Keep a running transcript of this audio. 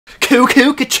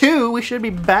Cuckoo, ka-choo! We should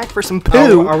be back for some poo.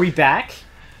 Oh, are we back?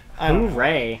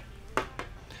 Hooray! Know.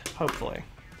 Hopefully.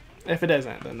 If it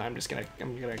isn't, then I'm gonna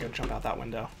go jump out that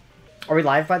window. Are we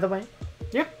live, by the way?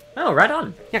 Yeah. Oh, right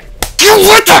on. Yeah. You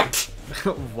what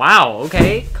the? Wow.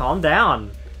 Okay, calm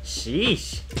down.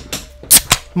 Sheesh.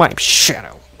 My name's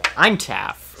Shadow. I'm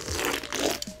Taff.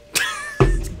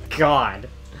 God.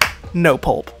 No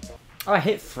Pulp. Oh, I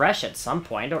hit fresh at some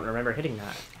point. I don't remember hitting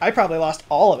that. I probably lost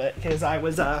all of it because I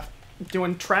was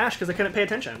doing trash because I couldn't pay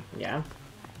attention. Yeah.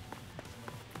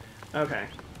 Okay.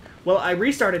 Well, I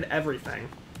restarted everything.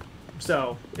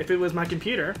 So, if it was my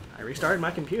computer, I restarted my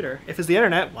computer. If it's the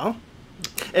internet, well,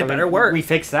 it better work. We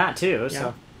fixed that too, Yeah.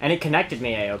 so and it connected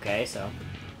me a-okay, so.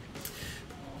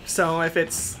 So if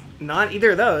it's not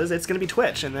either of those, it's gonna be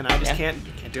Twitch, and then I just can't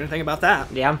do anything about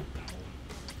that. Yeah.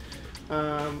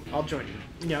 I'll join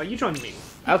you. No, you join me.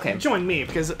 Okay. Join me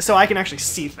because so I can actually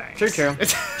see things. True.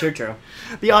 True.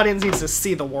 The audience needs to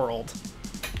see the world.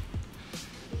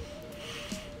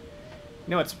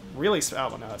 You know, it's really... Oh,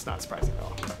 well, no, it's not surprising at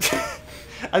all.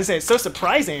 I was say it's so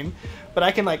surprising, but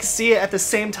I can, like, see it at the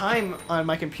same time on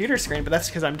my computer screen, but that's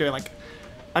because I'm doing, like...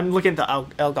 I'm looking at the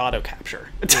Elgato capture.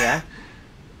 Yeah.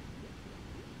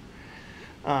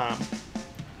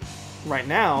 Right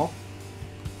now...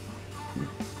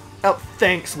 Oh,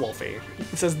 thanks, Wolfie.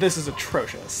 It says this is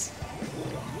atrocious.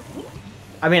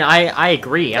 I mean, I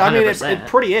agree, 100%. I mean, it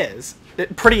pretty is.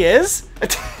 It pretty is?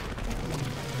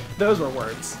 Those were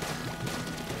words.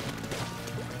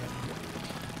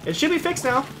 It should be fixed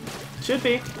now. Should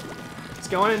be. It's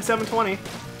going in 720.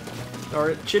 Or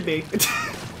it should be.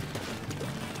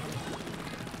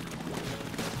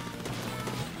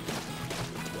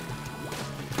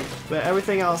 But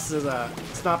everything else is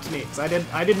it's not to me, because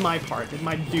I did my part, did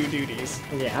my duties.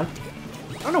 Yeah.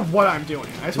 I don't know what I'm doing.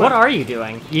 What are you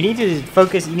doing? You need to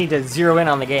focus, you need to zero in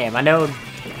on the game. I know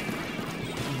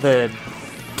the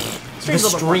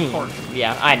stream.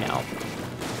 Yeah, I know.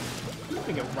 I'm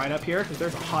gonna get right up here, because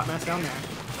there's a hot mess down there.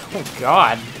 Oh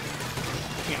god.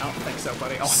 Yeah, I don't think so,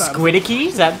 buddy. Oh, Squid-like,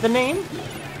 is that the name?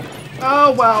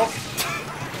 Oh, well.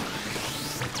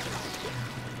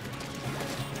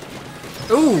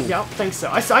 Ooh. Yeah, I don't think so.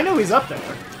 I know he's up there.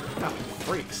 Oh,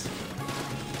 freaks.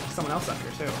 Someone else up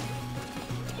here, too.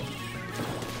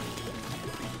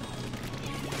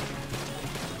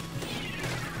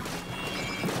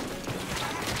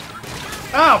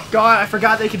 Oh, God, I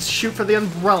forgot they could shoot for the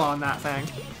umbrella on that thing.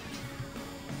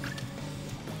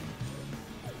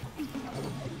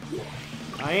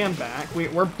 I am back.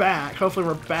 We're back. Hopefully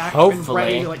we're back and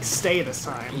ready to, like, stay this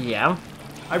time. Yeah.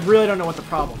 I really don't know what the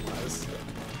problem was.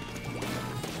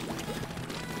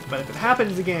 But if it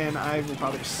happens again, I will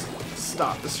probably just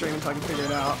stop the stream until I can figure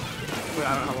it out. But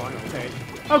I don't know how long it'll take.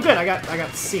 Oh, good, I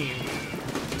got seen.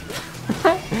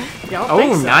 Yeah, I don't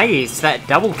think so. Nice, that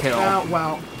double kill.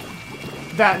 Well,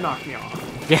 that knocked me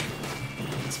off. Yeah.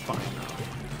 It's fine though.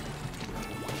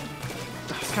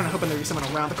 I was kind of hoping there'd be someone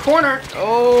around the corner.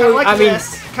 Oh, kind of like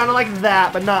this, kind of like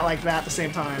that, but not like that at the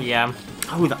same time. Yeah.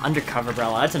 Oh, the undercover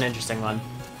umbrella. That's an interesting one.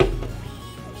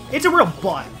 It's a real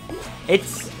butt.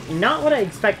 It's not what I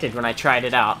expected when I tried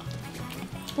it out.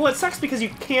 Well, it sucks because you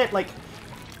can't, like,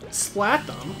 splat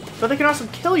them, but they can also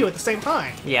kill you at the same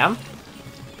time. Yeah.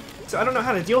 So I don't know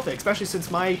how to deal with it, especially since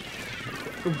my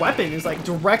weapon is, like,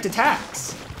 direct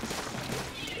attacks.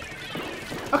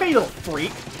 Okay, you little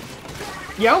freak.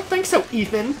 Yeah, I don't think so,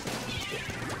 Ethan.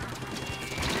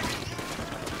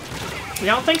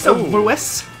 Yeah, I don't think so,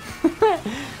 Lewis.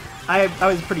 I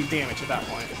was pretty damaged at that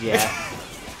point. Yeah.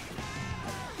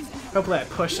 Hopefully I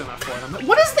pushed enough for them.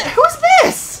 What is that? Who's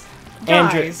this?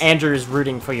 Andrew is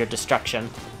rooting for your destruction.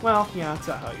 Well, yeah, that's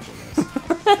not how it usually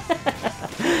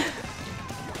goes.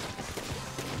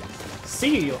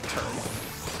 See you, little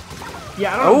turd.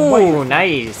 Yeah, I don't know what Oh,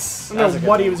 nice. I don't know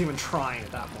what he was even trying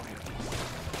at that point.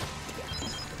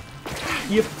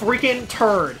 You freaking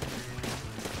turd.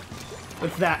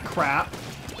 With that crap.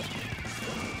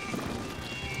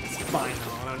 It's fine,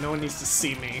 though. No one needs to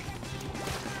see me.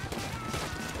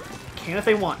 Can if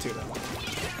they want to, though.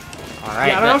 Alright.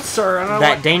 Yeah, I don't know, sir. I don't know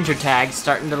that danger tag's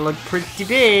starting to look pretty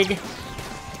big.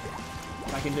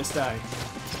 I can just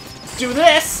do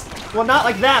this! Well, not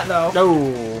like that, though.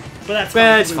 No. But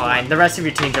that's fine. The rest of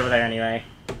your team's over there anyway.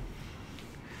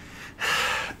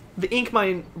 The ink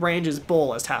mine range is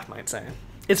bull, as Taff might say.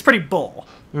 It's pretty bull.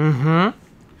 Mm-hmm.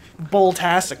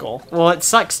 Bull-tastical. Well, it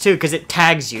sucks too because it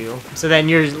tags you. So then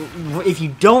if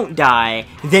you don't die,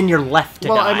 then you're left to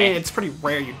die. Well, I mean, it's pretty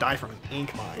rare you die from an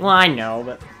ink mine. Well, I know,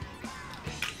 but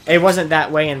it wasn't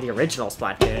that way in the original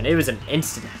Splatoon. It was an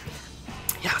instant.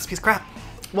 Yeah, it's a piece of crap.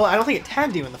 Well, I don't think it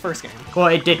tagged you in the first game. Well,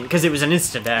 it didn't because it was an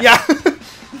instant death. Yeah.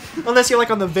 Well, Unless you're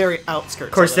like on the very outskirts.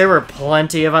 Of course, there were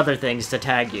plenty of other things to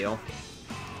tag you.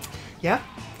 Yeah?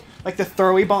 Like the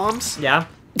throwy bombs? Yeah.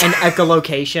 And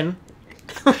echolocation.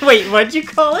 Wait, what'd you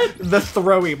call it? The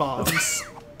throwy bombs.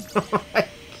 Oh my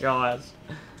gosh.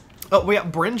 Oh, we got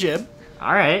Brinjib.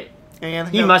 Alright. And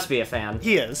He must be a fan.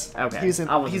 He is. Okay. He's in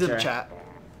I wasn't the sure. chat.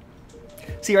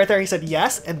 See right there, he said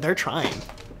yes, and they're trying.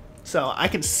 So I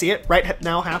can see it right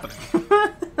now happening.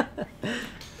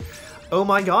 Oh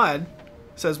my god,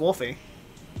 says Wolfie.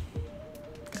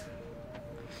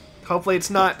 Hopefully it's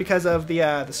not because of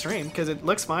the stream, because it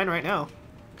looks fine right now.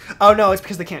 Oh no, it's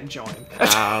because they can't join.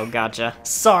 Oh, gotcha.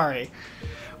 Sorry.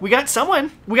 We got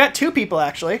someone. We got 2 people,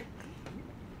 actually.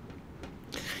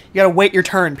 You gotta wait your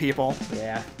turn, people.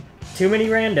 Yeah. Too many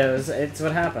randos, it's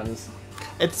what happens.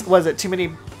 Was it too many...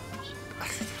 I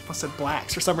almost said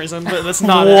blacks for some reason, but that's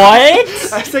not What?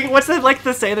 it. I was thinking, what's it like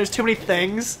to say there's too many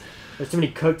things? There's too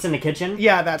many cooks in the kitchen?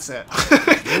 Yeah, that's it.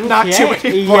 Not too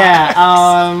many blacks.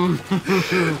 blacks.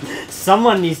 Yeah,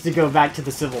 someone needs to go back to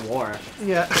the Civil War.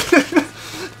 Yeah.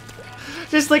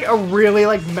 Just like a really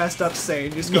like messed up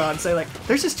saying. Just go out and say like,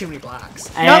 there's just too many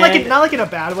blacks. Not like in a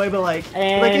bad way, but like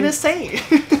in a saying.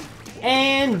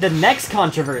 And the next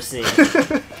controversy.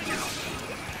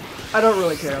 I don't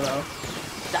really care though.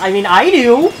 I mean, I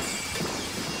do.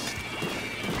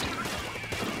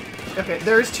 Okay,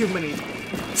 there's too many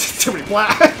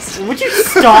blacks. Would you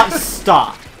stop?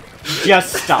 Stop.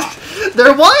 Just stop.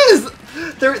 There was.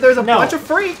 There's a bunch of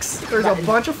freaks. There's a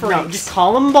bunch of freaks. No, just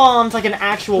call them bombs like an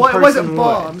actual person It wasn't would.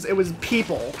 bombs. It was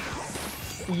people.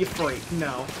 You freak.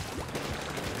 No.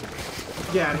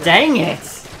 Yeah. No. Dang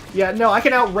it. Yeah. No, I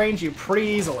can outrange you pretty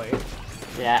easily.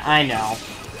 Yeah, I know.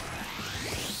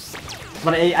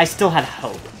 But I still had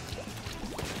hope.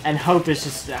 And hope is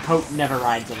just... Hope never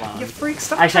rides alone. You freak,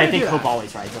 stop Actually, I trying to think do hope that.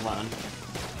 always rides alone.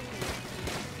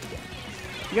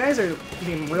 You guys are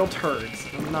being real turds.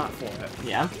 I'm not for it.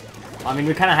 Yeah. I mean,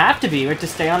 we kind of have to be. We have to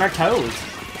stay on our toes.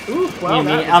 Ooh, well, You that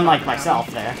mean, was unlike not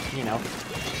myself there, you know.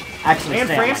 Actually And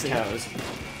stay Francie. on my toes.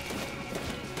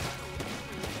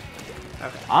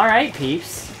 Okay. Alright,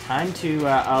 peeps. Time to...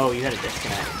 oh, you had a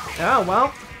disconnect. Oh,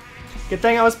 well. Good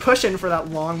thing I was pushing for that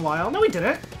long while. No, we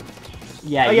didn't.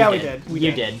 Yeah, Oh, you yeah, did. we did.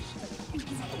 You did.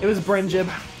 It was Brinjib.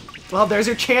 Well, there's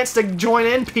your chance to join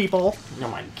in, people. Oh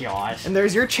my gosh. And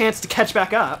there's your chance to catch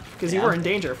back up, because you Yeah. were in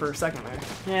danger for a second there.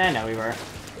 Yeah, I know we were.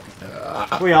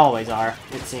 We always are,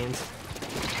 it seems.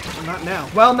 Well, not now.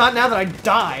 Well, not now that I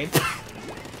died.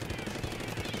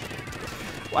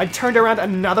 I turned around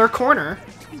another corner.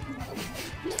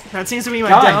 That seems to be my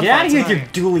God, downfall get out of here with your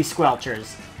tonight. dually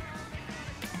squelchers.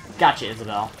 Gotcha,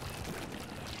 Isabel.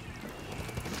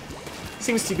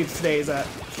 Seems to be today's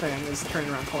thing, is turning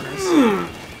around corners. I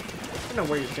don't know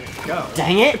where you're gonna go.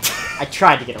 Dang it! I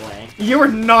tried to get away. You were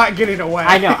not getting away.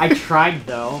 I know, I tried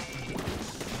though.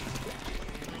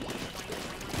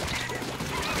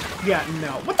 Yeah,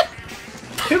 no. What the?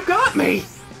 Who got me?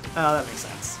 Oh, that makes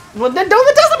sense. Well, then, no,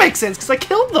 that doesn't make sense, because I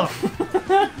killed them.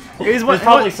 It was There's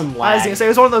probably some lag. I was gonna say, it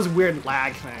was one of those weird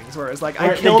lag things, where it's like,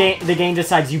 I killed... The game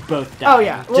decides you both died. Oh,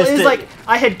 yeah. Well, Just it was to- like,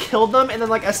 I had killed them, and then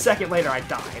like a second later, I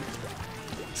died.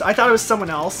 So I thought it was someone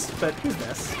else, but who's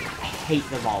this? I hate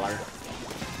the baller.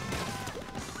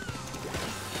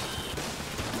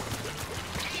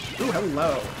 Ooh,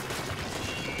 hello.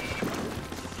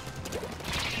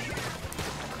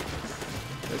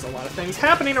 There's a lot of things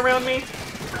happening around me.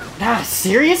 Ah,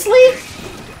 seriously?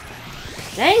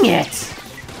 Dang it!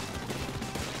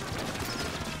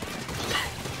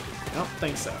 I don't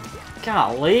think so.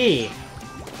 Golly.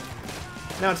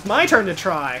 Now it's my turn to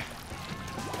try.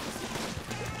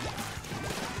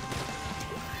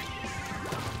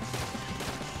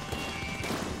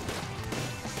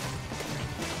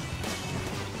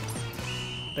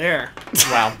 There.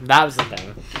 Wow, that was the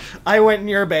thing. I went in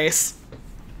your base.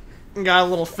 And got a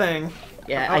little thing.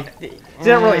 Yeah,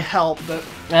 Didn't really help, but...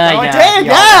 yeah, I did,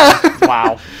 yeah!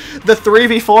 Wow. The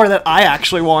 3v4 that I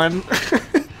actually won.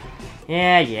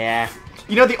 Yeah.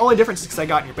 You know, the only difference is because I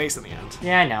got in your base in the end.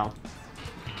 Yeah, I know.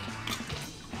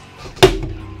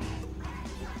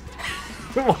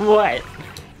 What?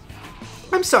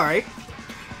 I'm sorry.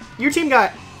 Your team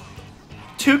got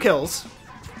 2 kills.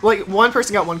 Like, one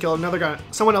person got 1 kill,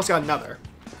 someone else got another.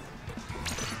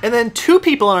 And then 2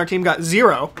 people on our team got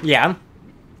 0. Yeah.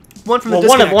 One from the Well,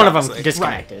 disconnect, one of them obviously.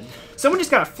 disconnected. Right. Someone just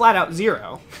got a flat out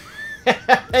 0.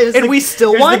 And we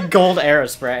still won? won? The gold arrow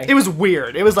spray. It was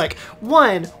weird. It was like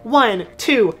 1, 1,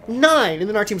 2, 9, and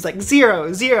then our team's like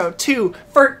 0, 0, 2,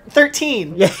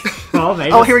 13. Yeah. Oh,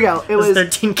 maybe. Oh, here we go. It was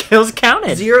 13 kills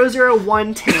counted. 0, 0,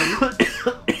 1, 10,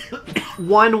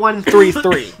 1, 1, 3,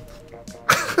 3.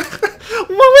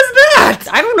 What was that?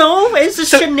 I I don't know. It's just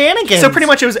shenanigans. So pretty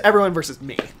much it was everyone versus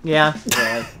me. Yeah.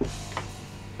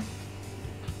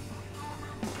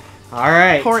 All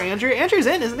right. Poor Andrew. Andrew's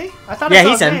in, isn't he? I thought Yeah, I saw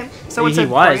he's his in. name. Someone He said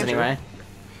was, poor Andrew. anyway.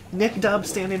 Nick Dub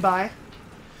standing by.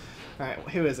 All right,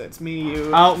 who is it? It's me,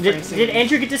 you. Oh, Francine. did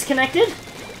Andrew get disconnected?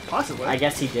 Possibly. I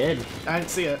guess he did. I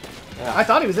didn't see it. Yeah. I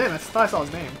thought he was in. I thought I saw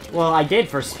his name. Well, I did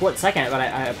for a split second, but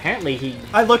I apparently he...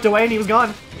 I looked away and he was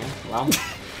gone. Yeah, well...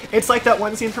 It's like that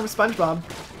one scene from SpongeBob.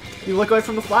 You look away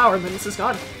from the flower and then it's just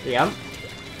gone. Yep.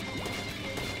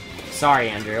 Sorry,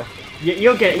 Andrew.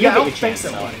 You'll get Yeah, I your don't think chance,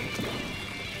 so, though. buddy.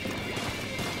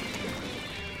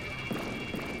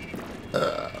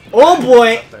 Oh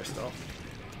boy! Up there still.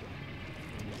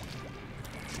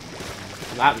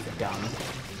 That was dumb.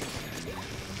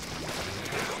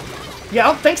 Yeah,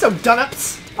 I don't think so,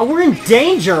 Dunups. Oh, we're in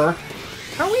danger!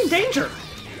 How are we in danger?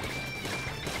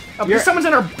 Oh, You're- because someone's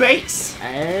in our base.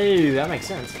 Oh, that makes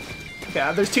sense.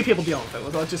 Okay, there's two people dealing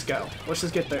with it. Let's just go. Let's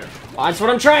just get there. Well, that's what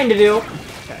I'm trying to do.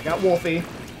 Okay, I got Wolfie.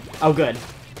 Oh, good.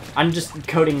 I'm just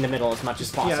coating the middle as much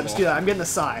as possible. Yeah, just do that. I'm getting the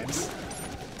sides.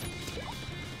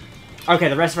 Okay,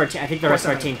 the rest of our team. I think the rest of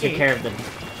our I'm team an took eight. care of the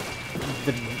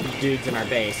dudes in our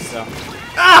base. So,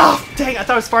 Oh, dang! I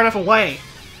thought I was far enough away.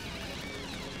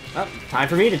 well, time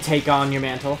for me to take on your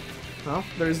mantle. Well,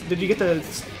 Did you get the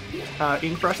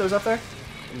ink brush that was up there?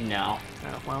 No.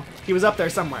 Oh, well, he was up there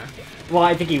somewhere. Well,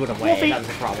 I think he went away. Wolfie. That was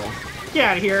the problem. Get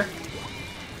out of here.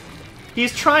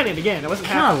 He's trying it again. It wasn't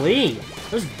happening. Golly,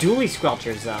 those dually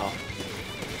squelchers though.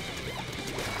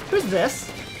 Who's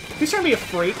this? Who's trying to be a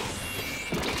freak?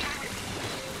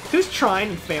 Who's trying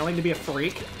and failing to be a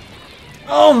freak?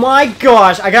 Oh my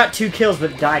gosh! I got 2 kills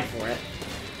but died for it.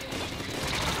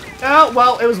 Oh,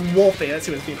 well, it was Wolfie. That's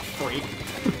who was being a freak.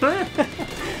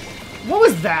 What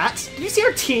was that? Did you see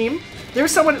our team? There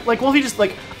was someone, like, Wolfie just,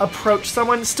 like, approached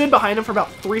someone, stood behind him for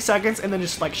about 3 seconds, and then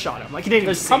just, like, shot him. Like, he didn't even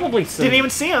There's see him. probably some- Didn't even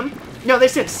see him. No, they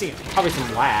didn't see him. Probably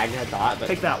some lag, I thought, but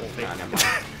Take that, Wolfie. Oh, never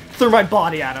mind. Threw my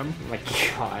body at him. Oh my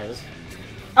gosh.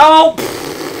 Oh!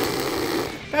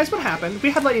 Guys, what happened?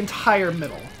 We had, like, the entire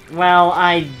middle. Well,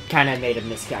 I kind of made a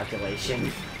miscalculation.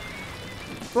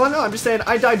 Well, no, I'm just saying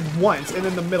I died once, and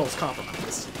then the middle's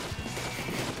compromised.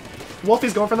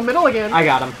 Wolfie's going for the middle again. I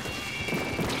got him.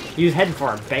 He was heading for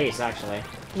our base, actually.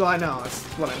 Well, I know. That's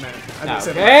what I meant. I didn't,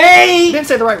 say, Okay! didn't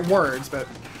say the right words, but...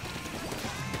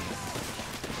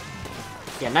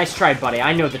 Yeah, nice try, buddy.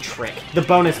 I know the trick. The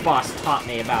bonus boss taught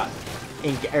me about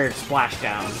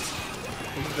splashdowns.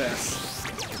 What's this?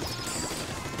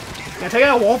 Can I take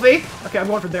out Wolfie? Okay, I'm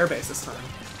going for their base this time.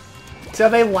 See how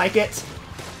they like it?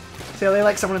 See how they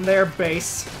like someone in their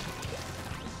base?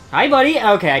 Hi, buddy.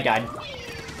 Okay, I died.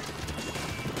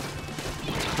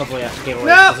 Hopefully that gave away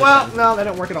No, position. well, no, that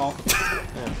didn't work at all.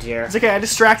 Oh, dear. It's okay, I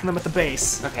distracted them at the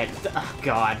base. Okay. Oh,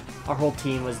 God. Our whole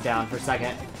team was down for a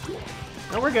second.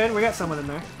 No, we're good. We got someone in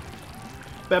there.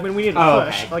 But, I mean, we need to Oh,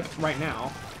 push, okay. like, right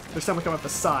now. There's someone coming up the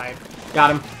side.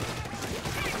 Got him.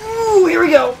 Ooh, here we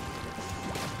go!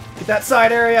 Get that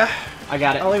side area. I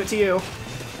got it. I'll leave it to you.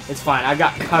 It's fine. I've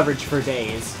got coverage for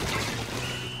days.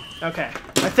 Okay,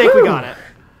 I think we got it.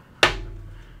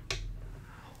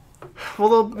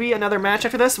 Will there be another match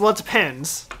after this? Well, it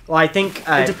depends. Well, I think it's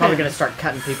probably depends. going to start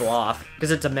cutting people off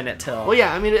because it's a minute till. Well,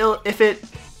 yeah, I mean,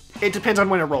 it depends on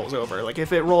when it rolls over. Like,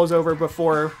 if it rolls over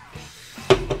before...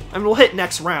 I mean, we'll hit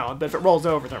next round, but if it rolls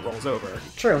over, then it rolls over.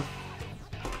 True.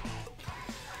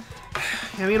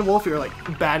 Yeah, me and Wolfie are,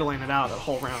 like, battling it out that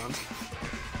whole round.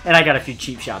 And I got a few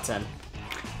cheap shots in.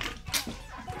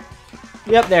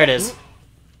 Yep, there it is.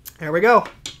 There we go.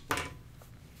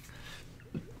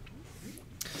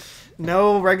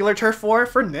 No regular turf war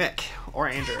for Nick or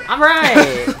Andrew. All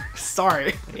right.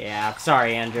 Sorry. Yeah,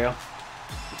 sorry, Andrew.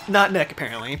 Not Nick,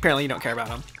 apparently. Apparently you don't care about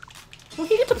him. Well,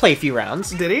 he get to play a few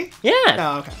rounds. Did he? Yeah.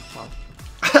 Oh, okay. Well,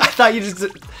 I thought you just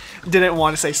didn't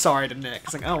want to say sorry to Nick.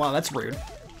 It's like, oh, wow, that's rude.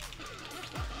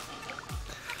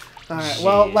 Alright,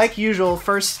 well, Jeez. like usual,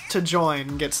 first to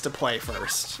join gets to play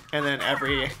first. And then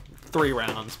every 3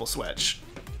 rounds we'll switch.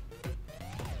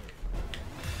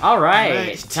 All right.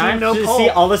 Alright, Time Team No to Pulp. see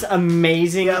all this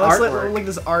amazing Yeah, let's artwork. look at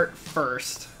this art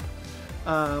first.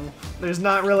 There's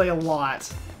not really a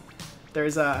lot.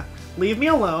 There's Leave Me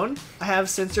Alone. I have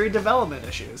sensory development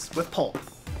issues with Pulp.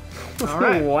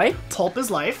 Alright. What? Pulp is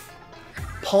life.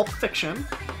 Pulp Fiction.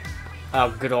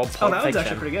 Oh, good old Pulp Oh, that one's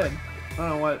Fiction. actually pretty good. I don't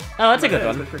know what. Oh, that's a what it good is,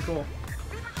 one. but pretty cool.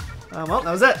 Well,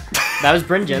 that was it. That was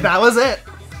Brinjin. That was it.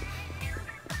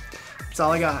 That's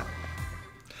all I got.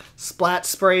 Splat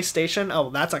Spray Station. Oh,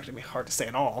 that's not going to be hard to say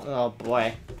at all. Oh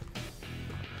boy.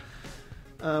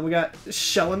 We got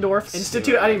Schellendorf See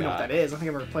Institute. what I don't I even know what got. that is. I think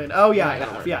I've ever played. Oh, yeah, I I got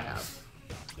have. one. Yeah, I have.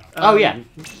 Oh yeah.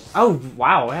 Oh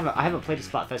wow, I haven't played a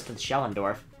Splatfest with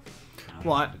Schellendorf.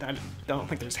 Well, I don't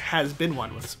think has been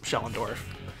one with Schellendorf.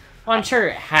 Well, I'm sure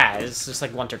it has, just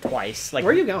like once or twice. Like,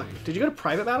 where are you going? Did you go to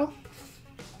private battle?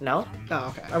 No. Oh,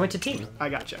 okay. I went to team. I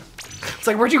gotcha. It's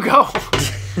like, where'd you go?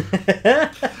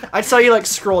 I saw you like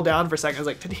scroll down for a second. I was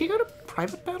like, did he go to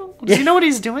private battle? Does he know what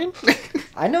he's doing?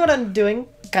 I know what I'm doing,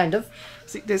 kind of.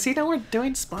 Does he know we're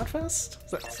doing Splatfest?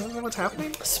 Is that what's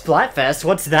happening? Splatfest?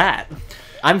 What's that?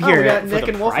 I'm here we got for Nick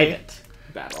the and Wolfie. private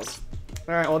battles.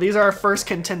 All right. Well, these are our first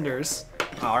contenders.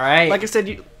 All right. Like I said,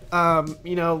 you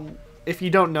know, if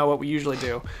you don't know what we usually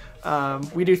do,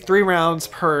 we do 3 rounds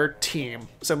per team.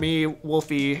 So me,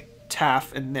 Wolfie,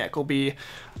 Taff, and Nick will be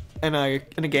in a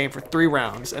game for 3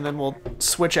 rounds, and then we'll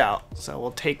switch out. So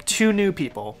we'll take 2 new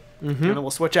people, and then we'll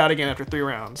switch out again after 3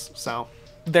 rounds. So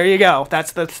there you go.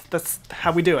 That's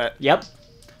how we do it. Yep.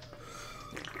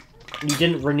 You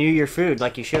didn't renew your food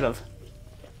like you should have.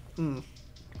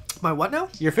 My what now?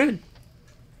 Your food.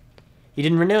 You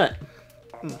didn't renew it.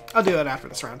 I'll do it after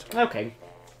this round. Okay.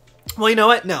 Well, you know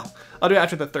what? No. I'll do it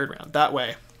after the 3rd round. That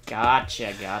way.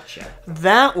 Gotcha.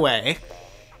 That way,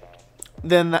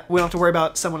 then we don't have to worry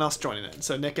about someone else joining in.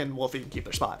 So Nick and Wolfie can keep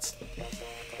their spots.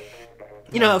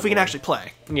 You know, if we can actually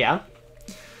play. Yeah.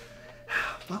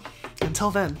 Well, until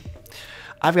then,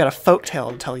 I've got a folk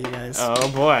tale to tell you guys.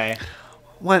 Oh boy.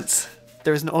 Once,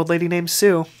 there was an old lady named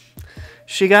Sue.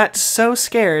 She got so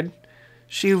scared,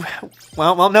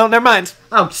 well, no, never mind.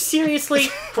 Oh, seriously?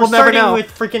 We'll never know. With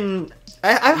freaking...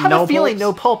 I have no a feeling Pulps?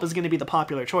 no Pulp is going to be the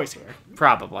popular choice here.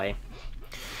 Probably.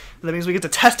 That means we get to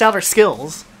test out our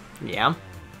skills. Yeah.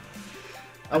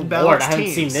 Oh And lord, balance I haven't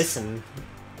seen teams. this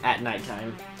at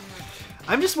nighttime.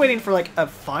 I'm just waiting for like a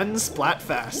fun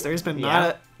Splatfest. There's been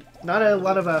not a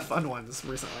lot of fun ones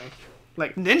recently.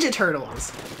 Like Ninja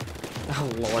Turtles. Oh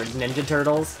lord, Ninja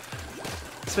Turtles.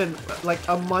 It's been like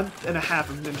a month and a half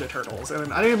of Ninja Turtles,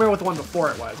 and I don't even remember what the one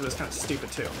before it was. It was kind of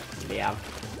stupid too. Yeah.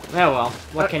 Oh well,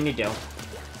 what can you do?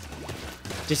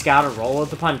 Just gotta roll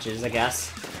with the punches, I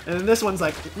guess. And then this one's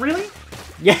like, really?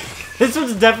 Yeah, this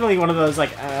one's definitely one of those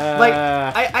like. Like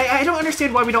I don't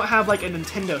understand why we don't have like a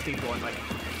Nintendo themed one, like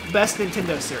best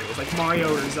Nintendo series, like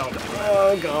Mario or Zelda.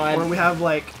 Oh god. Or we have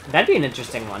like, That'd be an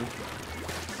interesting one.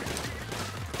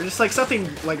 or just like something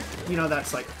like, you know,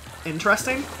 that's like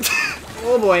interesting.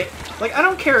 Oh boy. Like I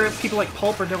don't care if people like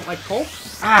Pulp or don't like Pulp.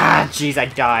 Ah, jeez, I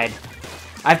died.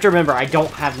 I have to remember, I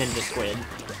don't have Ninja Squid.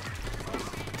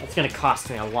 It's gonna cost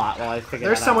me a lot while I figure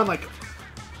There's that someone out. like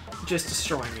just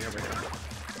destroying me over here.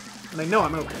 And they know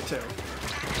I'm over here too.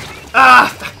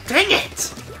 Ah, dang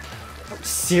it!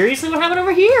 Seriously, what happened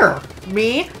over here?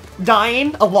 Me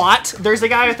dying a lot. There's a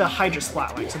guy with a Hydra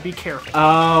Splatling, so be careful.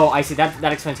 Oh, I see.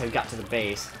 That explains how we got to the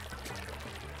base.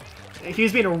 He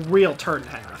was being a real turd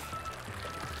and a half.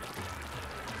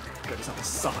 Good, he's on the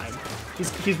side.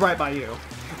 He's right by you.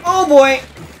 Oh boy!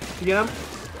 You get him?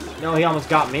 No, he almost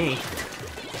got me.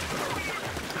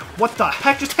 What the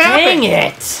heck just happened? Dang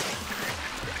it!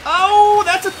 Oh,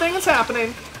 that's a thing that's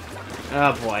happening.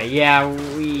 Oh boy, yeah,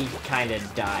 we kind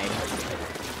of died.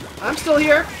 I'm still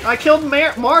here. I killed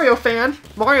Mario Fan.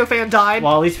 Mario Fan died.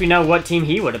 Well, at least we know what team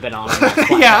he would have been on. In that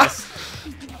Yeah.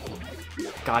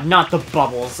 Splatfest. God, not the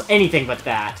bubbles. Anything but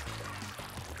that.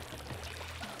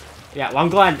 Yeah, well, I'm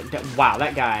glad. Wow,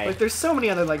 that guy. Like, there's so many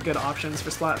other like good options for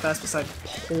Splatfest besides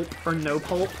Pulp or no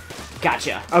Pulp.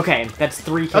 Gotcha. Okay, that's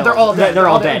 3 kills. Oh, they're all dead. They're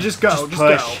all dead. Just go. Just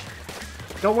push. go.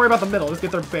 Don't worry about the middle. Just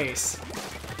get their base.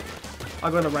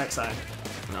 I'll go to the right side.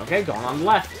 Okay, going on the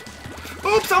left.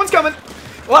 Oops, someone's coming.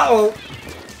 Uh-oh.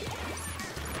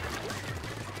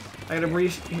 I gotta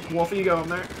Wolfie, you go in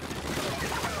there.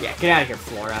 Yeah, get out of here,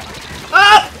 Flora.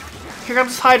 Ah! Here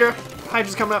comes Hydra.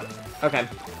 Hydra's coming up. Okay.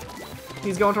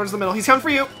 He's going towards the middle. He's coming for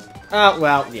you. Oh,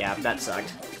 well, yeah, that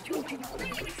sucked.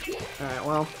 Alright,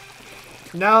 well.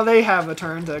 Now they have a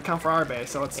turn to come for our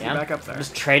base, so let's get back up there.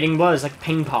 Just trading blows like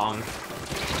ping pong.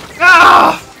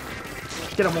 Ah!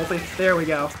 Get him, Wolfie. There we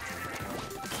go.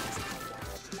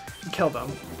 Killed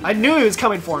him. I knew he was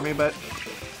coming for me, but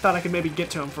thought I could maybe get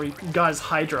to him before he got his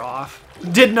Hydra off.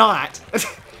 Did not.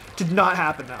 Did not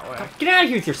happen that way. Get out of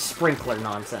here with your sprinkler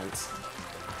nonsense.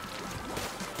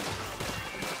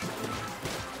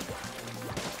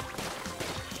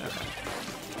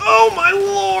 Oh my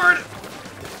lord!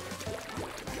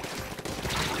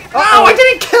 Oh, I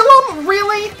didn't kill him?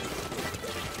 Really?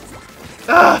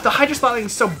 Ugh, the Hydra Splatling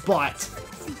is so butt.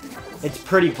 It's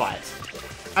pretty butt.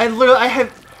 I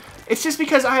have... It's just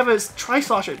because I have a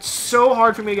Tri-Slosher. It's so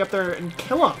hard for me to get up there and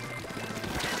kill him.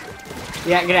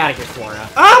 Yeah, get out of here, Flora.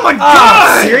 Oh my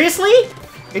god! Seriously?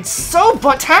 It's so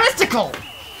butt-tastical!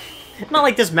 Not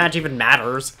like this match even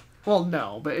matters. Well,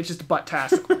 no, but it's just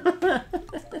butt-tastical.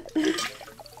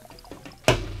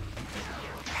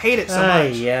 Hate it so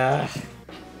much. Yeah.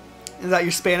 Is that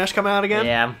your Spanish coming out again?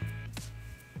 Yeah.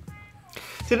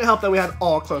 Didn't help that we had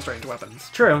all close-range weapons.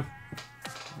 True.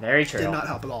 Very true. Did not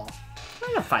help at all.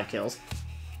 I got 5 kills.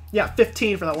 Yeah,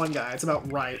 15 for that one guy. It's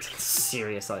about right.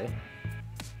 Seriously.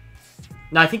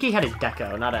 No, I think he had a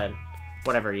deco, not a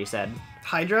whatever you said.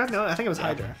 Hydra? No, I think it was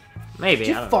Hydra. Maybe.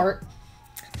 Did you fart?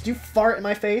 Did you fart in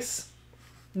my face?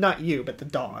 Not you, but the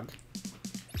dog.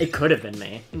 It could have been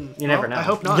me. You never know. I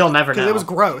hope not. You'll never know. Because it was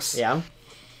gross. Yeah.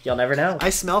 You'll never know.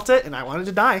 I smelt it, and I wanted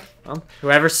to die. Well,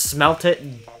 whoever smelt it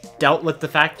dealt with the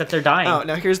fact that they're dying. Oh,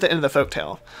 now here's the end of the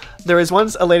folktale. There was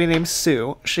once a lady named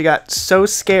Sue. She got so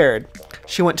scared,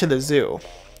 she went to the zoo.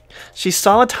 She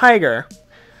saw a tiger,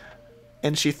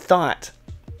 and she thought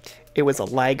it was a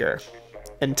liger.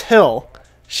 Until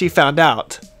she found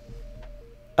out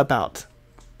about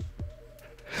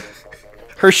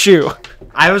her shoe.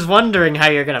 I was wondering how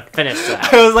you're gonna finish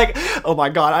that. I was like, oh my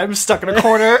god, I'm stuck in a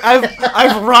corner.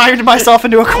 I've rhymed myself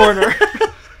into a corner.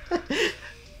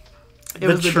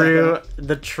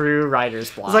 The true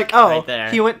writer's block. It's like, oh, right there.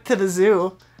 he went to the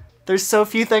zoo. There's so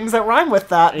few things that rhyme with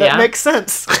that makes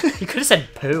sense. You could have said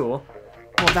poo.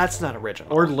 Well, that's not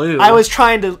original. Or loo. I was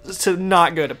trying to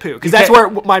not go to poo, because that's where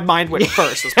my mind went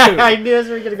first, was poo. I knew that's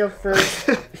where you were gonna go first.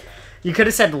 You could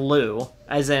have said loo,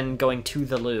 as in going to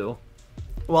the loo.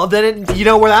 Well, then you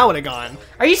know where that would have gone.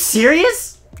 Are you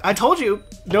serious? I told you,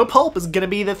 no pulp is gonna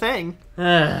be the thing.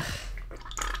 Ugh.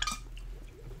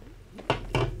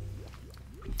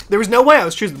 There was no way I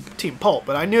was choosing Team Pulp,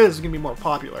 but I knew this was gonna be more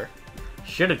popular.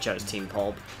 Should have chose Team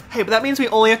Pulp. Hey, but that means we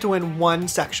only have to win one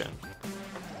section.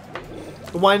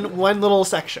 One little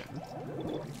section.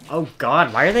 Oh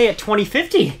god, why are they at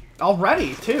 2050?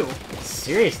 Already, too.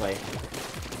 Seriously.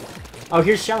 Oh,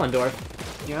 here's Schellendorf.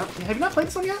 Yeah. Have you not played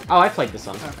this one yet? Oh, I played this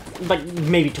one. Okay. Like,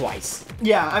 maybe twice.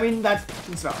 Yeah, I mean, that's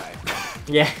about right.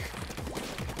 Yeah.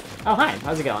 Oh, hi.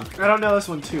 How's it going? I don't know this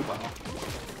one too well.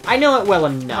 I know it well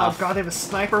enough. Oh god, they have a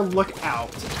sniper. Look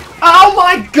out. Oh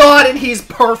my god, and he's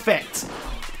perfect.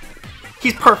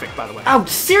 He's perfect, by the way. Oh,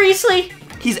 seriously?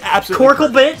 He's absolutely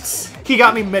Corkle perfect. bits? He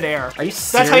got me midair. Are you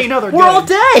serious? That's how you know they're We're good. all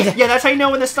dead! Yeah, that's how you know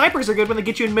when the snipers are good, when they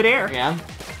get you in midair. Yeah.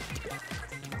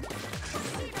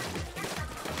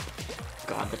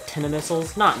 God, the 10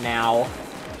 missiles? Not now.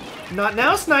 Not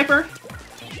now, sniper.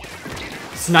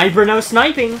 Sniper, no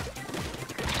sniping.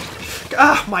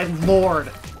 Ah, my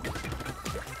lord.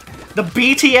 The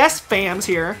BTS fams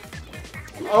here.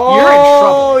 Oh, You're in trouble.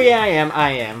 Oh, yeah, I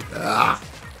am. Ugh.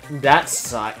 That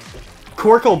sucked.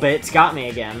 Corkle bits got me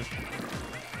again.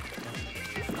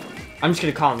 I'm just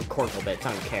gonna call them Corkle bits,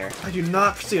 I don't care. I do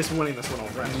not see us winning this one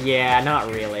already. Yeah, not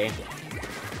really.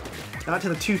 Not to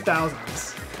the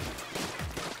 2000s.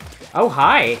 Oh,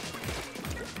 hi.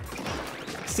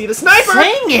 See the sniper!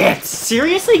 Dang it!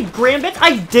 Seriously, Grambit?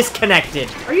 I disconnected.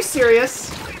 Are you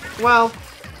serious? Well,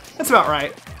 that's about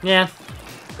right. Yeah.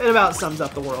 It about sums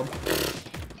up the world.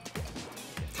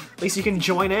 At least you can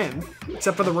join in,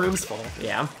 except for the room's full.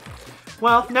 Yeah.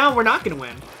 Well, now we're not gonna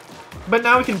win. But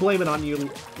now we can blame it on you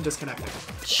disconnecting.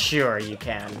 Sure, you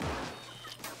can.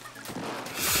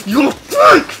 You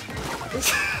think!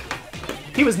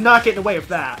 He was not getting away with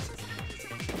that.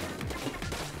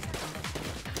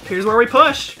 Here's where we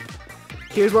push.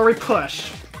 Here's where we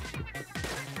push.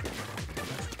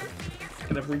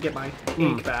 Gonna re-get my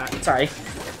ink back. Sorry.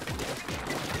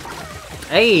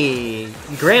 Hey,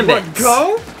 Grambit. You wanna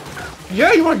go?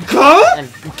 Yeah, you wanna go?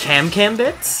 And Cam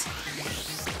bits?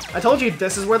 I told you,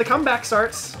 this is where the comeback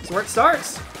starts. This is where it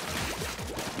starts.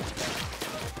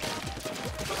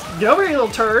 Get over here, you little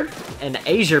turd. And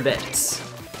Azure bits.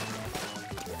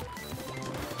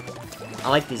 I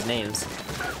like these names.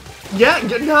 Yeah,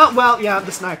 no, well, yeah,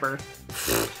 the sniper.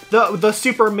 The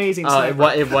super amazing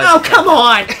sniper. It was. Oh, come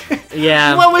on!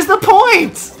 Yeah. What was the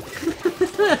point?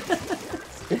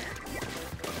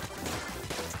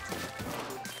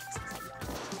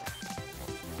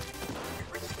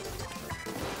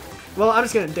 Well, I'm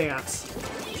just gonna dance.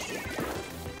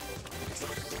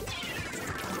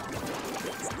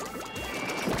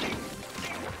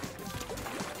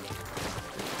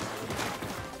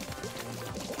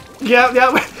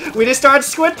 Yeah, we just started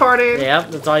squid partying.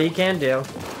 Yep, that's all you can do.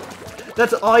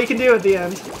 That's all you can do at the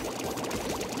end.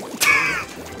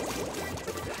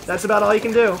 That's about all you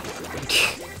can do.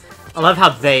 I love how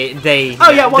they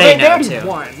Oh yeah, well they know already too.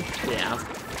 won. Yeah.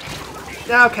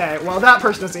 Okay, well that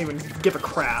person doesn't even give a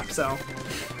crap, so.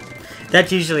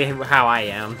 That's usually how I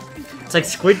am. It's like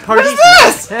squid party. What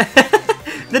is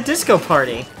this? The disco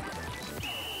party.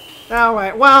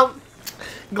 Alright, well,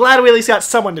 glad we at least got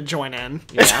someone to join in.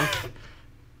 Yeah.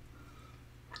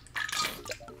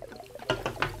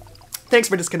 Thanks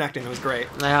for disconnecting. It was great.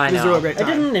 I know. It was a really great It time.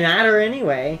 didn't matter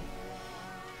anyway.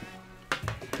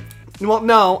 Well,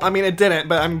 no, I mean, it didn't,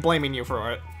 but I'm blaming you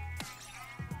for it.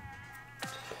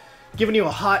 Giving you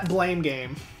a hot blame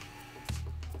game.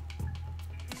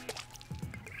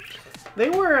 They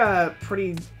were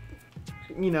pretty,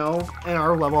 you know, in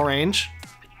our level range.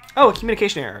 Oh, a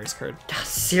communication error has occurred.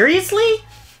 Seriously?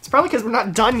 It's probably because we're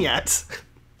not done yet.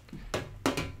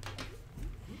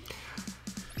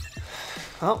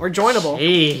 Oh, we're joinable.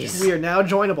 Jeez. We are now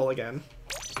joinable again.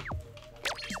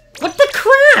 What the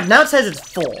crap? Now it says it's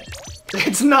full.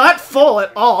 It's not full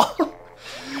at all.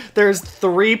 There's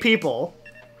 3 people.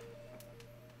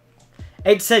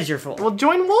 It says you're full. Well,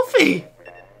 join Wolfie.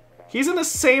 He's in the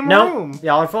same Nope, room.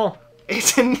 y'all are full.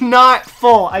 It's not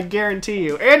full, I guarantee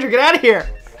you. Andrew, get out of here.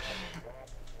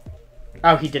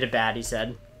 Oh, he did it bad, he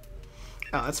said.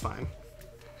 Oh, that's fine.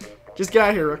 Just get out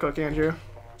of here real quick, Andrew.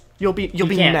 You'll be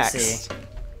can't next. see.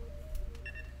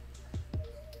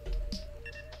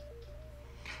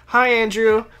 Hi,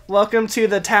 Andrew. Welcome to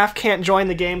the Taff Can't Join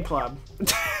the Game Club.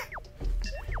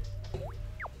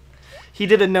 He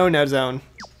did a no-no zone.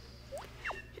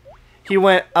 He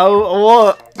went,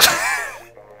 oh,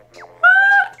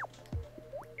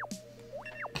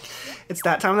 It's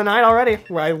that time of the night already,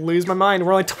 where I lose my mind.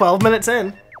 We're only 12 minutes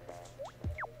in.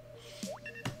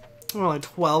 We're only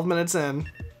 12 minutes in.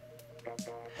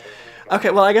 Okay,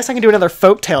 well, I guess I can do another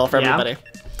folktale for everybody.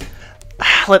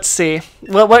 Let's see.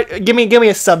 Well, what? Give me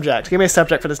a subject. Give me a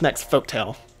subject for this next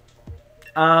folktale.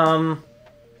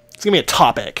 Just give me a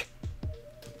topic.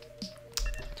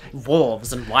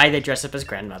 Wolves and why they dress up as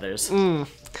grandmothers.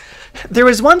 There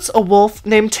was once a wolf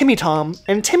named Timmy Tom,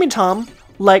 and Timmy Tom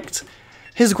liked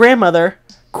his grandmother,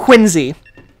 Quincy.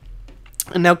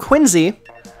 And now Quincy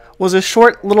was a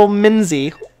short little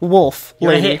Minzy wolf You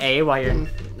wanna lady. hit A while you're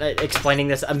explaining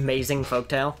this amazing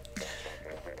folktale?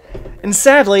 And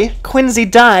sadly, Quincy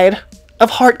died of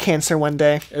heart cancer one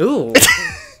day. Ooh,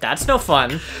 that's no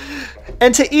fun.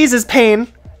 And to ease his pain,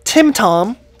 Tim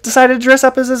Tom decided to dress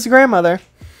up as his grandmother.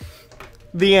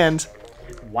 The end.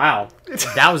 Wow,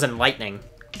 that was enlightening.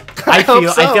 I hope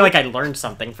so. feel like I learned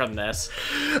something from this.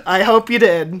 I hope you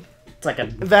did. It's like a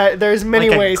There's many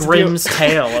like ways a Grimm's to deal.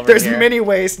 tale over There's here. many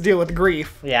ways to deal with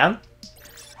grief. Yeah.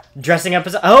 Dressing up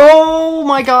as oh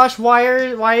my gosh,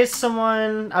 why is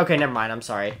someone okay, never mind, I'm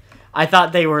sorry. I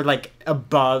thought they were like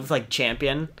above like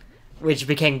champion, which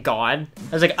became god.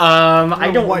 I was like,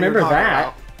 I don't what you're remember talking that.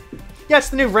 about. Yeah, it's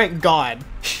the new rank god.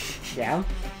 Yeah.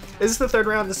 Is this the third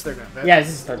round? This is the third round, right? Yeah, this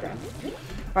is third round.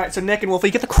 Alright, so Nick and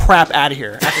Wolfie, get the crap out of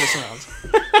here after this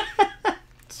round.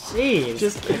 Jeez.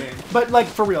 Just kidding. But, like,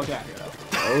 for real, get out of here,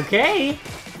 though. Okay.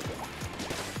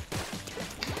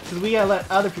 Because we gotta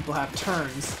let other people have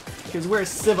turns. Because we're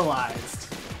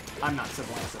civilized. I'm not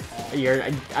civilized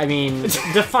at all. I mean,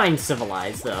 define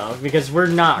civilized though, because we're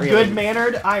not really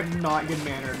Good-mannered? I'm not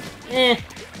good-mannered.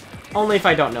 Only if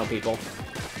I don't know people.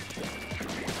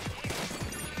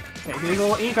 Okay, here's a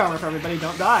little ink armor for everybody.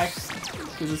 Don't die.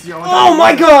 Because this is your only Oh time.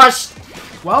 my gosh!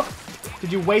 Well,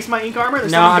 did you waste my ink armor?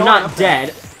 There's No, something I'm going not up there.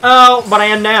 dead. Oh, but I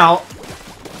am now.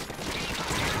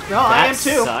 No, I am That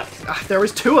too. sucked. Ah, there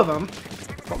was 2 of them.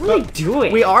 What were you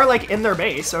doing? We are, like, in their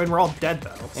base, I mean, we're all dead,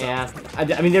 though. So. Yeah,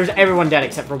 I mean, there's everyone dead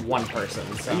except for one person.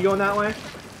 So Are you going that way?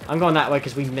 I'm going that way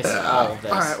because we missed all of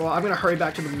this. Alright, well, I'm gonna hurry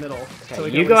back to the middle. Okay, so we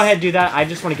can you at go least- ahead and do that. I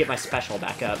just want to get my special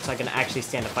back up so I can actually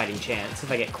stand a fighting chance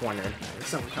if I get cornered. There's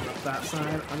someone coming up that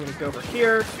side. I'm gonna go over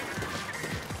here.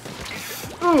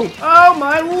 Ooh! Oh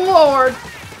my lord!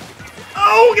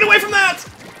 Oh, get away from that!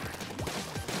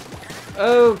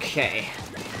 Okay.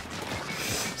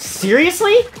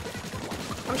 Seriously?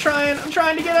 I'm trying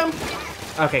to get him.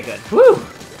 Okay, good. Woo!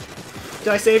 Did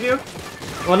I save you?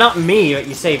 Well, not me, but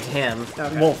you saved him.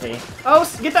 Okay. Wolfie. Oh,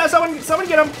 get that! Someone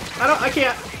get him! I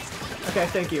can't. Okay,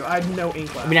 thank you. I have no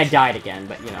ink left. I mean, I died again,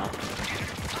 but you know.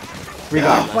 Oh,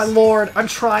 Regardless. my lord! I'm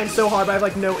trying so hard, but I have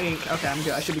like no ink. Okay, I'm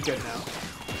good. I should be good now.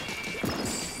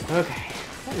 Okay.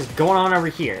 What is going on over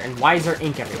here? And why is there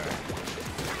ink everywhere?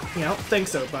 You don't think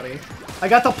so, buddy. I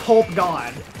got the Pulp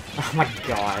God. Oh my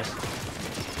god.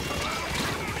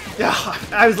 Yeah,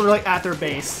 I was literally at their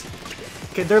base.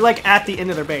 Okay, they're like at the end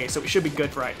of their base, so we should be good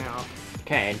for right now.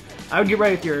 Okay. I would get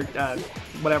ready with your,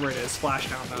 whatever it is,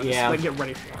 splashdown though. Yeah. Just, like, get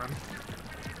ready for them.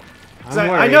 I'm I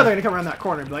worried. know they're gonna come around that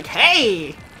corner and be like,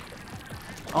 hey!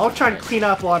 I'll try and clean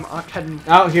up while I'm heading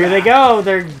Oh, here they back. go.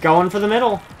 They're going for the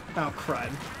middle. Oh,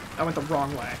 crud. I went the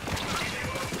wrong way.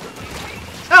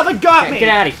 Oh, they got me! Get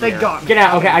out of here. They got me. Get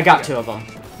out. Okay, I got 2 of them.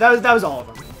 That was all of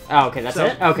them. Oh, okay, that's So,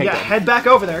 it? Okay, yeah, good. head back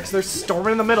over there, because they're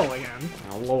storming in the middle again.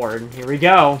 Oh, Lord. Here we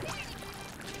go.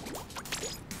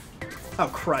 Oh,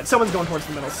 crud. Someone's going towards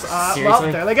the middle. Well,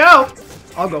 Seriously? there they go.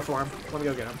 I'll go for him. Let me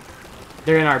go get him.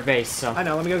 They're in our base, so. I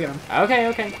know. Let me go get him. Okay,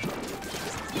 okay.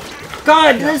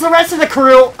 God, there's the rest of the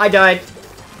crew. I died.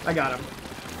 I got him.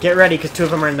 Get ready, because 2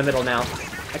 of them are in the middle now.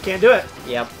 I can't do it.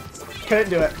 Yep. Couldn't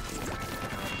do it.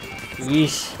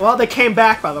 Yeesh. Well, they came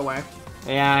back, by the way.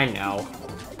 Yeah, I know.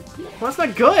 Well, that's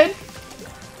not good.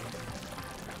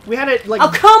 We had it, like,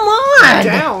 Oh, come on!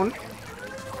 down.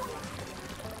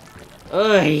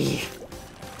 Ugh.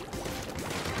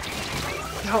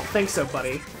 I don't think so,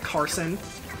 buddy. Carson.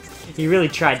 He really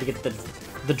tried to get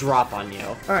the drop on you.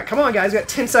 Alright, come on, guys. We got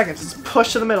 10 seconds. Let's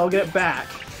push to the middle, get it back.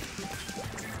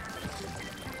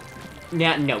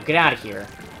 Yeah, no, get out of here.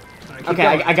 Right, Okay,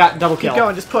 I got double kill. Keep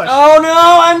going, just push. Oh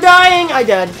no, I'm dying! I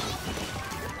dead.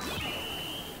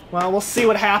 Well, we'll see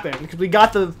what happened, because we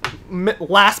got the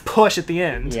last push at the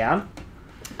end. Yeah.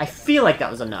 I feel like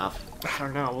that was enough. I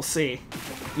don't know, we'll see.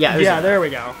 Yeah, Yeah, there we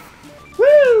go.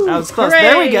 Woo! That was close. Hooray!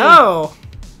 There we go!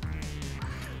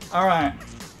 Alright.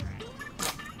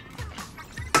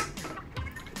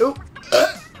 Oop.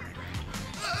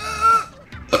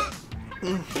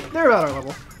 They're about our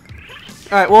level.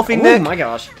 Alright, Wolfie, Oh Nick, my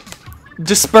gosh.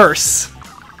 disperse.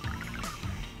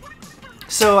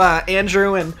 So,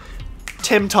 Andrew and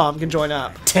Tim Tom can join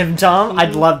up. Tim Tom?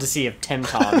 I'd love to see if Tim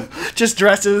Tom. Just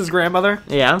dressed as his grandmother.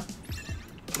 Yeah.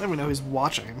 I don't even know who's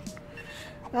watching.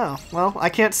 Oh, well, I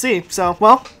can't see. So,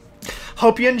 well,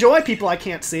 hope you enjoy, people I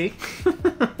can't see.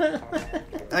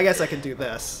 I guess I could do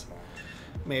this.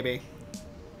 Maybe.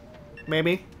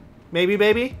 Maybe? Maybe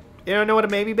baby? You don't know what a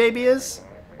maybe baby is?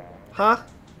 Huh?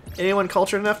 Anyone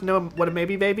cultured enough to know what a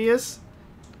maybe baby is?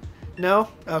 No?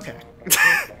 Okay.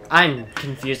 I'm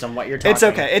confused on what you're talking It's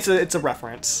okay. It's a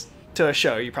reference to a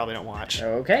show you probably don't watch.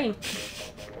 Okay.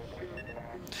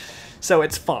 So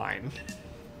it's fine.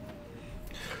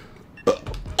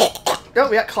 Oh,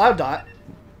 we got Cloud Dot.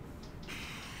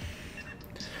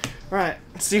 Alright,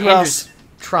 let's see who Andrew's else.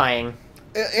 trying.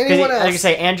 Anyone else? Like I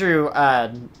say, Andrew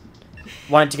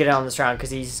wanted to get in on this round because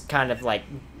he's kind of like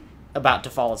about to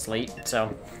fall asleep,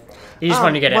 so he just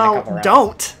wanted to get in a couple rounds.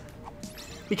 Don't,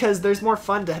 because there's more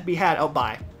fun to be had. Oh,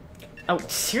 bye. Oh,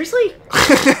 seriously?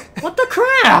 What the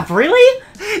crap? Really?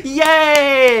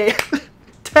 Yay!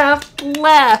 Taff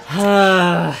left.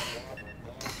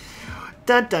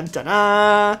 Dun dun dun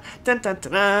dun dun dun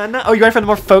dun. Oh, you ready for the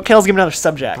more folk tales? Give me another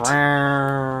subject.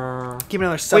 Give me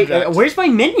another subject. Wait, where's my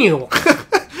menu? You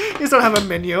just don't have a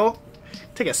menu.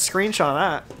 Take a screenshot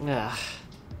of that. Ugh.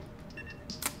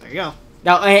 There you go.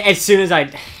 Now, as soon as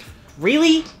I...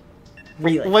 Really?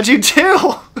 Really? What'd you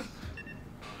do?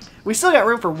 We still got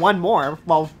room for one more.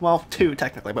 Well, two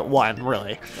technically, but one,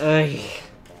 really. Ugh.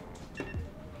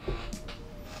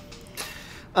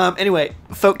 Anyway,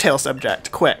 folktale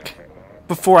subject, quick.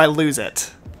 Before I lose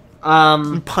it.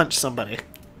 Punch somebody.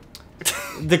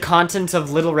 The contents of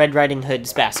Little Red Riding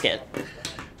Hood's basket.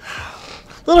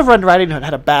 Little Red Riding Hood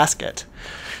had a basket.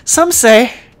 Some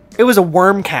say it was a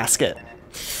worm casket.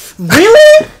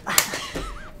 Really?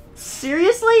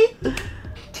 Seriously?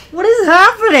 What is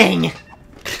happening?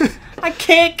 I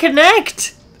can't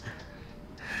connect.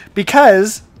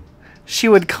 Because she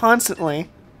would constantly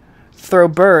throw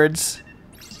birds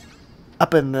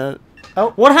up in the...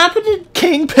 Oh, what happened to...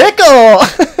 King Pickle!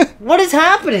 What is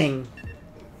happening?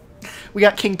 We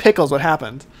got King Pickles, what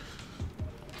happened?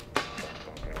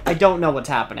 I don't know what's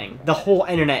happening. The whole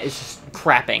internet is just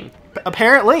crapping.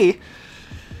 Apparently.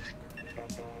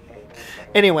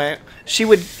 Anyway, she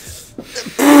would...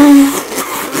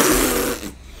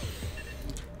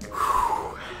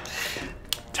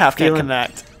 Taff can't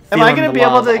connect. Am I going to be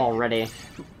able to... Already.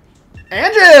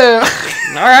 Andrew!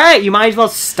 Alright, you might as well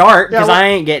start, because I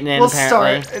ain't getting in, we'll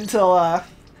apparently. Start until,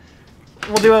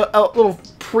 we'll do a little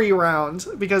pre-round,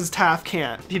 because Taff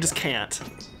can't. He just can't.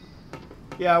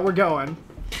 Yeah, we're going.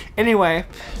 Anyway,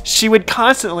 she would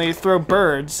constantly throw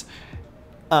birds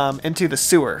into the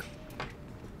sewer.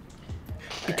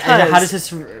 Because... How does this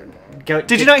go?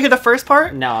 Did you not hear the first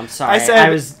part? No, I'm sorry. I said I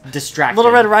was distracted.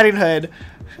 Little Red Riding Hood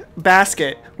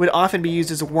basket would often be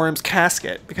used as a worm's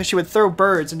casket because she would throw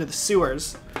birds into the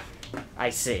sewers. I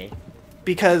see.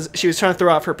 Because she was trying to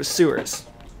throw off her pursuers.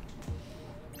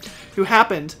 Who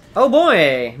happened... Oh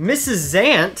boy, Mrs.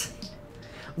 Zant.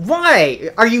 Why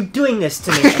are you doing this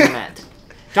to me, Internet?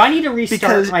 Do I need to restart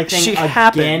because my thing she again?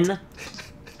 Happened.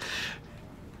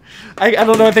 I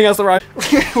don't know anything else to write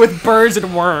with birds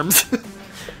and worms.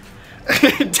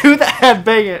 Do the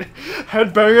headbang it.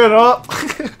 Headbang it up.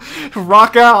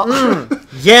 Rock out.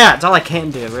 Yeah, it's all I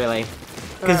can do, really.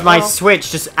 Because my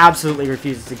Switch just absolutely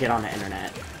refuses to get on the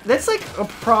internet. That's like a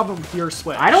problem with your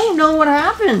Switch. I don't know what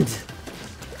happened.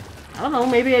 I don't know,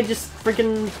 maybe I just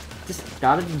freaking Just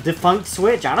got a defunct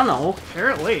Switch. I don't know.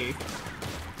 Apparently.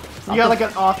 You got like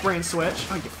an off-brand Switch.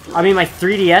 I mean, my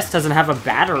 3DS doesn't have a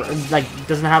battery, like,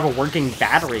 doesn't have a working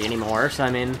battery anymore, so I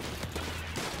mean...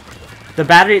 The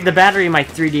battery in my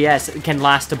 3DS can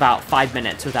last about 5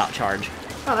 minutes without charge.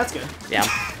 Oh, that's good. Yeah,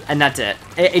 and that's it.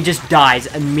 It just dies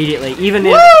immediately, even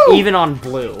on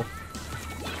blue.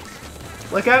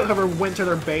 Look out, whoever went to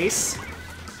their base.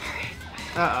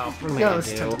 Uh-oh. What am I gonna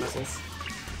do?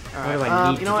 Alright, What do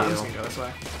I need you know what? to I'm do? just gonna go this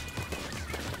way.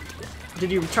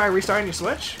 Did you try restarting your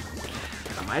Switch?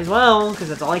 I might as well, because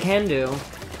that's all I can do.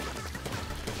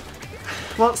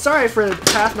 Well, sorry for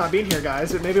Taff not being here,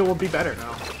 guys, but maybe it will be better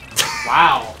now.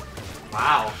 Wow.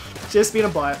 Wow. Just being a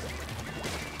butt.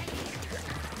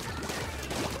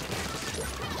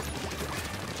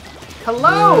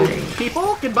 Hello,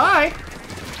 people. Goodbye.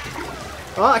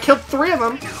 Well, I killed 3 of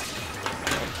them.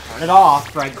 Turn it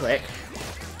off, right click.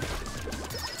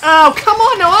 Oh, come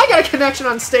on. Now I got a connection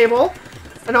unstable.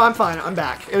 Oh, no, I'm fine. I'm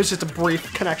back. It was just a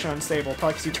brief connection unstable,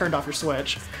 probably because you turned off your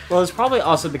Switch. Well, it's probably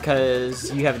also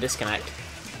because you have a disconnect.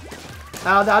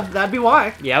 That'd be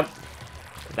why. Yep.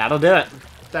 That'll do it.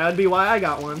 That would be why I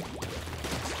got one.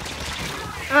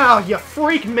 Oh, you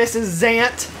freak, Mrs.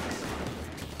 Zant!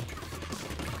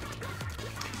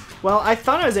 Well, I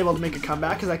thought I was able to make a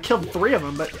comeback because I killed 3 of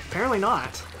them, but apparently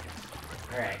not.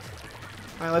 Alright.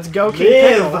 Alright, let's go, King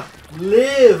Pickle.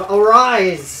 Live!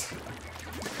 Arise!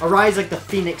 Arise like the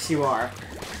phoenix you are.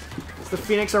 Is the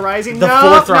Phoenix arising? The no,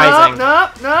 fourth rising. No,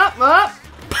 no, no,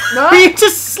 no. Are you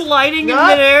just sliding in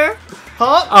midair?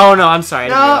 Huh? Oh no, I'm sorry,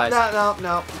 I didn't No, realize.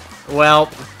 no. Well,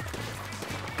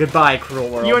 goodbye, cruel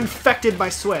world. You infected my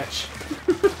Switch.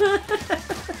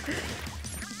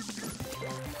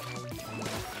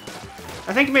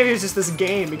 I think maybe it was just this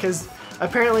game, because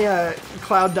apparently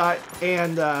Cloud Dot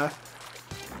and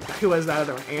who was that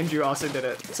other one? Andrew also did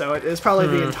it. So it is probably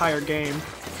the entire game.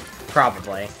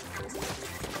 Probably.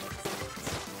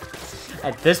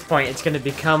 At this point, it's going to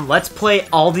become, let's play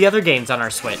all the other games on our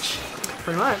Switch.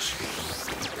 Pretty much.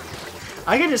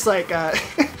 I could just like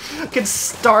could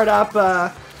start up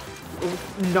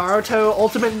Naruto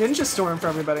Ultimate Ninja Storm for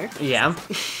everybody. Yeah.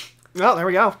 Well, there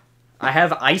we go. I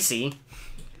have Icy.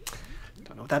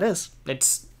 Don't know what that is.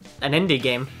 It's an indie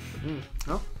game.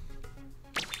 Oh.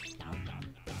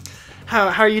 How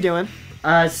are you doing?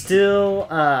 Still,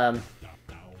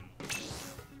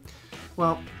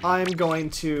 Well, I'm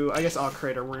going to... I guess I'll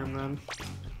create a room then.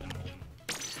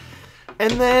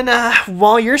 And then,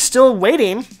 while you're still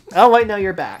waiting... Oh, wait, no,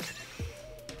 you're back.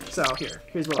 So,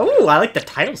 here's what I'll do. oh, I like the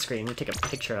title screen. We'll take a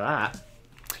picture of that.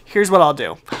 Here's what I'll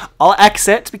do. I'll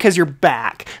exit because you're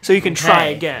back, so you can try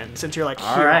Okay. again, since you're, like, here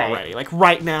Alright. already. Like,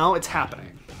 right now, it's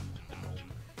happening.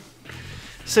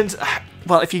 Since...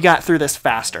 Well, if you got through this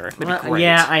faster, that'd be great.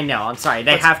 Yeah, I know. I'm sorry.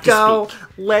 They Let's have to go. speak.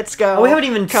 Let's go. Oh, we haven't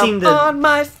even Come seen the- on,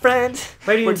 my friend.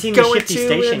 We haven't even seen the Shifty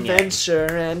Station yet. adventure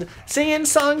and singing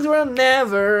songs will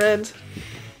never end.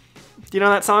 Do you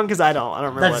know that song? Because I don't. I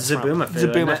don't remember. That's what it's Zaboomafoo, from.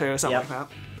 isn't Zaboomafoo, it? something Yep. like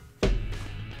that.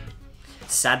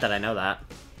 It's sad that I know that.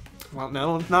 Well,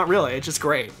 no, not really. It's just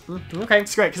great. Okay.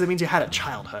 It's great because it means you had a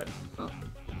childhood.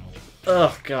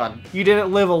 Oh, God. You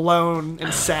didn't live alone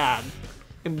and sad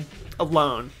and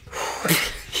alone.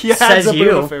 You had Says you.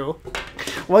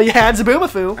 Zaboomafoo. Well, you had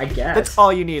Zaboomafoo. I guess. That's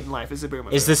all you need in life is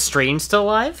Zaboomafoo. Is the stream still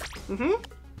live?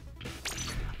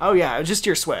 Oh, yeah. It was just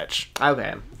your Switch.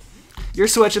 Okay. Your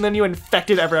Switch, and then you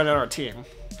infected everyone on our team.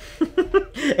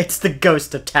 It's the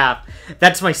ghost of Taff.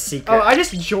 That's my secret. Oh, I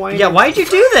just joined. Yeah, why'd you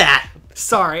do that?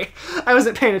 Sorry. I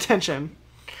wasn't paying attention.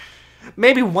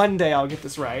 Maybe one day I'll get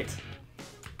this right.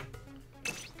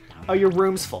 Oh, your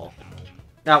room's full.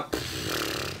 Oh.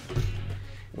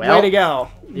 Well, Way to go.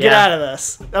 Get yeah. out of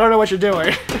this. I don't know what you're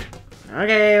doing.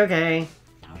 Okay.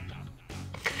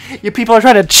 You people are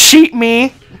trying to cheat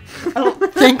me. I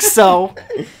don't think so.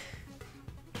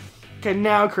 Okay,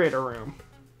 now create a room.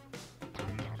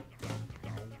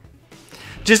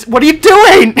 Just, what are you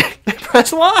doing?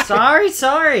 Press Y.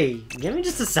 Sorry. Give me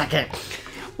just a second.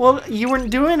 Well, you weren't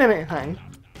doing anything.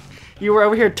 You were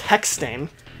over here texting.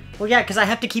 Well, yeah, because I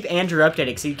have to keep Andrew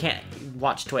updated so you can't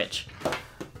watch Twitch.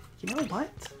 You know what?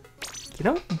 You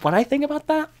know what I think about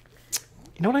that?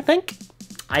 You know what I think?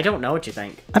 I don't know what you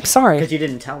think. I'm sorry. Because you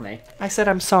didn't tell me. I said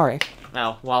I'm sorry.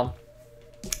 Oh, well.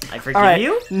 I forgive All right,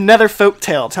 you? another folk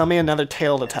tale. Tell me another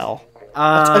tale to tell.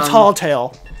 A tall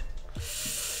tale.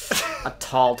 A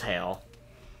tall tale.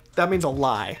 That means a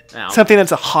lie. Oh. Something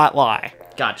that's a hot lie.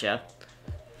 Gotcha.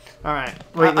 All right.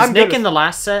 Wait, was I'm Nick good in the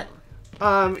last set?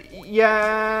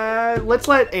 Yeah. Let's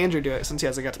let Andrew do it since he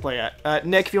hasn't got to play yet.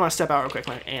 Nick, if you want to step out real quick,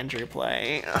 let Andrew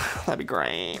play. That'd be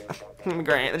great. That'd be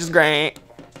great. That's just great.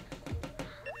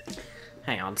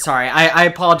 Hang on, sorry. I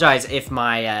apologize if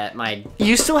my my.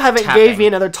 You still haven't tapping. gave me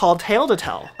another tall tale to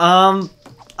tell. And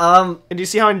do you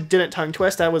see how I didn't tongue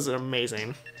twist? That was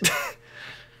amazing.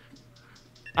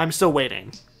 I'm still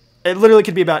waiting. It literally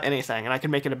could be about anything, and I could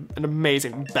make it an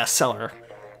amazing bestseller.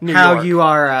 New How York. you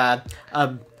are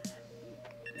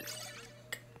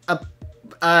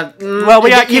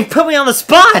well, you put me on the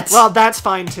spot. Well, that's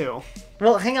fine too.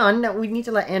 Well, hang on. No, we need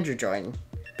to let Andrew join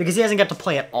because he hasn't got to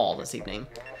play at all this evening.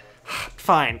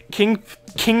 Fine. King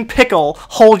Pickle,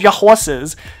 hold your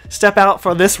horses. Step out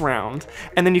for this round,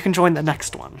 and then you can join the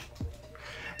next one.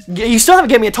 You still haven't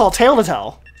given me a tall tale to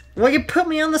tell. Well, you put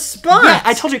me on the spot. Yeah,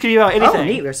 I told you it could be about anything. Oh,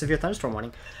 neat. We have severe thunderstorm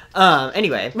warning.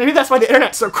 Anyway. Maybe that's why the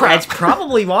internet's so crap. That's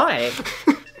probably why.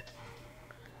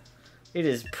 It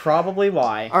is probably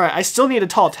why. Alright, I still need a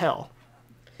tall tale.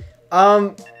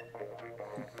 It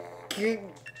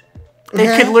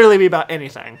could literally be about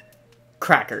anything.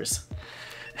 Crackers.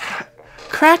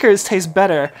 Crackers taste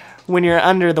better when you're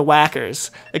under the whackers,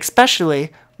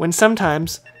 especially when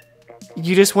sometimes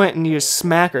you just went and you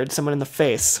smackered someone in the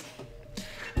face.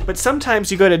 But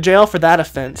sometimes you go to jail for that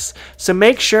offense, so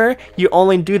make sure you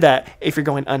only do that if you're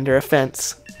going under a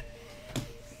fence.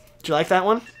 Did you like that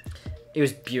one? It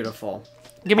was beautiful.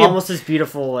 Give me almost as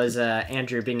beautiful as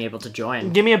Andrew being able to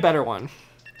join. Give me a better one.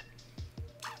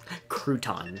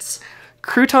 Croutons.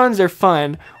 Croutons are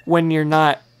fun when you're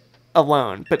not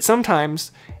alone, but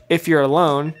sometimes if you're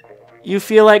alone, you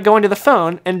feel like going to the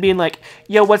phone and being like,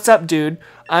 yo, what's up, dude?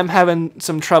 I'm having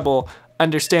some trouble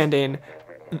understanding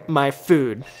my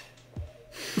food.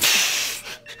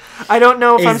 I don't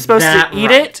know if I'm supposed to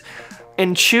eat it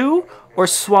and chew or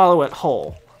swallow it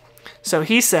whole. So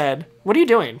he said, what are you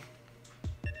doing?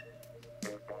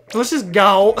 Let's just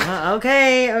go.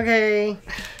 Okay.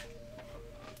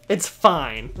 It's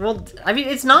fine. Well, I mean,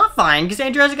 it's not fine because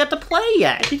Andrew hasn't got to play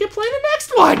yet. He can play the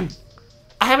next one.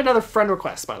 I have another friend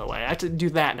request, by the way. I have to do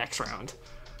that next round.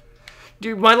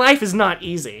 Dude, my life is not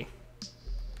easy.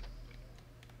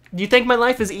 Do you think my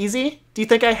life is easy? Do you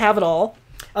think I have it all?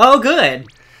 Oh, good.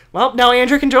 Well, now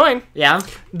Andrew can join. Yeah.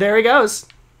 There he goes.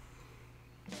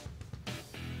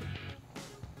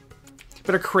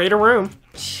 Better create a room.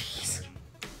 Jeez.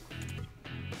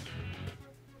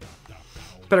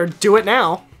 Better do it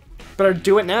now. Better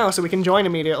do it now so we can join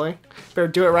immediately. Better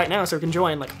do it right now so we can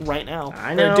join, like, right now.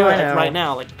 I know, Better do it I know. right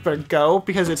now. Like, better go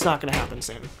because it's not going to happen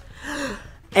soon.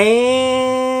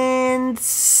 And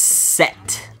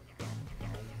set.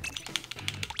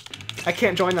 I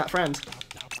can't join that friend.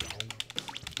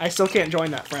 I still can't join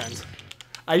that friend.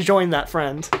 I joined that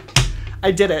friend.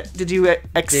 I did it. Did you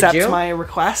accept my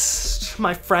request?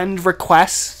 My friend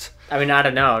request? I mean, I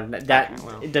don't know. That Okay,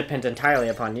 well. it depends entirely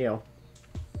upon you.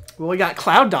 Well, we got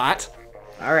Cloud Dot.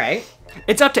 All right.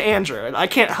 It's up to Andrew. I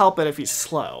can't help it if he's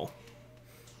slow.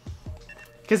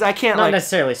 Because I can't, Not like...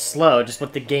 necessarily slow, just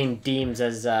what the game deems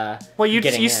as Well, you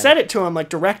getting in. said it to him, like,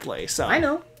 directly, so... I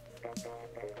know.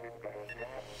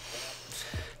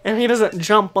 And he doesn't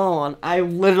jump on. I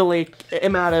literally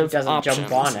am out of Doesn't options.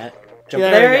 jump on it. Yeah,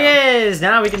 there we he is!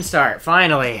 Now we can start,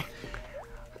 finally.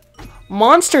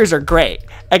 Monsters are great,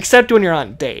 except when you're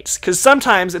on dates. Because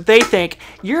sometimes they think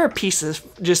you're a piece of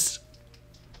just...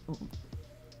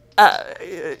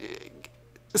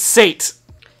 Sate.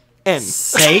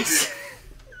 Sate?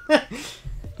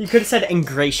 You could have said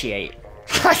ingratiate.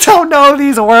 I don't know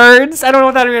these words. I don't know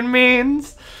what that even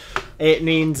means. It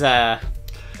means, to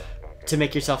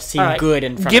make yourself seem All right, good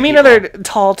in front give of me people. another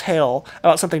tall tale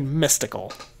about something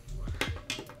mystical.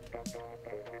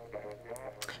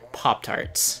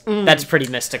 Pop-Tarts. That's pretty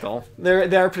mystical.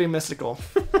 They're pretty mystical.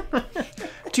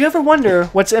 Do you ever wonder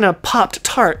what's in a popped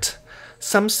tart?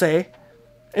 Some say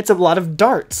it's a lot of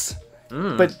darts.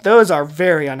 But those are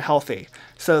very unhealthy.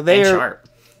 So they And are sharp.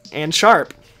 And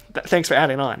sharp. Thanks for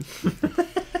adding on.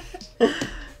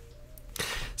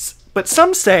 But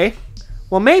some say,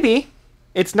 well, maybe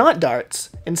it's not darts.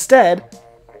 Instead,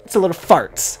 it's a little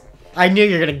farts. I knew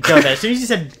you were gonna go there. As soon as you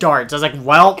said darts, I was like,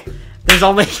 well, there's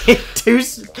only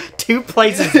two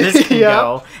places this can Yeah.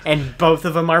 go, and both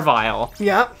of them are vile.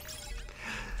 Yeah.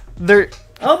 They're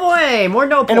Oh boy, more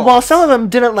no And while some of them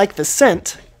didn't like the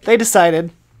scent, they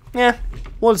decided, yeah,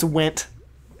 we'll just went.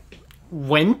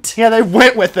 Went? Yeah, they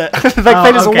went with it. Like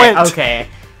they just okay, went. Okay.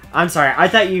 I'm sorry. I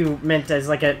thought you meant as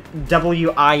like a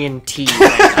W-I-N-T.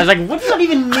 I was like, what does that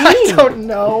even mean? I don't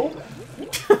know.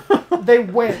 They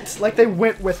went. Like they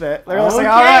went with it. They're just like,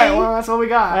 Okay. alright, well, that's what we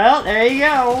got. Well, there you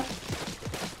go.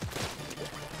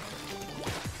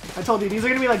 I told you, these are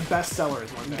gonna be like bestsellers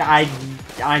one day.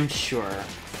 I'm sure.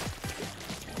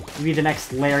 You'll be the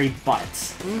next Larry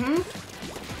Butts.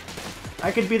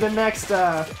 I could be the next,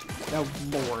 oh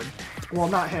lord. Well,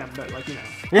 not him, but like, you know.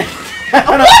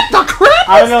 What the crap?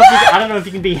 I don't know if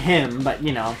you can be him, but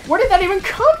you know. Where did that even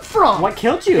come from? What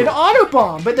killed you? An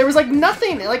autobomb, but there was like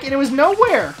nothing, like, and it was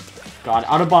nowhere. God,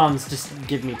 autobombs just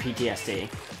give me PTSD.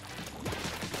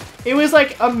 It was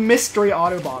like a mystery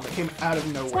autobomb that came out of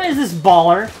nowhere. Why is this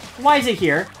baller? Why is it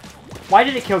here? Why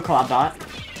did it kill Cloud Dot?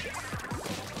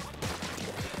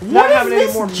 What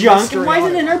is this junk and why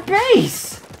is it in our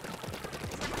base?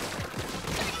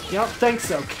 Yep, think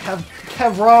so.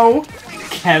 Kevro.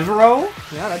 Kevro?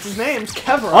 Yeah, that's his name. It's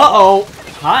Kevro. Uh-oh.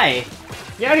 Hi.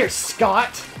 Get out of here,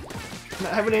 Scott.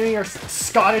 Not having any of your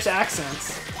Scottish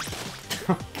accents.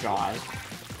 Oh, God.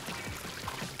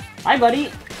 Hi,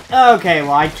 buddy. Okay,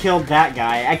 well, I killed that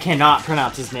guy. I cannot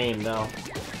pronounce his name, though.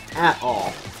 At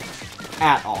all.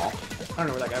 At all. I don't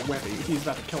know where that guy went, but he's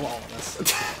about to kill all of us.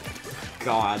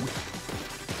 God.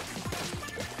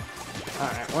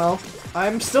 Alright, well,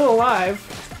 I'm still alive.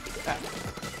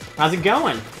 How's it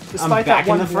going? Despite I'm back that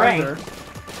one in the fray. blunder.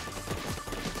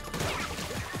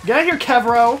 Get out of here,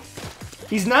 Kevro!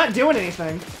 He's not doing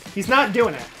anything. He's not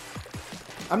doing it.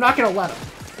 I'm not gonna let him.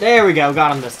 There we go,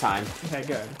 got him this time. Okay,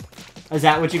 good. Is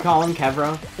that what you call him,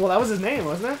 Kevro? Well, that was his name,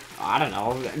 wasn't it? I don't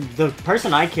know. The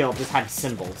person I killed just had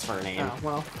symbols for a name. Oh,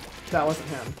 well, that wasn't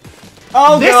him.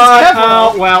 Oh, this God! Is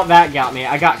Kevro. Oh, well, that got me.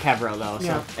 I got Kevro, though, so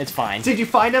Yeah. it's fine. Did you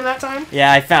find him that time?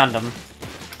 Yeah, I found him.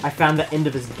 I found the end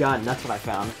of his gun. That's what I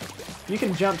found. You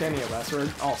can jump to any of us. We're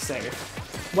all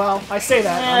safe. Well, I say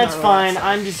that. Yeah, it's fine.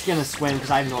 I'm just gonna swim because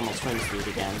I have normal swim speed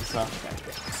again, so.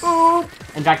 Okay. Ooh.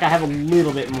 In fact, I have a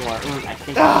little bit more. I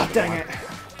think. Ah, dang it.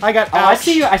 I got. Oh, ouch.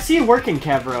 I see you working,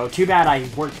 Kevro. Too bad I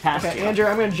worked past Okay, you. Andrew,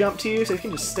 I'm gonna jump to you, so if you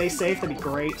can just stay safe, that'd be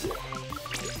great.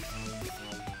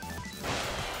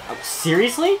 Oh,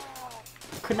 seriously?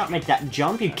 Could not make that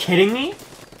jump. You kidding me?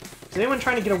 Is anyone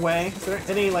trying to get away? Is there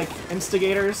any, like,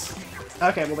 instigators?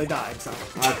 Okay, well, they died, so.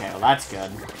 Okay, well, that's good.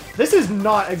 This is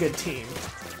not a good team.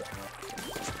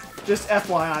 Just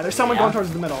FYI, there's someone going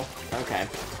towards the middle. Okay.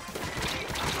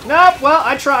 Nope, well,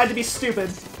 I tried to be stupid.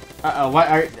 Uh-oh, what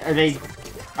are they?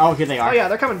 Oh, here they are. Oh yeah,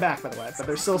 they're coming back, by the way, but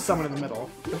there's still someone in the middle.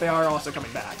 But they are also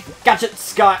coming back. Gotcha,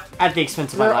 Scott, at the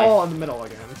expense of my life. They're all in the middle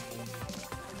again.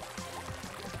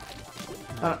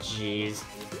 Jeez.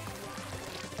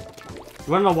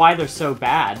 You wanna know why they're so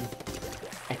bad?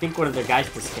 I think one of their guys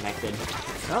disconnected.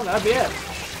 Well, that'd be it.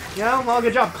 Yeah, well,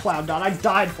 good job, Cloud Dot. I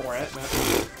died for it, but...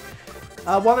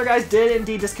 one of their guys did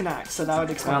indeed disconnect, so that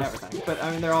would explain everything. But, I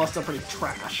mean, they're all still pretty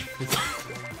trash.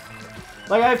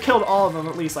 Like, I've killed all of them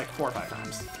at least, like, 4 or 5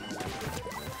 times.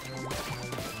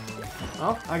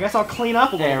 Well, I guess I'll clean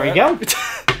up a little bit. There we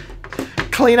go.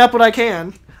 Clean up what I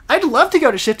can. I'd love to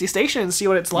go to Shifty Station and see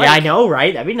what it's like. Yeah, I know,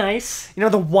 right? That'd be nice. You know,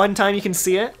 the one time you can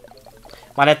see it?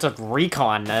 Might have to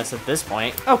recon this at this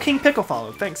point. Oh, King Pickle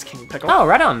followed. Thanks, King Pickle. Oh,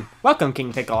 right on. Welcome,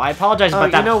 King Pickle. I apologize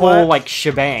about that you know whole, what? like,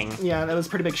 shebang. Yeah, that was a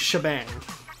pretty big shebang.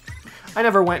 I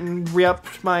never went and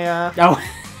re-upped my, Oh.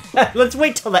 Let's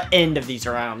wait till the end of these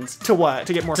rounds. To what?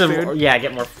 To get more food? Yeah,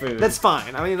 get more food. That's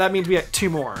fine. I mean, that means we get 2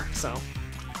 more, so...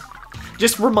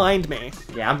 Just remind me.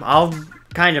 Yeah, I'll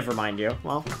kind of remind you.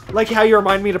 Well, like how you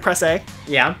remind me to press A.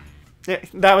 Yeah.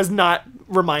 That was not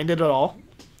reminded at all.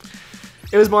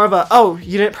 It was more of a, oh,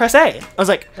 you didn't press A. I was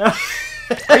like,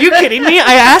 are you kidding me?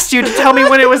 I asked you to tell me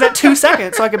when it was at 2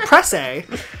 seconds so I could press A.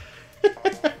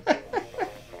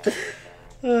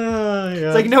 Yeah.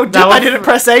 It's like, no, I didn't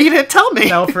press A, you didn't tell me.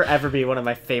 That will forever be one of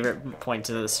my favorite points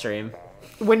of the stream.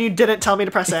 When you didn't tell me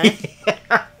to press A?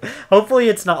 Hopefully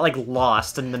it's not, like,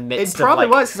 lost in the midst It probably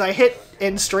of, like... was, because I hit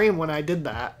end stream when I did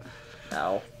that.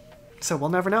 Oh. So we'll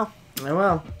never know. Oh,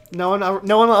 well. No one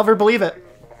will ever believe it.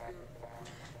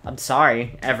 I'm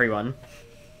sorry, everyone.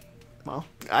 Well,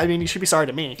 I mean, you should be sorry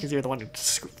to me, because you're the one who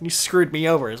you screwed me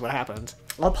over, is what happened.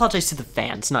 I'll apologize to the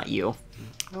fans, not you.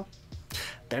 Well,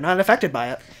 they're not affected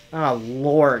by it. Oh,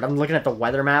 Lord. I'm looking at the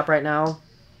weather map right now.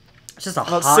 It's just a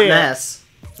Let's hot see mess.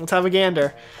 Let's have a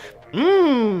gander.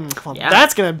 Well, Yeah.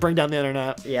 that's going to bring down the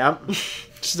internet. Yep.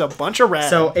 Just a bunch of red.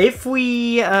 So if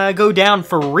we go down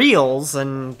for reals,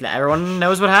 and everyone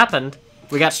knows what happened.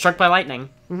 We got struck by lightning.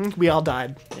 We all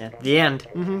died. Yeah, the end.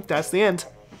 That's the end.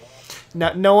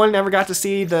 No one ever got to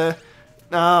see the...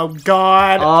 Oh,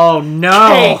 God. Oh,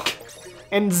 no. Cake.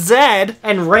 And Zed.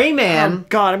 And Rayman. Oh,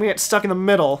 God, I'm going to get stuck in the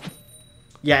middle.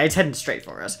 Yeah, it's heading straight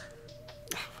for us.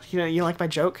 You know, you like my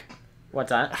joke? What's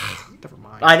that? Never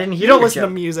mind. I didn't hear You don't your listen joke.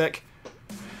 to music.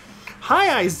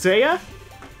 Hi, Isaiah.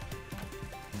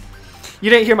 You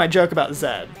didn't hear my joke about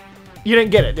Zed. You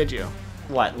didn't get it, did you?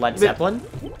 What, Led Zeppelin?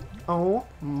 Oh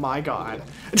my God.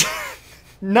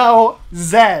 No,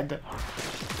 Zed.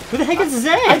 Who the heck is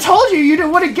Zed? I told you you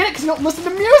wouldn't get it because you don't listen to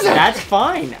music. That's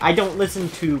fine. I don't listen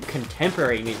to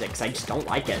contemporary music because I just don't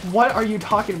like it. What are you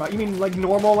talking about? You mean like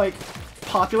normal, like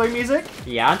popular music?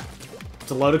 Yeah.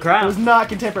 It's a load of It crap. was not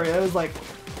contemporary. It was like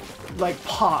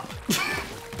pop.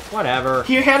 Whatever.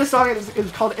 He had a song. It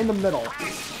was called "In the Middle."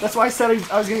 That's why I said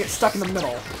I was gonna get stuck in the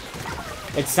middle.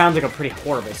 It sounds like a pretty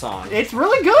horrible song. It's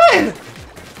really good.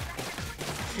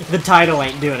 The title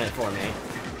ain't doing it for me.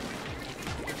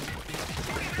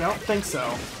 I don't think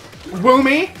so. Woo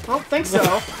me? I don't think so.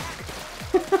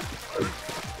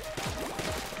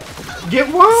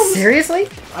 Get wombed! Seriously?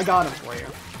 I got him for you.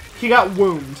 He got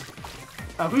wombed.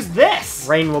 Who's this?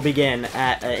 Rain will begin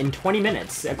at in 20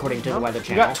 minutes, according to the Weather You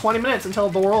Channel. got 20 minutes until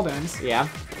the world ends. Yeah.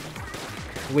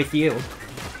 With you.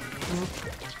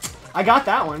 I got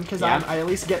that one because Yeah. I at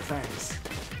least get things.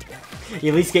 You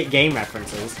at least get game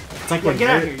references. It's like Yeah, we're get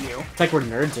out of here, you. It's like we're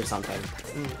nerds or something.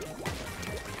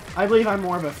 I believe I'm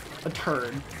more of a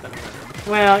turd than a nerd.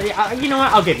 Well, yeah, you know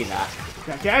what? I'll give you that.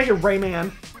 Yeah, get out of here,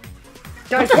 Rayman.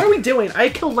 Guys, what are we doing? I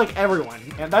killed like everyone,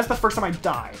 and that's the first time I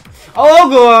died. Oh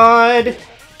god!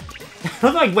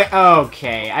 Like, wait,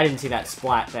 okay, I didn't see that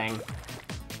splat thing.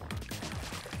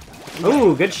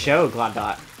 Ooh, good show,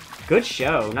 Glodot. Good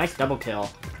show. Nice double kill.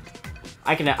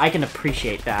 I can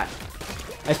appreciate that.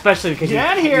 Especially because Get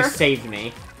out of here. You saved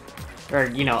me. Or,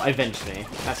 you know, avenged me.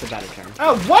 That's a better term.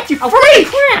 Oh, what? You freak!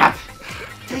 Crap!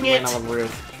 Dang Went it! on the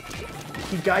roof.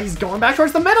 He's going back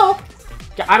towards the middle.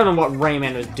 Yeah, I don't know what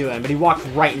Rayman was doing, but he walked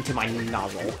right into my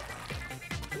nozzle.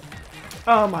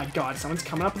 Oh my god, someone's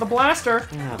coming up with a blaster.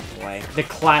 Oh boy. The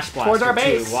Clash Blaster Towards our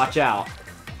base. too. Watch out.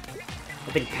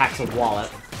 I think packs a wallet.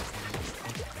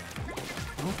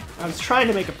 I was trying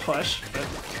to make a push, but...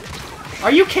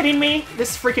 Are you kidding me?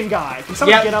 This freaking guy. Can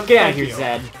someone Yep, get him? get out of Thank here, you.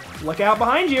 Zed. Look out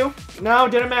behind you. No,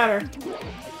 didn't matter.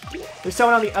 There's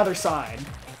someone on the other side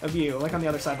of you, like on the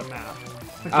other side of the map.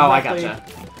 Like Oh, I directly- gotcha.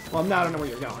 Well, now I don't know where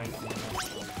you're going.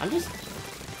 I'm just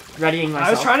readying myself.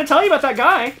 I was trying to tell you about that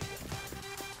guy.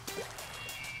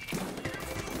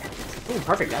 Ooh,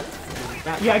 perfect.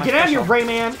 That Yeah, my get out of here, special.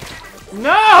 Rayman.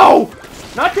 No!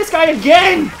 Not this guy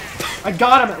again! I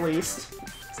got him at least.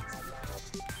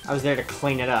 I was there to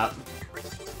clean it up.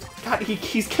 God,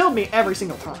 he's killed me every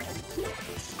single time.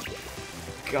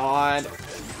 God.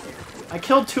 I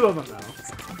killed 2 of them, though.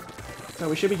 So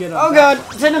we should be good on Oh that.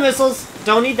 god, Tender missiles.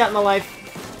 Don't need that in my life.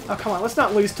 Oh, come on, let's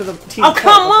not lose to the team. Oh,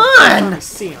 come on! I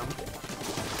see him.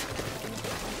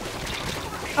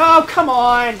 Oh, come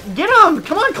on! Get him!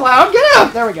 Come on, Cloud, get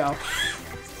him! There we go.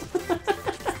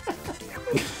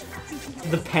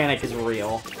 The panic is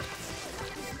real.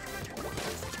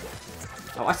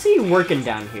 Oh, I see you working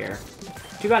down here.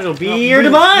 Too bad it'll be Oh, your we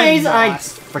demise! I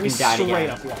lost. We freaking died straight again.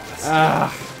 up lost.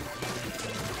 Ugh.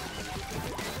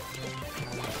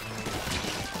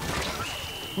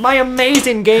 My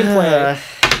amazing gameplay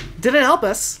didn't help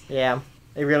us. Yeah,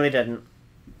 it really didn't.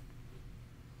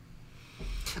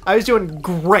 I was doing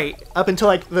great up until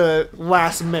like the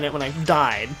last minute when I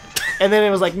died. And then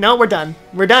it was like, no, we're done.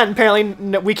 We're done. Apparently,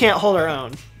 no, we can't hold our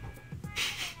own.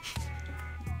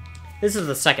 This is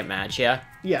the second match, yeah?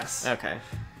 Yes. Okay.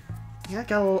 Yeah,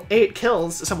 got a little 8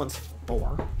 kills. Someone's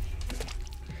 4.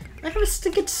 I have to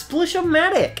get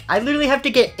Splishomatic. I literally have to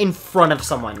get in front of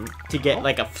someone to get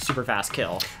like a super fast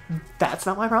kill. That's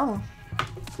not my problem.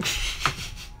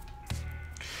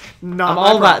 Not I'm my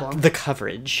all problem. about the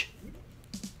coverage.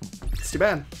 It's too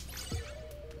bad.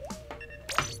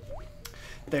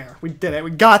 There, we did it.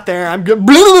 We got there. I'm good.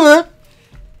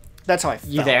 That's how I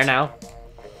felt. You there now?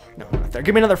 No, I'm not there.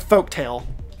 Give me another folktale.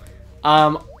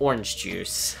 Orange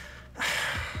juice.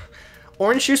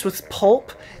 Orange juice with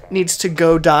pulp needs to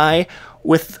go die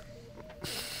with...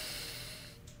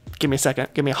 Give me a second.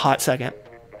 Give me a hot second.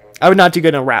 I would not do good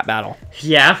in a rap battle.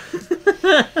 Yeah.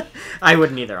 I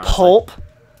wouldn't either, honestly. Pulp.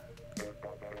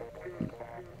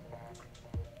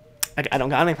 I don't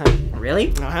got anything. Really?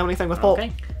 I don't have anything with pulp.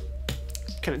 Okay.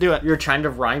 Couldn't do it. You were trying to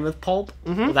rhyme with pulp?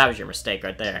 Mm-hmm. Well, that was your mistake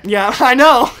right there. Yeah, I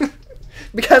know.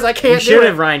 Because I You can't do should it.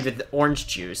 have rhymed with orange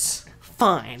juice.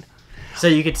 Fine. So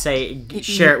you could say,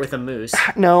 share it with a moose.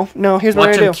 No, here's what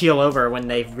Watch I them do. keel over when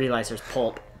they realize there's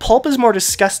pulp. Pulp is more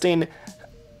disgusting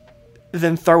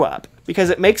than throw up.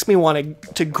 Because it makes me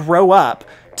want to grow up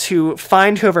to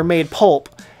find whoever made pulp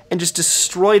and just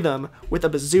destroy them with a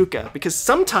bazooka. Because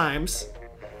sometimes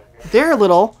they're a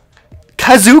little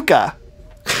kazooka.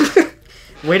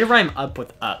 Way to rhyme up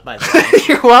with up, by the way.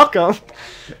 You're welcome.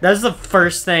 That was the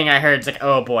first thing I heard. It's like,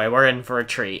 oh boy, we're in for a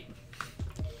treat.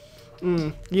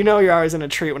 You know you're always in a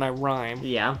treat when I rhyme.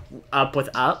 Yeah. Up with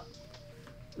up?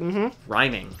 Mm-hmm.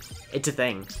 Rhyming. It's a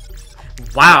thing.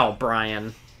 Wow,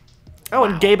 Brian. Oh,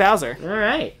 and Gay Bowser.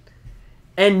 Alright.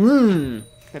 And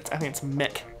I think it's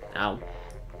Mick. Oh.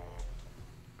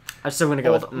 I'm still gonna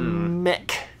go with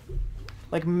Mick.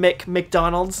 Like Mick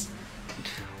McDonald's.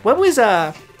 What was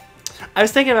I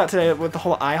was thinking about today with the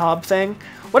whole IHOB thing.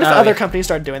 What if other companies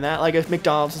started doing that? Like if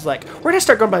McDonald's was like, we're gonna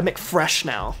start going by McFresh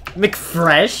now.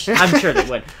 McFresh? I'm sure they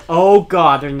would. Oh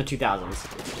god, they're in the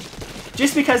 2000s.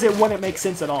 Just because it wouldn't make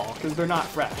sense at all, because they're not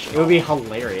fresh. It would be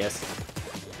hilarious.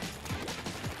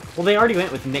 Well, they already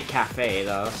went with McCafe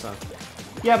though, so.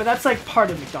 Yeah, but that's like part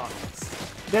of McDonald's.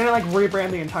 They didn't like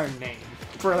rebrand the entire name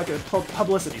for like a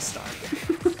publicity stunt.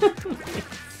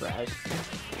 Fresh.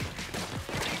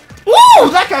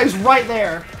 Woo! That guy's right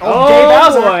there. Oh Gay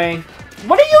Bowser. boy.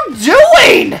 What are you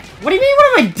doing? What do you mean,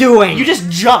 what am I doing? You just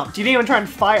jumped. You didn't even try and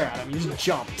fire at him. You just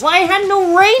jumped. Well, I had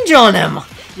no range on him.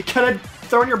 You could have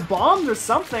thrown your bombs or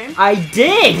something. I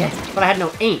did, but I had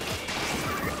no ink.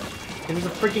 It was a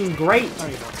freaking grate. Oh,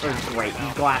 you don't. Or grate.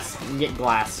 Glass. You get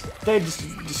glass. They just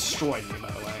destroyed me, by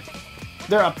the way.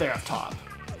 They're up there up top.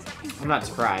 I'm not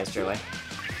surprised, really.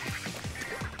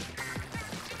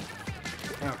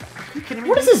 Okay. Are you kidding me?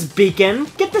 What is this beacon?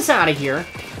 Get this out of here.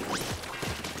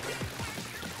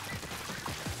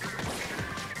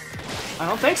 I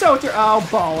don't think so with your... Oh,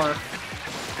 baller.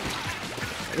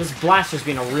 This blaster's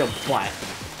being a real butt.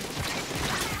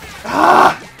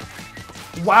 Ah!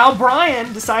 Wow,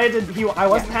 Brian decided I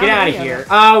wasn't having Get out of any here.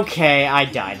 it. Okay, I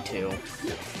died too.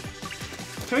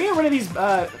 Can we get rid of these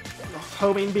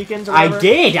homing beacons or I whatever?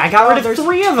 did! I got rid of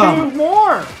 3 of them! 2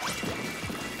 more!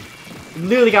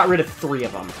 Literally got rid of 3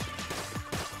 of them.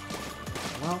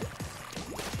 Well...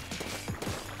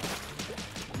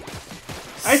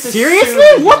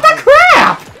 Seriously? What the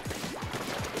crap?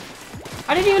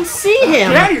 I didn't even see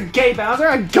him! Get out of here, gay Bowser!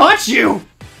 I got you!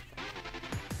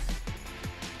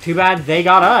 Too bad they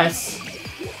got us.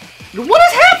 What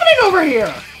is happening over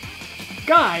here?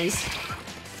 Guys.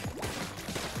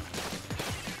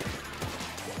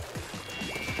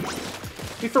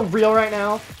 Be for real right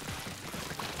now?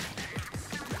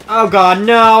 Oh god,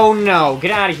 no, no. Get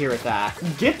out of here with that.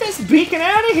 Get this beacon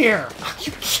out of here! Are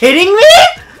you kidding me?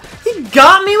 You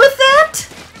got me with that?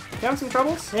 You having some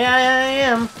troubles? Yeah, I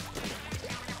am.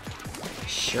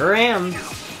 Sure am.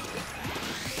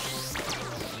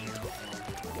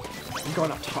 I'm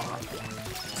going up top.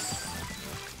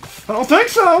 I don't think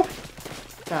so!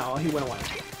 Oh, he went away.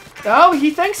 Oh,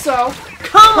 he thinks so!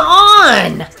 Come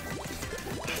on!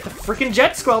 The freaking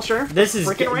jet squelcher. This is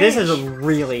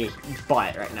really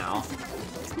butt right now.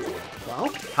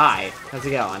 Well, Hi, how's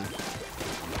it going?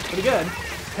 pretty good.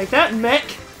 Take that,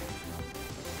 Mick!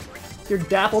 Your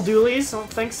dapple doolies? I don't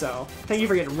think so. Thank you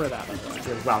for getting rid of that, by the way.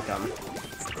 You're welcome.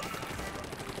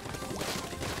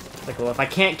 Like, well, if I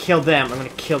can't kill them, I'm gonna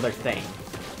kill their thing.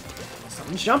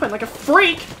 Someone's jumping like a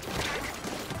freak!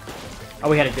 Oh,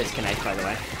 we had a disconnect, by the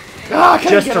way. Ah, I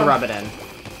Just to rub it in.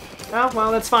 Oh,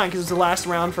 well, that's fine, because it's the last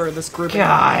round for this group.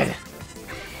 God!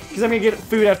 Because I'm gonna get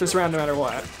food after this round no matter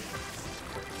what.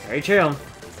 Very true.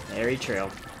 Very true.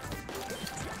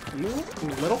 You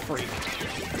little freak.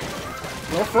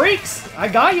 Little freaks! I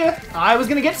got you! I was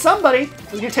gonna get somebody!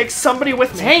 I was gonna take somebody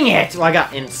with me. Dang it! Well, I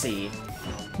got MC.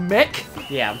 Mick?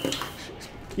 Yeah.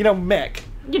 You know Mick.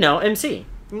 You know, MC.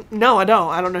 No, I don't.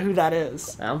 I don't know who that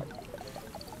is. Well.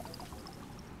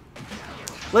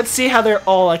 Let's see how they're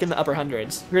all like in the upper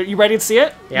hundreds. You ready to see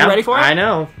it? Yeah. You ready for it? I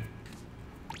know.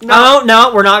 No. Oh,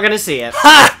 no, we're not gonna see it.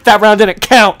 Ha! That round didn't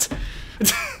count!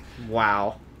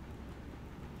 Wow.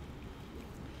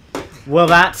 Well,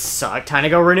 that sucked. Time to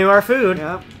go renew our food.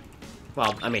 Yeah.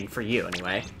 Well, I mean, for you,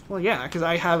 anyway. Well, yeah, because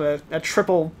I have a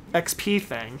triple XP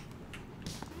thing.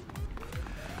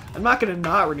 I'm not gonna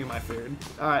not renew my food.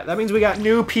 Alright, that means we got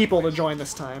new people to join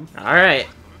this time. Alright.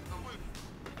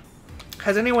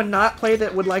 Has anyone not played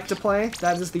that would like to play?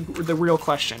 That is the real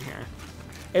question here.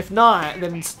 If not,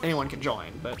 then anyone can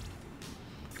join, but...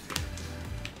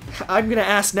 I'm gonna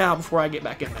ask now before I get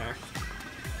back in there.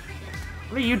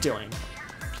 What are you doing?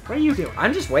 What are you doing?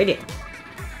 I'm just waiting.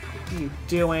 What are you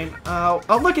doing? Oh,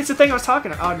 look, it's the thing I was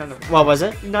talking about. Oh, no. What was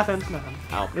it? Nothing.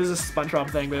 Oh. It was a SpongeBob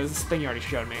thing, but it was this thing you already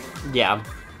showed me. Yeah.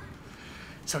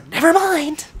 So never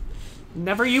mind.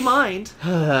 Never you mind.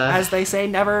 As they say,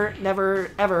 never,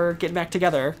 never, ever get back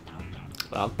together.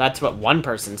 Well, that's what one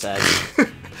person says.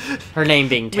 Her name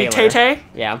being Taylor. Tay Tay?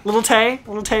 Yeah. Little Tay?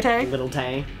 Little Tay Tay? Little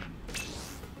Tay.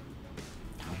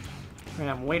 And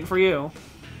I'm waiting for you.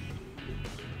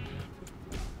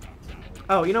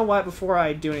 Oh, you know what? Before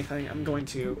I do anything, I'm going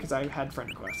to, because I had friend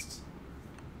requests.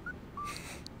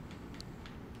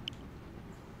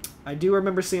 I do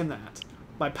remember seeing that.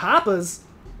 My papas.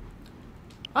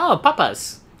 Oh,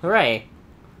 papas. Hooray.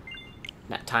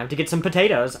 Now, time to get some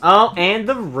potatoes. Oh, and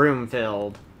the room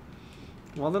filled.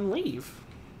 Well, then leave.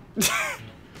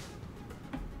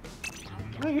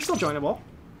 No, you're still joinable.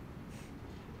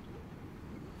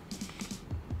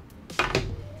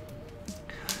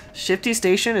 Shifty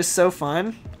Station is so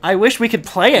fun. I wish we could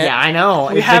play it. Yeah, I know.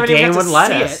 We if haven't the even game got to would let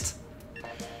see us. it.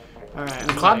 Alright.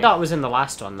 Cloud Dot was in the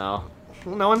last one, though.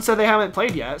 Well, no one said they haven't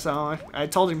played yet, so I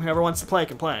told him whoever wants to play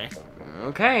can play.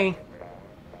 Okay.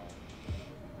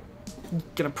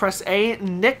 Gonna press A.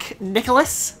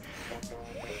 Nicholas.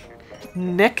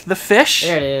 Nick the fish.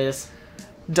 There it is.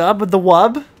 Dub the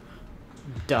wub.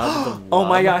 Dub the Oh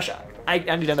my wub. gosh. I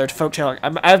need another folk tale.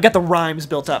 I've got the rhymes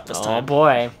built up this time. Oh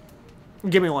boy.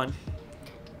 Give me one.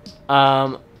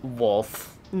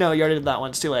 Wolf. No, you already did that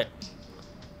one. It's too late.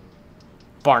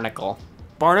 Barnacle.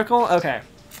 Barnacle? Okay.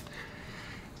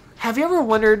 Have you ever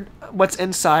wondered what's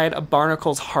inside a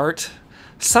barnacle's heart?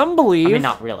 Some believe... I mean,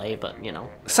 not really, but, you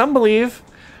know. Some believe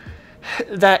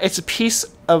that it's a piece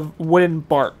of wooden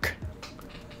bark.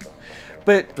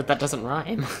 But that doesn't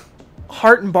rhyme.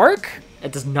 Heart and bark?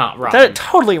 It does not rhyme. That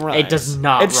totally rhymes. It does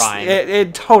not rhyme.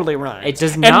 It totally rhymes. It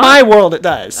does not? In my world, it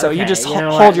does. So Okay, you just know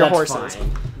hold what? your That's horses.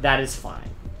 Fine. That is fine.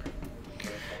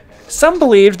 Some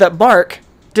believed that bark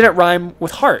didn't rhyme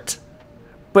with heart,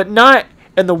 but not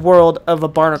in the world of a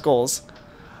barnacle's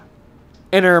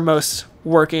innermost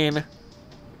working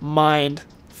mind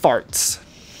farts.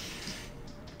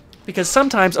 Because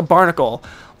sometimes a barnacle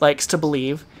likes to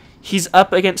believe he's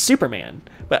up against Superman,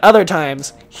 but other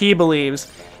times he believes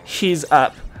he's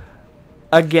up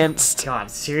against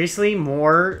God, seriously?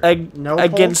 More? No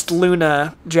against Pulp?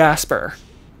 Luna, Jasper,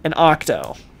 and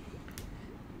Octo.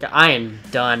 I am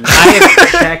done. I have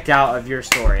checked out of your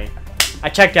story. I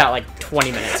checked out like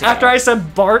 20 minutes ago. After I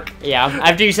said bark, Yeah,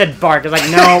 after you said bark, I was like,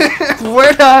 no.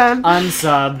 we're done.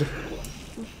 Unsubbed.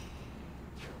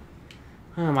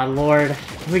 Oh my lord.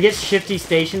 Can we get Shifty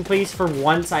Station, please? For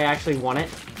once, I actually want it.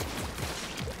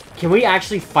 Can we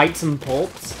actually fight some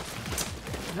Pulps?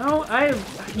 No,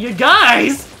 you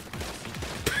guys!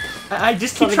 I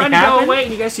just keep Something trying to go happened? away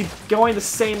and you guys keep going the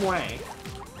same way.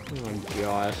 Oh my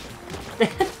gosh.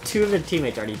 Two of the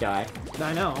teammates already die.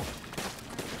 I know.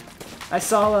 I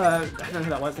saw, I don't know who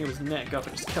that was, I think it was Nick, go up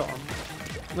and just kill him.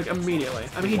 Like, immediately.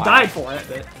 I mean, he Wow. died for it,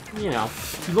 but You know,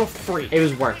 he's a little freak. it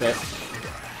was worth it.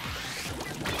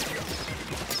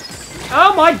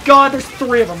 Oh my god, there's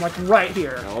 3 of them, like, right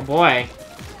here. Oh boy.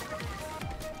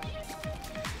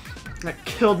 That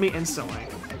killed me instantly.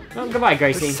 Oh, goodbye,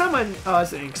 There's Gracie. someone, oh,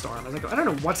 it's an ink storm. I was like, I don't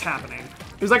know what's happening.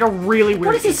 It was like a really weird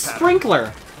What is this ink pattern.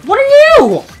 sprinkler? What are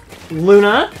you?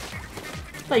 Luna?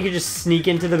 Thought you could just sneak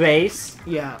into the base.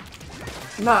 Yeah.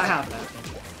 Not happening.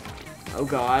 Oh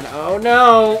god. Oh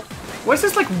no. What's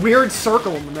this, like, weird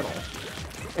circle in the middle?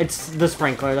 It's the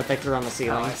sprinkler that they threw on the Oh,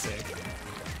 ceiling. I see.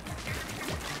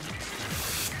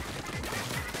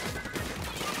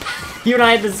 You and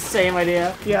I had the same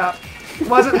idea. Yeah.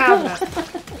 Wasn't having it.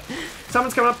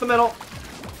 Someone's coming up the middle.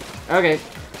 Okay.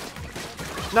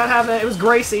 Not having it. It was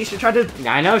Gracie. She tried to...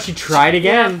 I know, she tried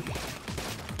again.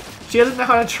 She doesn't know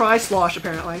how to try slosh,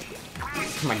 apparently.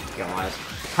 Oh my god.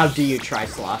 How do you try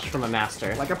slosh from a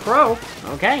master? Like a pro.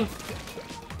 Okay.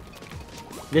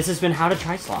 This has been how to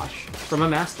try slosh from a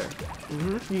master.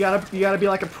 You gotta be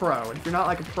like a pro. And if you're not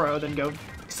like a pro, then go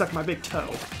suck my big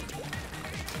toe.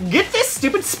 Get this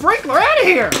stupid sprinkler out of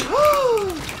here!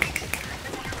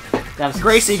 That was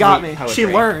Gracie got sweet me. poetry. She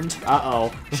learned.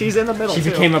 Uh-oh. She's in the middle, She too.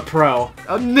 became a pro.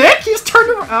 Oh, Nick? He's turned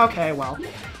around. Okay, well.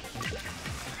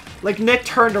 Like, Nick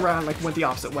turned around, like, went the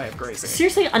opposite way of Gracie.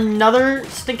 Seriously, another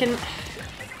stinking...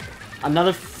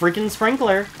 Another freaking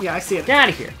sprinkler. Yeah, I see it. Get out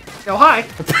of here. Oh, hi.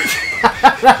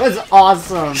 That was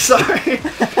awesome. Sorry.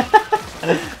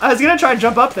 I was gonna try and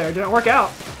jump up there. It didn't work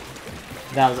out.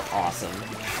 That was awesome.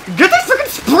 Get these freaking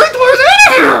sprinklers out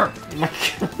of here! Oh my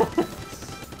god.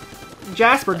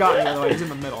 Jasper got me, by the way. He's in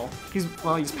the middle. He's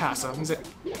passive.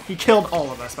 He killed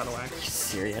all of us, by the way. Are you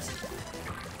serious?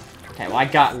 Okay, well I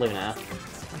got Luna.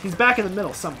 He's back in the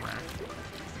middle somewhere.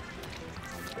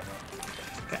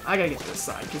 Okay, I gotta get to this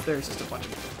side, because there's just a bunch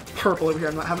of purple over here.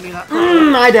 I'm not having any of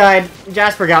that. I died.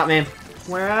 Jasper got me.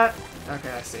 Where at?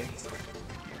 Okay, I see.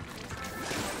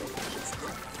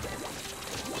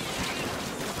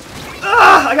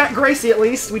 Ah! I got Gracie, at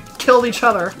least. We killed each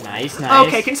other. Nice, nice.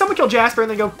 Okay, can someone kill Jasper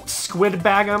and then go squid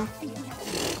bag him?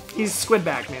 He's squid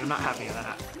bagged me. I'm not having any of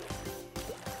that.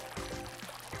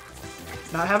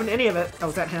 Not having any of it. Oh,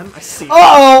 is that him? I see.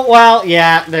 Oh, well,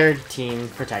 yeah, their team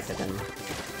protected him.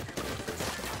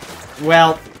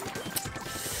 Well,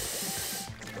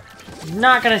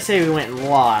 not gonna say we went and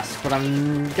lost, but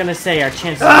I'm gonna say our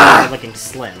chances are looking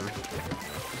slim.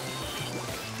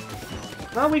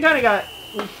 Well, we got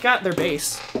their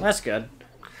base. That's good.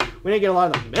 We didn't get a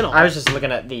lot in the middle. I was just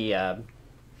looking at the. It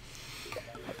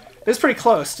was pretty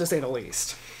close, to say the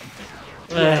least.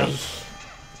 Yeah.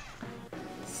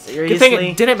 Seriously? Good thing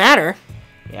it didn't matter.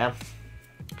 Yeah.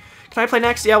 Can I play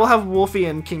next? Yeah, we'll have Wolfie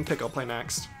and King Pickle play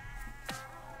next.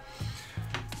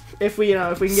 If we,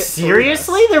 if we can get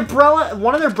seriously,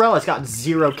 one of their Brellas got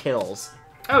 0 kills.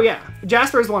 Oh yeah,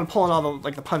 Jasper is the one pulling all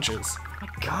the the punches. My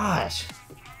gosh,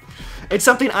 it's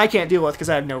something I can't deal with because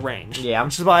I have no range. Yeah,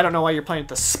 which is why I don't know why you're playing with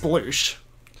the Sploosh.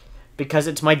 Because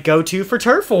it's my go-to for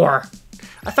turf war.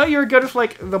 I thought you were good with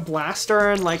like the blaster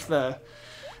and like the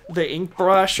ink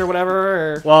brush or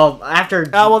whatever. Or... Well, after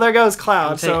well, there goes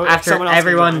Cloud. So after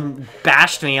everyone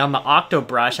bashed me on the Octo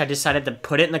Brush, I decided to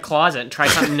put it in the closet and try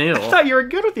something new. I thought you were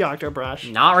good with the Octo Brush.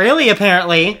 Not really,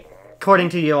 apparently, according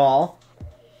to you all.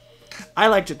 I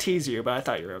like to tease you, but I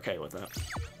thought you were okay with it.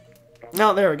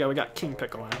 No, there we go. We got King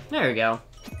Pickle out. There we go.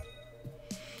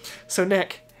 So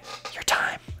Nick, your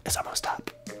time is almost up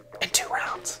in 2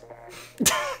 rounds.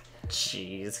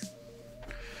 Jeez.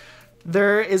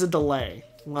 There is a delay.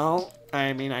 Well,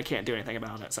 I mean, I can't do anything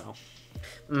about it, so.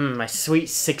 My sweet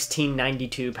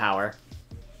 1692 power.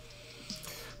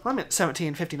 Well, I'm at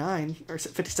 1759 or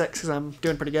 56 because I'm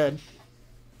doing pretty good.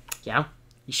 Yeah,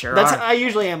 you sure are. are. I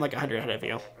usually am like 100 ahead of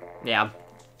you. Yeah.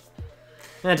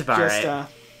 That's about right.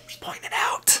 Just pointing it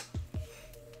out.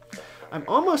 I'm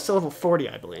almost to level 40,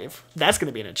 I believe. That's going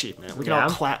to be an achievement. We can all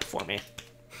clap for me.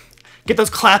 Get those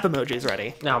clap emojis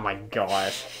ready. Oh my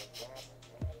gosh.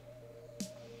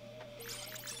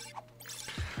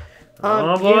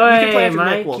 Oh boy, you can play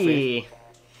Mikey.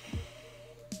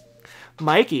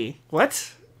 Mikey?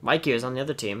 What? Mikey was on the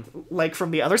other team. Like from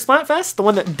the other Splatfest? The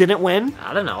one that didn't win?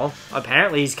 I don't know.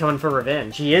 Apparently he's coming for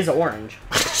revenge. He is orange.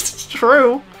 It's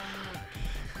true.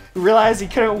 You realize he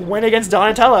couldn't win against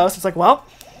Donatello, so it's like, well,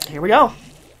 here we go.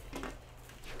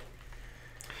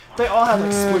 They all have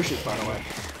like splooshes, by the way.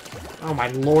 Oh my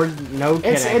lord, no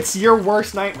kidding. It's your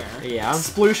worst nightmare. Yeah.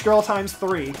 Sploosh Girl times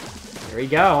 3. There we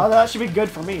go. Oh, that should be good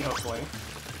for me, hopefully.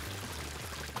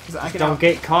 I can don't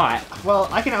get caught. Well,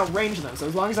 I can outrange them, so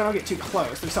as long as I don't get too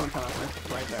close. There's someone coming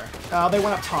up right there. Oh, they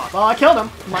went up top. Oh, I killed him.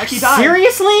 Mikey died.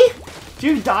 Seriously?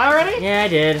 Did you die already? Yeah, I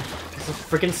did. It's a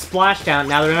freaking splashdown.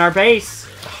 Now they're in our base.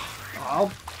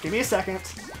 Oh, give me a second.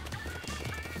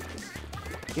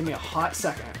 Give me a hot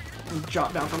second. And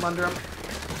drop down from under him.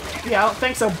 Yeah, I don't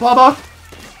think so, Bubba.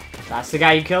 That's the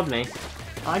guy who killed me.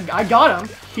 I got him.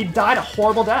 He died a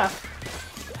horrible death.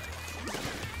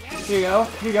 Here you go.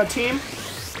 Here you go, team.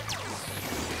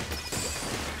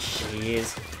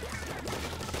 Jeez.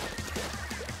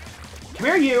 Come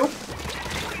here, you.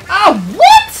 Oh,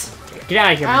 what? Get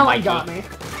out of here, Alan Mikey. got me.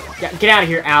 Get out of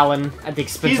here, Alan, at the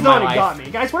expense of my life. He's the one who got me.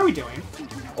 Guys, what are we doing?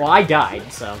 Well, I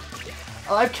died, so.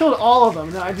 I've killed all of them,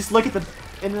 and I just look at them,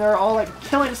 and they're all, like,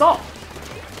 killing us all.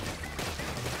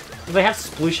 Well, they have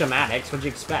splooshamatics. What'd you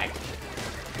expect?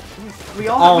 We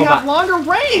have longer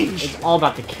range! It's all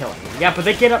about the killing. Yeah, but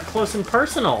they get up close and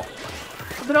personal.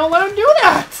 But they don't let them do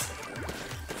that!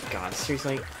 God,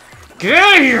 seriously. Get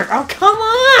out of here! Oh, come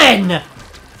on!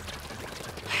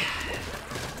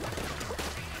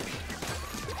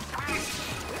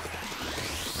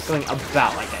 Going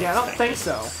about like that. Yeah, I don't think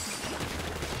so.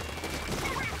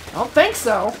 I don't think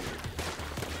so.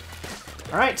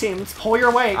 Alright, team, let's pull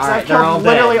your weight, because I've killed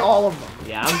literally all of them.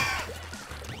 Yeah.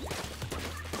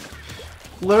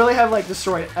 Literally have, like,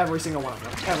 destroyed every single one of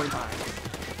them. Every time.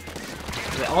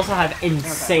 They also have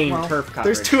insane turf coverage.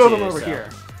 There's 2 of them over here.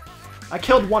 I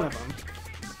killed one of them.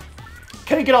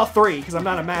 Couldn't get all 3, because I'm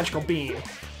not a magical being.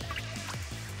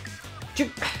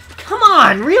 Come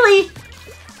on, really?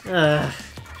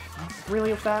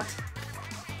 Really with that?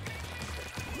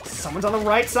 Someone's on the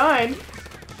right side.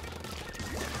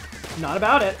 Not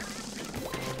about it.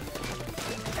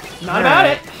 Not about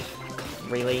it.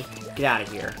 Really? Get out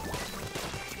of here.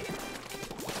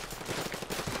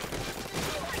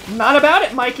 Not about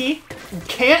it, Mikey. You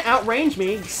can't outrange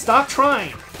me. Stop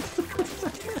trying.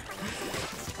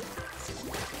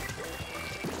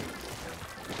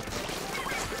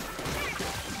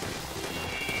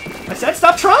 I said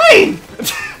stop trying!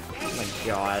 Oh my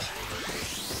gosh.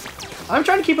 I'm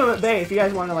trying to keep them at bay if you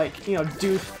guys want to, like, you know,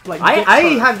 do, like, I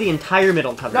have the entire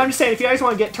middle covered. No, I'm just saying, if you guys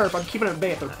want to get turf, I'm keeping them at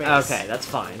bay at their base. Okay, that's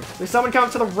fine. There's someone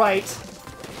coming to the right.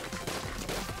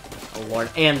 Oh lord,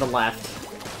 and the left.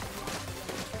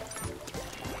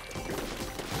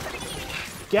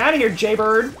 Get out of here,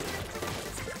 Jaybird.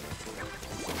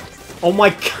 Oh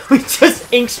my god, we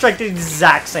just ink struck at the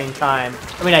exact same time.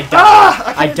 I mean, I died.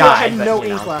 Ah! I died, I had but, no you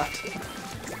know. ink left.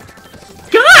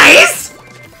 Guys!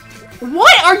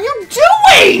 What are you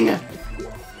doing?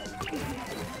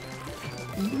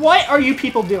 What are you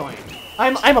people doing?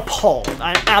 I'm appalled.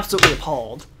 I'm absolutely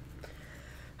appalled.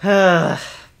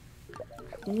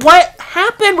 What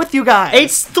happened with you guys?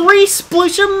 It's 3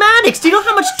 Splooshamatics. Do you know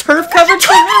how much turf coverage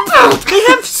they have? They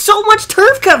have so much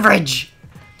turf coverage.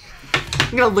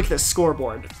 I'm gonna look at this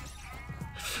scoreboard.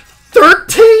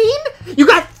 13? You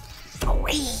got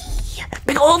 3.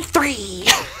 Big old 3.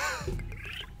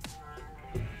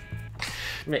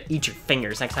 I'm gonna eat your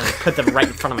fingers next time you put them right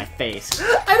in front of my face.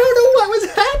 I don't know what was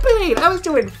happening. I was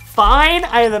doing fine.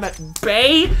 I had them at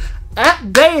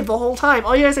bay the whole time.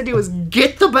 All you guys had to do was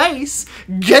get the base,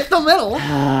 get the middle.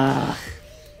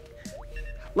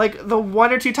 Like the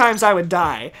 1 or 2 times I would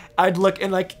die, I'd look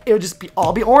and like it would just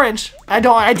all be orange. I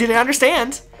didn't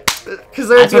understand. Because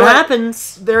that's what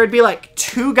happens. There would be like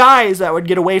 2 guys that would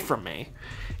get away from me,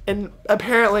 and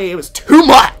apparently it was too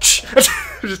much. It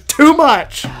was just too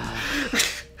much.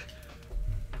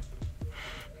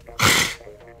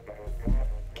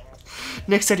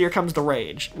 Nick said, "Here comes the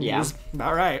rage." Yeah, he was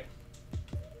about right.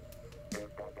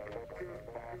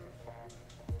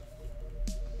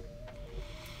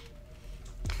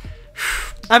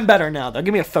 I'm better now, though.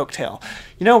 Give me a folktale.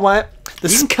 You know what? You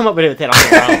can come up with it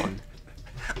on your own.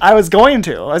 I was going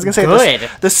to. I was going to say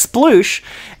the sploosh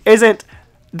isn't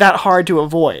that hard to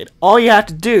avoid. All you have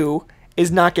to do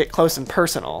is not get close and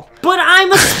personal. But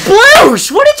I'm a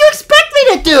sploosh! What did you expect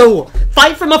me to do?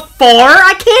 Fight from afar?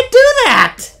 I can't do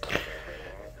that!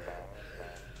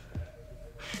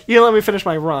 You didn't let me finish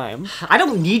my rhyme. I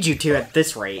don't need you to at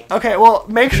this rate. Okay, well,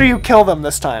 make sure you kill them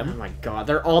this Oh time. my god,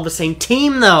 they're all the same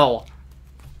team, though.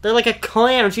 They're like a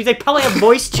clan, which means they probably have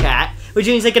voice chat, which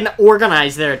means they can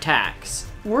organize their attacks.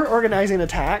 We're organizing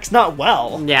attacks, not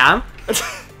well. Yeah.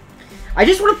 I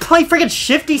just want to play friggin'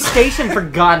 Shifty Station, for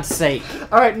God's sake.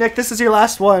 Alright, Nick, this is your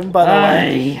last one, by the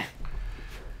way.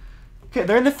 Okay,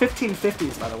 they're in the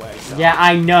 1550s, by the way. So. Yeah,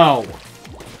 I know.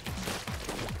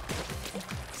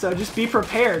 So just be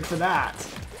prepared for that.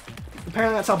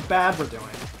 Apparently that's how bad we're doing.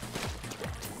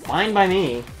 Fine by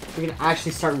me. We can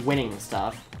actually start winning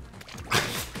stuff.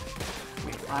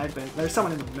 There's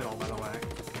someone in the middle, by the way.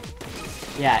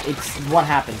 Yeah, it's what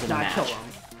happens in a match. Kill them.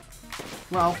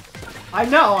 Well, I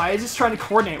know, I was just trying to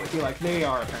coordinate with you like they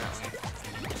are, apparently.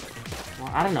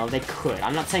 Well, I don't know, they could.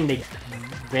 I'm not saying they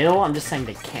will, I'm just saying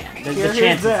they can. The Here's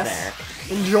chance is this.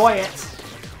 there. Enjoy it.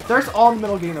 There's all in the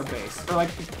middle getting their base. Or like,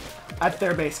 at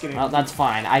their base getting... Well, that's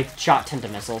fine. I shot Tinta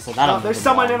missiles, so that'll there's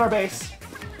someone in our base.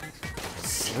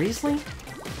 Seriously?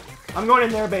 I'm going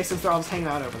in their base since they're all just hanging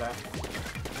out over there.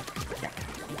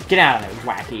 Get out of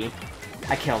there, wacky.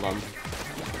 I killed him.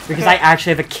 Because I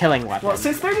actually have a killing weapon. Well,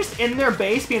 since they're just in their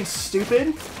base being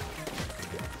stupid...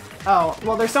 Oh,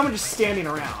 well, there's someone just standing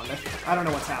around. I don't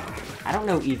know what's happening. I don't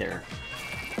know either.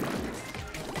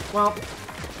 Well...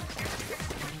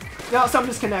 No,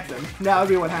 something disconnected. That would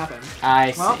be what happened.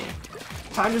 I see. Well,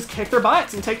 time to just kick their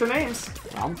butts and take their names.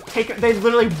 Well, They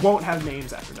literally won't have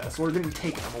names after this. We're gonna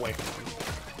take them away from them.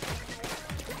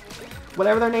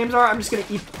 Whatever their names are, I'm just gonna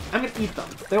eat. I'm gonna eat them.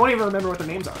 They won't even remember what their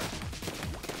names are.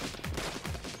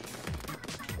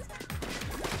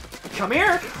 Come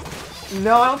here.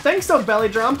 No, I don't think so, Belly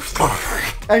Drum.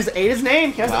 I just ate his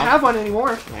name. He doesn't have one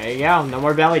anymore. There you go. No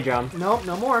more belly drum. Nope,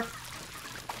 no more.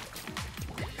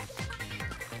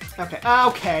 Okay.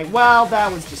 Okay. Well, that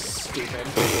was just stupid.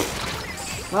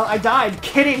 Well, I died.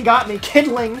 Kidding got me.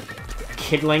 Kidling.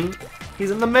 Kidling?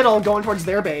 He's in the middle, going towards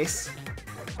their base.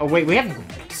 Oh wait, we have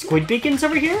squid beacons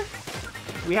over here?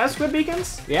 We have squid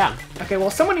beacons? Yeah. Okay,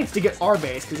 well, someone needs to get our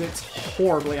base, because it's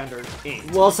horribly under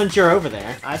inked. Well, since you're over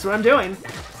there. That's what I'm doing.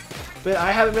 But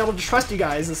I haven't been able to trust you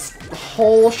guys this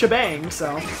whole shebang,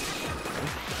 so...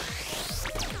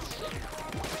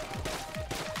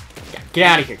 Yeah, get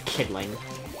out of here, kidling.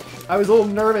 I was a little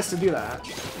nervous to do that.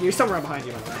 You're somewhere behind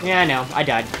you, by the way. Yeah, I know. I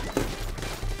died.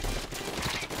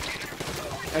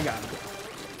 I got him.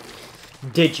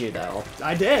 Did you, though?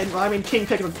 I did. Well, I mean, King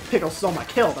Pickle stole my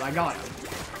kill, but I got him.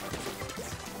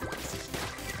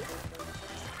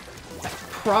 I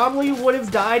probably would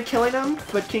have died killing him,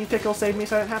 but King Pickle saved me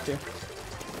so I didn't have to.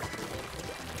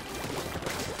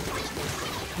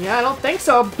 Yeah, I don't think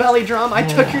so, Belly Drum. I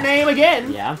took your name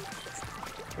again. Yeah.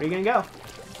 Where are you gonna go?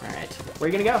 Alright. Where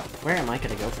are you gonna go? Where am I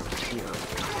gonna go from here?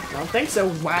 I don't think so,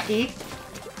 Wacky.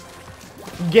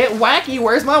 Get Wacky.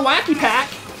 Where's my Wacky pack?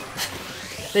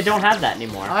 They don't have that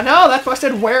anymore. I know. That's why I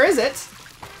said, where is it?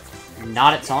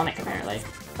 Not at Sonic, apparently.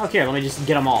 Oh, here, let me just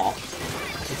get them all.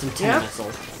 Get some tin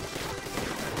missiles.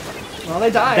 Well, they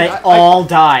died. They all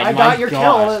died. I got your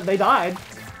kill. They died.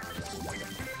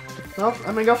 Well,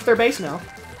 I'm gonna go for their base now.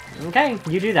 Okay,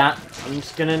 you do that. I'm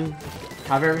just gonna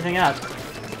cover everything up.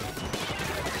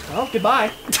 Well,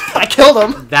 goodbye. I killed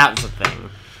him. That was the thing.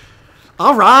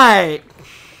 All right.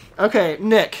 Okay,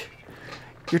 Nick.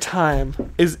 Your time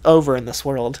is over in this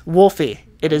world. Wolfie,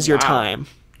 it is your time.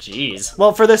 Jeez.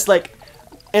 Well, for this, like,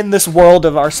 in this world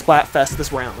of our Splatfest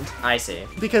this round. I see.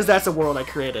 Because that's a world I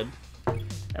created.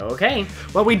 Okay.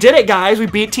 Well, we did it, guys. We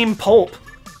beat Team Pulp.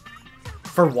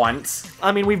 For once.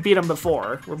 I mean, we've beat them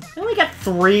before. We only got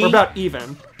 3. We're about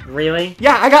even. Really?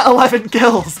 Yeah, I got 11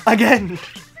 kills. Again.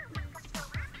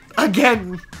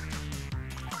 Again.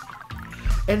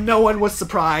 And no one was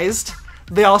surprised.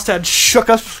 They all said,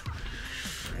 shooketh.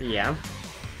 Yeah.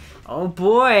 Oh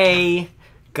boy.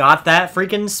 Got that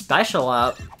freaking special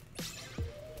up.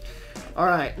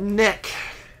 Alright, Nick.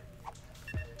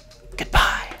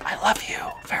 Goodbye. I love you.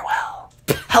 Farewell.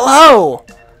 Hello!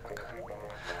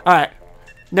 Alright.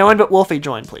 No one but Wolfie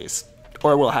join, please.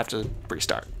 Or we'll have to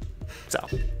restart. So.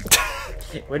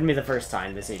 It wouldn't be the first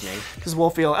time this evening. Because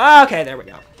Wolfie will... Ah, okay, there we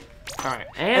go. Alright.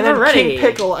 And then we're ready. King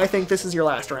Pickle, I think this is your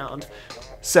last round.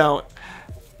 So,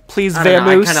 please, I don't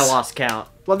know, vamoose. I kind of lost count.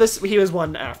 Well, he was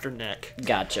one after Nick.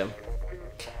 Gotcha.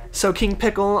 So, King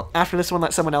Pickle, after this one,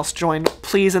 let someone else join,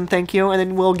 please and thank you, and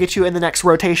then we'll get you in the next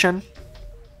rotation.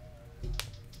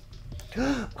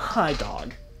 Hi,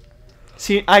 dog.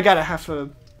 See, I gotta have a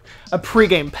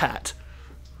pregame pat.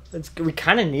 We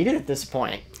kind of need it at this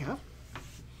point. Yeah.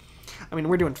 I mean,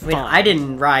 we're doing fine. I mean, I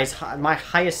didn't rise. My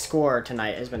highest score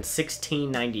tonight has been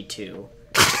 1692.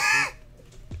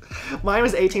 Mine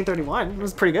was 1831. It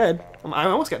was pretty good. I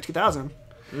almost got 2,000.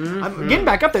 I'm getting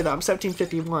back up there, though. I'm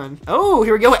 1751. Oh,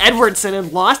 here we go. Edwardson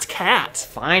and Lost Cat.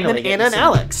 Finally. And then Anna and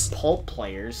Alex. Pulp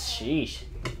players. Sheesh.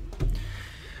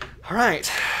 All right.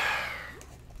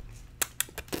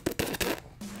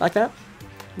 Like that?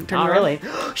 Not really.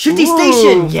 Shifty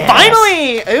Station! Yes!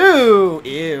 Finally! Ooh,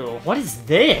 ew. What is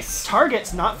this?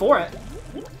 Target's not for it.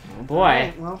 Oh boy.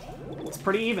 Right, well, it's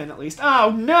pretty even, at least.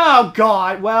 Oh, no,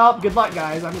 God. Well, good luck,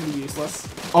 guys. I'm going to be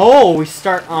useless. Oh, we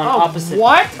start on opposite.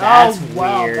 What? That's oh,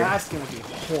 wow. weird. That's going to be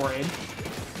horrid.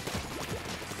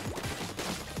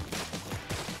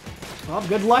 Well,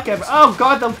 good luck, oh,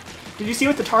 God. Did you see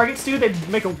what the targets do? They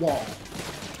make a wall.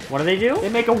 What do they do? They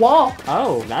make a wall.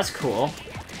 Oh, that's cool.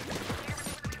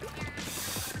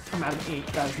 I'm out of ink.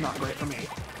 That is not great for me.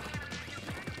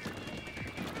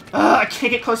 I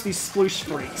can't get close to these sploosh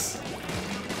freaks.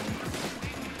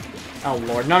 Oh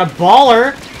lord, not a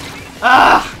baller!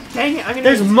 Dang it!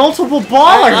 There's multiple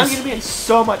ballers! I'm gonna be in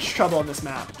so much trouble in this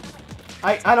map.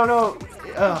 I don't know.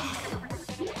 Ugh.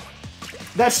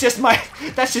 That's just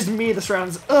me this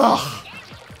round. Ugh.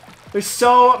 There's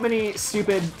so many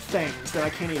stupid things that I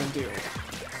can't even do.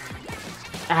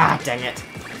 Ah, dang it.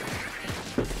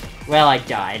 Well, I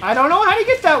died. I don't know how to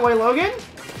get that way, Logan.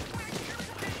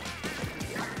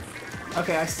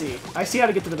 Okay, I see. I see how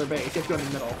to get to their base. You have to go in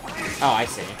the middle. Oh, I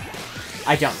see.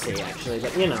 I don't see, actually,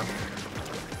 but you know.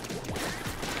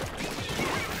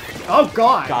 Oh,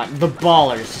 God. God, the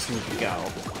ballers just need to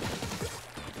go.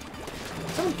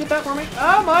 Someone get that for me?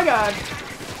 Oh, my God.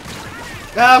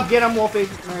 Oh, get him, Wolfie.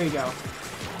 There you go.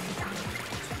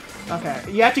 Okay,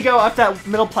 you have to go up that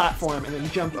middle platform and then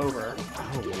jump over.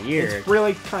 Oh, weird. It's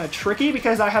really kind of tricky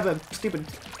because I have a stupid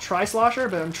tri-slosher,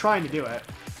 but I'm trying to do it.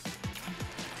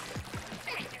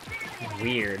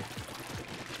 Weird.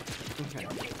 Okay.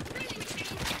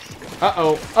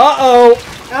 Uh-oh. Uh-oh!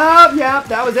 Oh, yeah,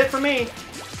 that was it for me.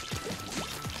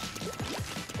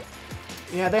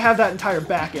 Yeah, they have that entire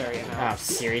back area now. Oh,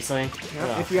 seriously?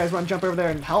 Yep, if you guys want to jump over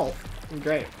there and help, it'd be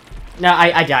great. No,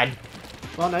 I died.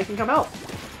 Well, now you can come help.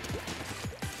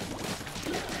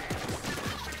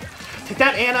 Take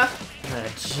that, Anna. Oh,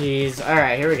 jeez.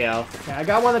 Alright, here we go. Okay, I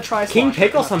got one of the tri-slosher. King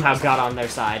Pickle somehow got on their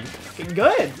side.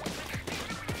 Good.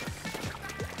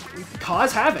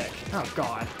 Cause havoc. Oh,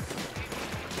 God.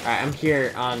 Alright, I'm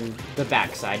here on the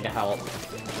backside to help.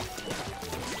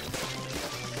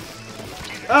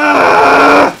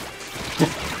 I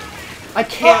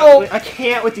can't. I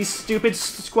can't with these stupid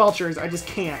squelchers. I just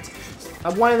can't.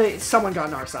 Someone got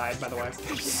on our side, by the way.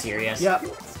 Are you serious? Yep.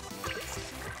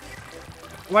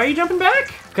 Why are you jumping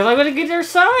back? Because I'm gonna get their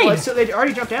side. Well, so they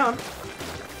already jumped down.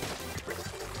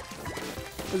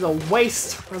 It was a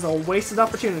waste. It was a wasted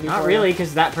opportunity. Not really,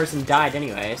 because that person died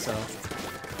anyway. So.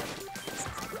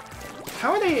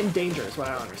 How are they in danger? Is what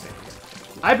I don't understand.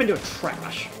 I've been doing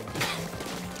trash.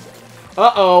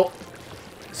 Uh-oh.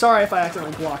 Sorry if I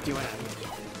accidentally blocked you in.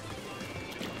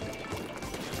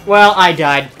 Well, I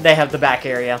died. They have the back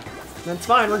area. That's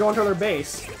fine. We're going to their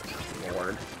base.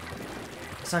 Lord.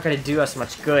 It's not gonna do us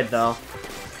much good, though.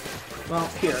 Well,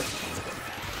 here.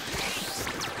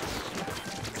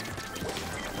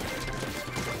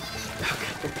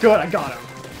 Okay, good, I got him.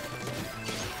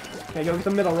 Okay, go get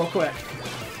the middle real quick.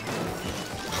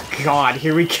 God,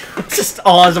 here we go. Just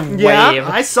all as a wave. Yeah,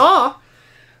 I saw.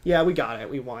 Yeah, we got it.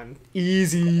 We won.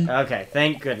 Easy. Okay,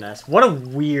 thank goodness. What a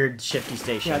weird shifty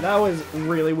station. Yeah, that was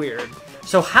really weird.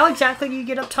 So how exactly do you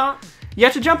get up top? You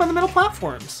have to jump on the middle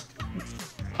platforms.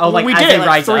 Oh, like we as did they it like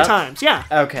rise 3 up? times. Yeah.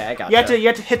 Okay, I got You have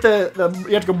to hit the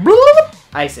you have to go. Bloop.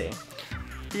 I see.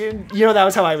 You know that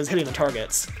was how I was hitting the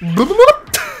targets.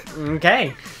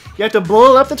 Okay. You have to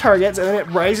blow up the targets, and then it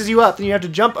rises you up, and you have to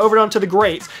jump over onto the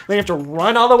grates. Then you have to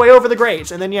run all the way over the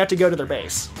grates, and then you have to go to their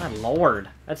base. My lord.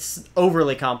 That's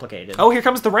overly complicated. Oh, here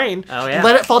comes the rain. Oh, yeah.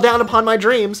 Let it fall down upon my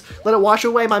dreams. Let it wash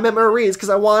away my memories, because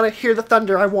I want to hear the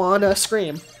thunder. I want to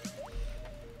scream.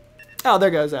 Oh,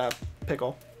 there goes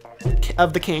Pickle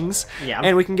of the Kings. Yeah.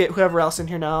 And we can get whoever else in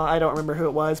here now. I don't remember who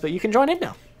it was, but you can join in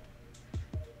now.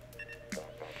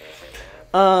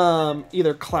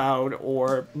 Either Cloud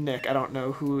or Nick. I don't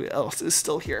know who else is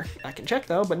still here. I can check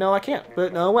though, but no, I can't.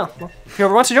 But no, well,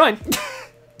 whoever wants to join.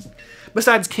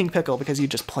 Besides King Pickle, because you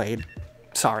just played.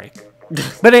 Sorry.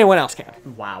 But anyone else can.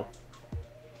 Wow.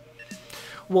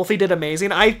 Wolfie did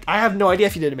amazing. I have no idea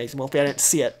if you did amazing, Wolfie. I didn't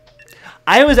see it.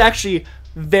 I was actually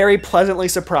very pleasantly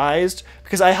surprised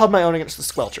because I held my own against the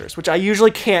Squelchers, which I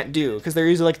usually can't do because they're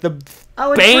usually like the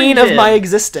bane of my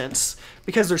existence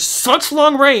because they're such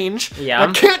long range. Yeah.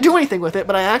 I can't do anything with it,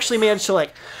 but I actually managed to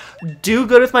like do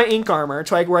good with my ink armor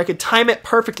to like where I could time it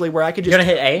perfectly where I could just You're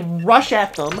gonna hit A? rush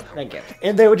at them. Thank you.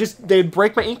 And they'd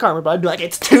break my ink armor, but I'd be like,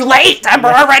 it's too late! I'm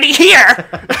already here!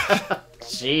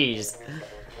 Jeez.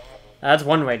 That's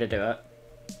one way to do it.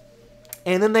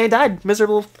 And then they died.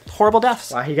 Miserable, horrible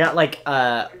deaths. Wow, he got like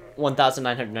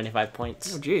 1,995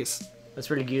 points. Oh, jeez. That's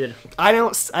really good. I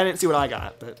didn't see what I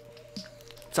got, but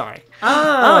sorry.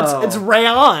 Oh, It's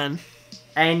Rayon.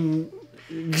 and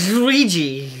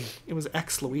Luigi. It was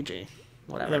X Luigi.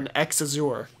 Whatever. And then X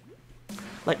Azure.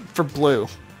 Like for blue.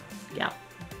 Yeah.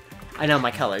 I know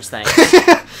my colors, thanks.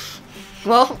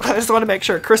 Well, I just want to make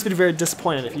sure. Chris would be very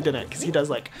disappointed if he didn't, because he does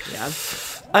like. Yeah.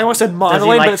 I almost said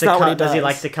modeling, but it's not what he does. Does he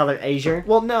like the color azure?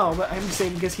 Well, no, but I'm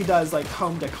saying because he does like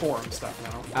home decor and stuff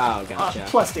now. Oh, gotcha.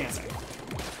 Plus dancing.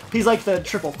 He's like the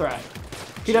triple threat.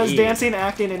 He does Jeez. dancing,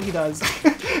 acting, and he does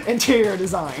interior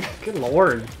design. Good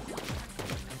lord.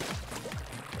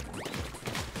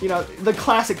 You know, the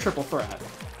classic triple threat.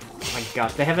 Oh my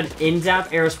gosh, they have an in-dap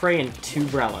aerospray and 2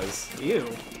 umbrellas. Ew.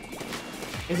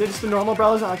 Is it just the normal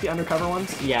umbrellas, not like the undercover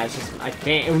ones? Yeah, it's just, I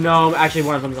think, no, actually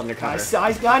one of them's undercover.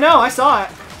 I know, I saw it.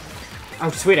 Oh,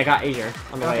 sweet, I got azure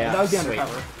on the way out. That was the Sweet.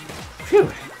 undercover. Phew.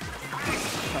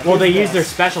 Okay, Well, they here's used their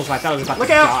this. special, so I thought I was about Look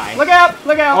to out! die. Look out!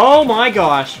 Look out! Oh my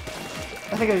gosh.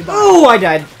 I think I died. Oh, I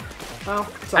died. Oh,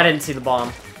 I sorry. didn't see the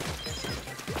bomb.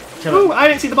 Kill Ooh, it. I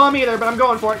didn't see the bomb either, but I'm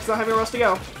going for it because I don't have anywhere else to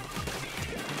go.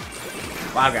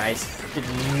 Wow, guys. Did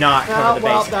not cover Oh, the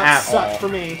well, base that at sucked all. for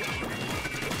me.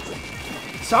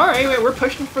 Sorry, wait, we're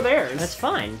pushing for theirs. That's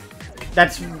fine.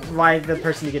 That's why the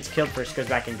person who gets killed first goes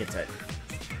back and gets it.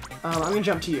 I'm gonna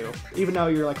jump to you, even though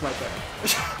you're like right there.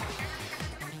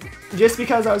 Just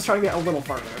because I was trying to get a little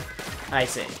farther. I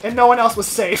see. And no one else was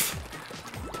safe.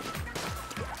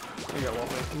 There you go,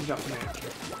 Wolfie. You jump to me.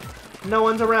 No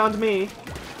one's around me.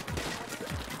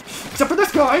 Except for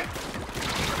this guy!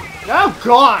 Oh,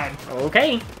 God!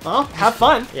 Okay. Well, have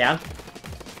fun. Yeah.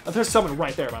 Oh, there's someone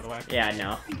right there, by the way. Yeah, I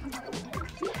know.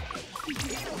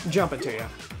 Jumping to you.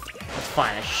 That's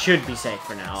fine. I should be safe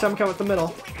for now. Someone come with the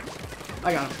middle.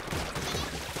 I got him.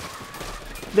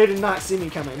 They did not see me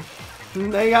coming.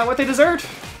 They got what they deserved.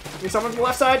 There's someone on the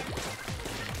left side.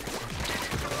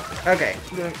 Okay.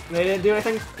 They didn't do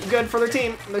anything good for their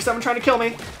team. There's someone trying to kill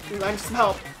me. I need some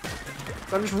help.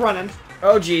 So I'm just running.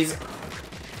 Oh, jeez.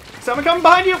 Someone coming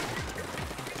behind you!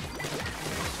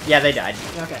 Yeah, they died.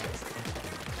 Okay.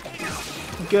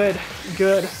 Good.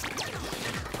 Good.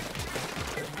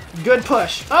 Good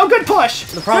push. Oh, good push!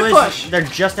 The problem good is push! they're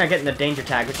just not getting the danger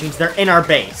tag, which means they're in our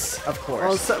base, of course.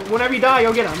 Well, so whenever you die,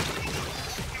 you'll get them.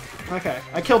 Okay,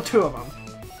 I killed 2 of them.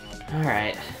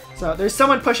 Alright. So there's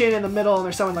someone pushing in the middle, and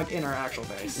there's someone like in our actual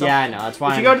base. So Yeah, I know. That's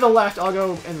why if you go to the left, I'll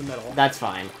go in the middle. That's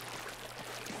fine.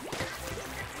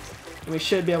 And we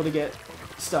should be able to get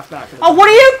stuff back. For the Oh, what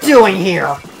are you doing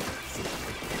here?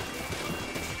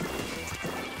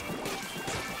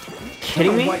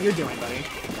 Kidding me? What you're doing, buddy?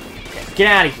 Get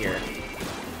out of here.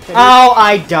 Okay, Oh,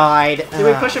 I died. did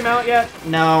we push him out yet?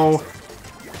 No.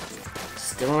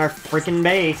 Still in our freaking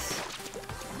base.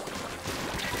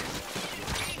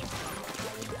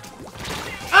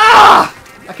 Ah!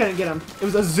 I couldn't get him. It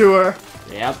was Azure.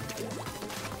 Yep.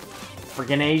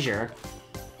 Freaking Azure.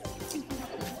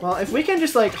 Well, if we can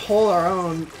just like hold our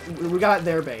own, we got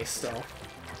their base still.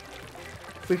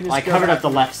 If we can just I go covered back up the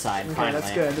and- left side, Okay, finally.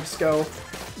 that's good. Let's go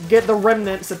get the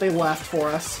remnants that they left for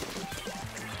us.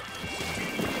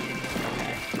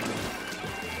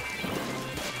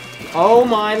 Oh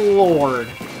my lord.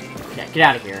 Yeah, get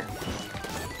out of here.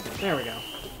 There we go.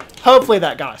 Hopefully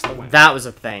that got us the win. That was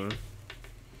a thing.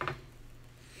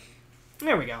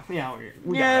 There we go. Yeah,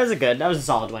 Yeah, that was a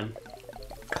solid win.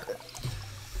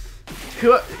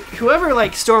 Whoever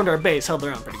like stormed our base held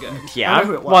their own pretty good. Yeah. I don't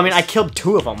know who it was. Well, I mean, I killed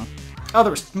 2 of them. Oh,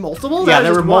 there was multiple? Yeah, That was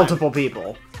there were just one. multiple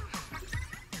people.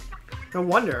 No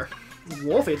wonder.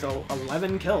 Wolfie though,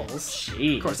 11 kills.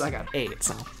 Jeez. Of course, I got 8,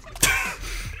 so.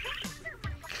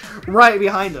 Right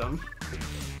behind him.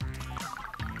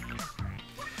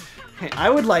 Hey, I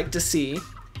would like to see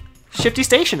Shifty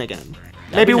Station again.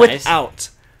 Maybe be nice. without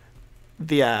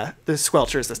the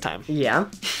squelchers this time. Yeah.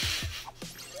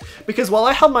 Because while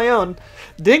I held my own,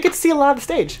 didn't get to see a lot of the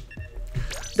stage.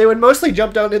 They would mostly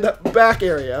jump down in the back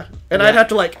area, and I'd have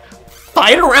to like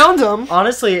fight around them.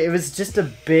 Honestly, it was just a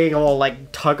big old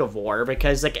like tug of war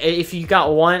because like if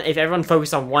everyone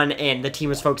focused on one end, the team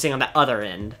was focusing on the other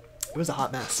end. It was a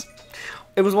hot mess.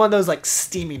 It was one of those like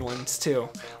steaming ones too,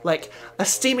 like a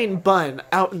steaming bun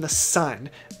out in the sun,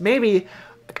 maybe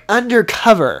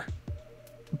undercover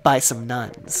by some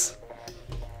nuns.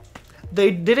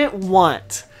 They didn't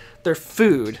want their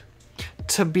food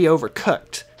to be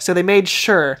overcooked, so they made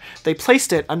sure they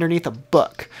placed it underneath a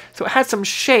book. So it had some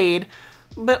shade,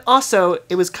 but also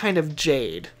it was kind of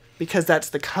jade, because that's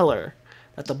the color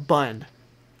that the bun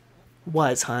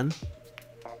was, hun.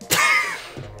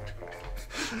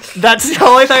 That's the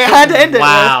only thing I had to end it with.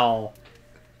 Wow.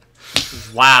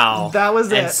 Wow. That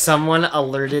was and it. someone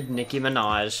alerted Nicki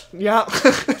Minaj. Yeah.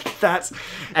 That's...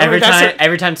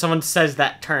 Every time someone says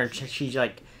that term, she's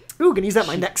like... Ooh, can use that in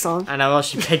my next song. I know, well,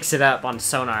 she picks it up on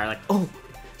Sonar, like, oh,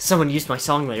 someone used my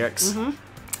song lyrics. Mm-hmm.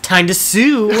 Time to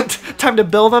sue. Time to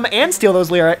bill them and steal those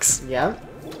lyrics. Yeah.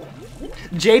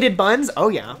 Jaded buns? Oh,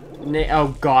 yeah.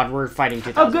 Oh, God, we're fighting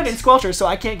 2000s. Oh, good, and Squelcher, so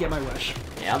I can't get my wish.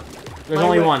 Yep. There's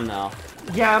only one, though.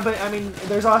 Yeah, but, I mean,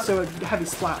 there's also a heavy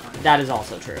splat one. That is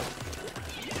also true.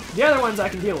 The other ones I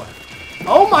can deal with.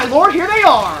 Oh, my lord, here they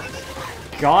are!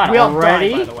 God, we all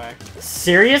already? died, by the way.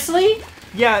 Seriously?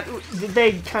 Yeah,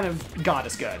 they kind of got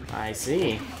us good. I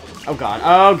see. Oh, God.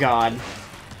 Oh, God.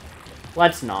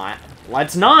 Let's not.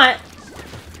 Let's not.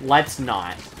 Let's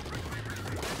not.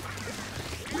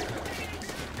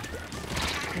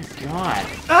 Oh, God.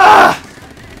 Ah!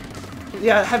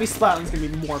 Yeah, heavy splat one's gonna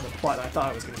be more of a plot than I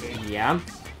thought it was gonna be. Yeah.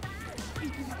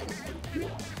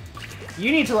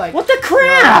 You need to, like... What the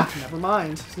crap? Well, never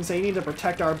mind. I was gonna say you need to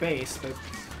protect our base, but...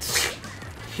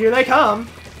 Here they come.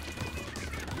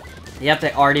 Yep,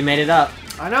 they already made it up.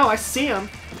 I know, I see them.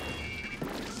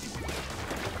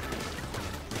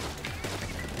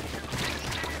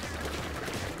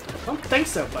 Don't think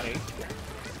so, buddy.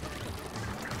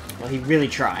 Well, he really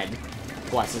tried.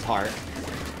 Bless his heart.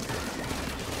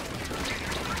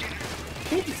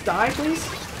 Can you just die, please?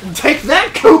 Take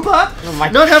that, Koopa! Oh my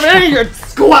Not having any of your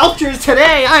squelchers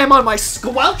today! I am on my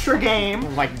squelcher game!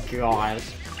 Oh my god.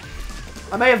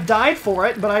 I may have died for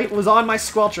it, but I was on my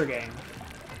squelcher game.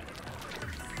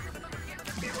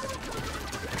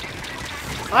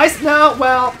 No,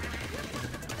 well...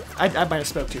 I might have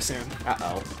spoke too soon.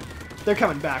 Uh-oh. They're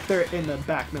coming back. They're in the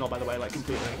back middle, by the way, like,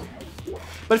 completely.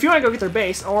 But if you want to go get their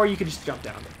base, or you could just jump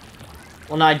down.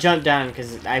 Well, no, I jumped down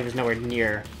because I was nowhere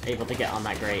near able to get on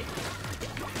that grate.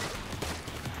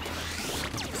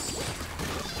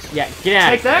 Yeah, get out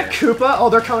Take of that, here. Koopa! Oh,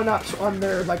 they're coming up on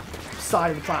their, like,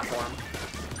 side of the platform.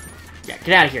 Yeah,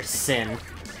 get out of here, Sin. I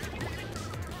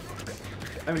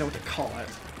don't even know what to call it.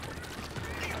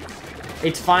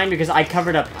 It's fine because I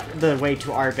covered up the way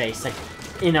to our base, like,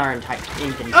 in our entire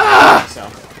Inklings, so.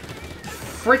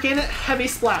 Freaking heavy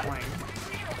splatling.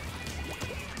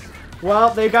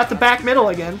 Well, they've got the back middle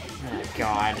again. Oh,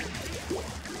 God.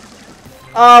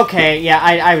 Okay, yeah,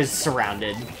 I was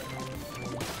surrounded.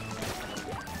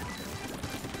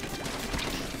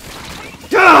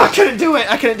 I couldn't do it!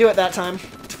 I couldn't do it that time.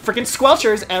 Freaking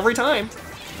squelchers every time.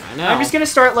 I know. I'm just gonna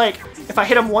start, like, if I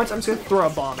hit him once, I'm just gonna throw a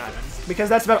bomb at him. Because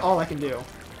that's about all I can do.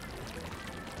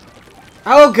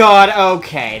 Oh, God,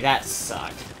 okay, that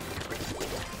sucked.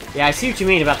 Yeah, I see what you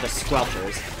mean about the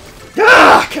squelchers.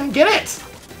 Couldn't get it!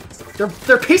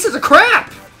 They're pieces of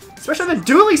crap! Especially the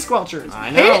dually squelchers. I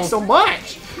I hate know. it so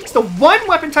much! It's the one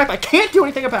weapon type I can't do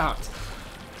anything about.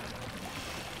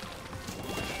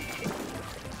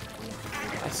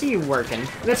 I see you working.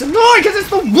 And it's annoying because it's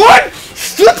the one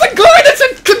stupid guy that's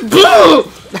in Kaboo!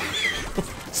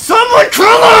 Someone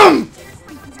kill him!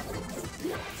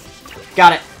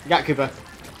 Got it. Got Koopa.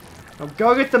 Now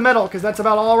go get the medal, because that's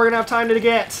about all we're going to have time to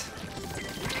get.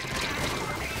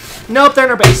 Nope, they're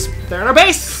in our base. They're in our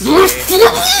base!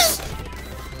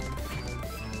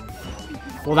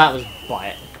 Well, that was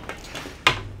butt.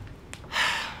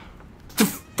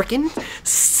 freaking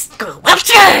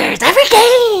sculptures every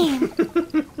game.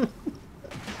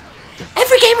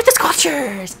 Every game with the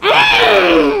sculptures.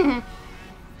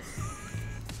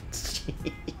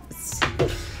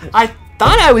 I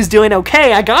thought I was doing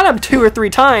okay. I got him 2 or 3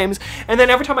 times, and then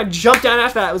every time I jumped down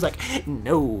after that, it was like,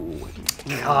 no.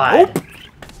 God. Nope.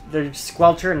 The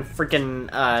Squelcher and freaking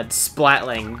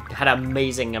Splatling had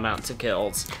amazing amounts of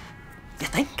kills. You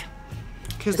think?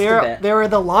 Because they were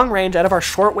the long range out of our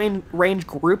short range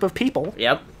group of people.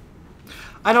 Yep.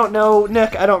 I don't know,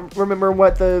 Nick. I don't remember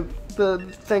what the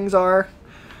things are.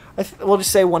 We'll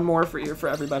just say one more for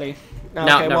everybody. No,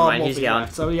 never mind. He's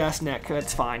gone. So yes, Nick,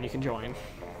 that's fine. You can join.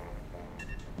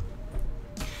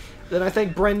 Then I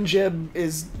think Bryn Jib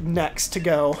is next to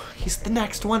go. He's the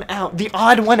next one out. The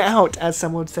odd one out, as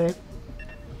some would say.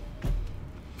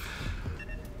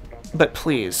 But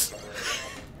please,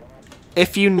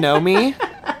 if you know me,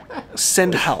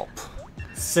 send help.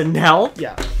 Send help?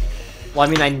 Yeah. Well,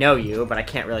 I mean, I know you, but I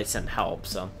can't really send help,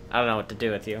 so I don't know what to do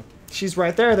with you. She's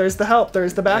right there. There's the help.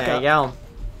 There's the backup. There you go.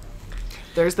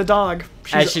 There's the dog.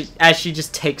 As she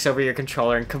just takes over your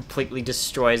controller and completely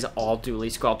destroys all Dooley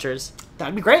Squelchers.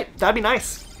 That'd be great. That'd be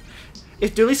nice.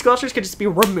 If Dooley Squelchers could just be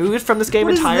removed from this game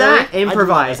what entirely. Is that?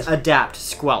 Improvise, adapt,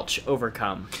 squelch,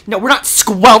 overcome. No, we're not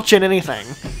squelching anything.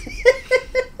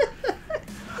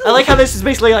 I like how this is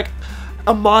basically like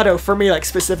a motto for me, like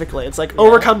specifically. It's like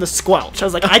overcome the squelch. I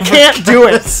was like, I can't do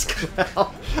it.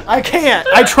 I can't.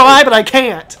 I try, but I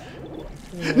can't.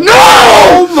 No!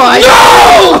 Oh my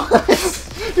God!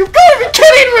 You've got to be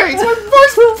kidding me! It's my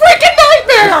worst freaking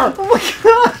nightmare! Oh my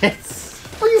God!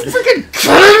 Are you freaking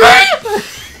kidding me?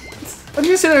 I'm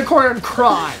gonna sit in a corner and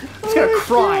cry. I'm just gonna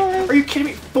cry. God. Are you kidding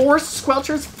me? 4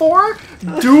 squelchers? 4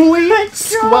 Dooley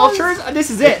squelchers?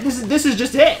 This is it. This is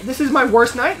just it. This is my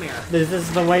worst nightmare. This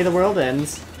is the way the world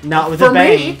ends. Not with For a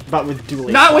bang, me, but with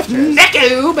Dooley not squelchers. with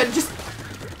Neku, but just...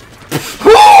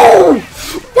 Oh!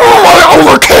 I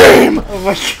overcame! Oh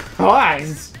my God!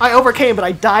 I overcame, but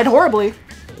I died horribly.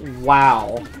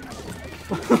 Wow.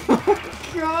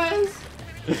 God.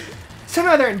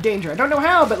 Somehow they're in danger. I don't know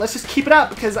how, but let's just keep it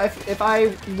up, because if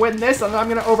I win this, then I'm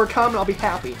going to overcome and I'll be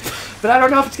happy. But I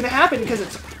don't know if it's going to happen, because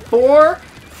it's 4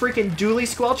 freaking Dooley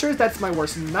Squelchers. That's my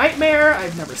worst nightmare.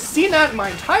 I've never seen that in my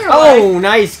entire life. Oh,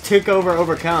 nice. Took over,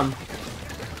 overcome.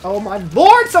 Oh my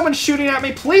lord, someone's shooting at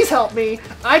me. Please help me.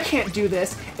 I can't do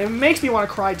this. It makes me want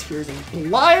to cry tears of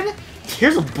blood.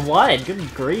 Tears of blood?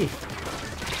 Good grief.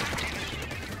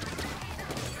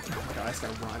 Oh my god, I just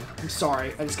gotta run. I'm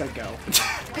sorry. I just gotta go.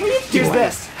 Here's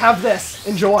this. Have this.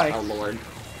 Enjoy. Oh lord.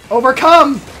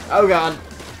 Overcome! Oh god.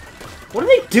 What are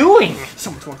they doing?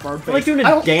 Someone's going for our base. They're like doing a I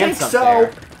don't dance think up so.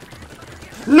 there.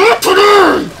 Not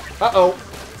today! Uh-oh.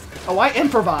 Oh, I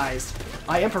improvised.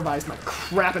 I improvised my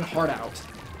crapping heart out.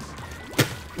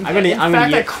 In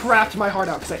fact, I crapped my heart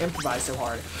out because I improvised so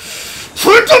hard.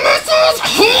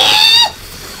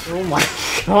 Oh my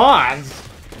god.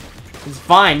 It's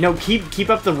fine. No, keep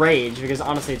up the rage because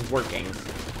honestly it's working.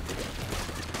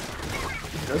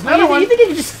 There's another one. You think you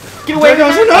can just get away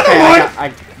There's from another one.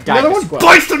 I died. Another one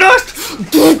bites the dust.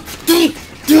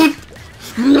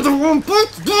 Another one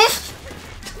bites the dust.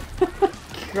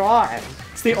 God.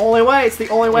 It's the only way. It's the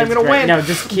only way I'm gonna win. No,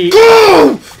 just keep.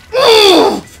 Go!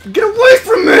 Get away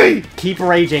from me! Keep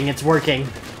raging. It's working.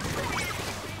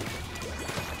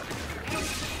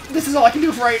 This is all I can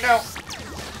do for right now.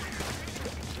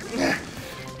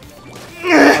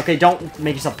 Okay, don't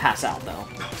make yourself pass out though.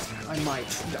 I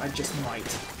might. I just might.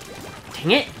 Dang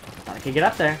it! Thought I could get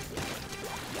up there.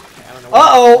 Okay, I don't know where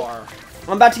Uh-oh!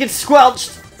 I'm about to get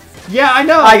squelched. Yeah, I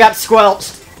know. I got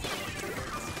squelched.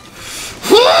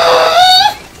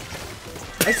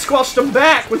 I squelched him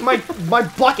back with my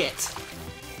bucket.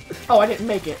 Oh, I didn't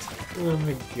make it. Oh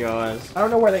my gosh. I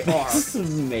don't know where they are. This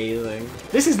is amazing.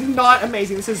 This is not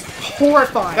amazing. This is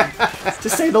horrifying, to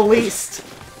say the least.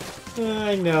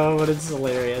 I know, but it's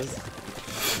hilarious.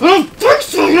 I don't think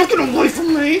so. You're not getting away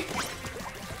from me.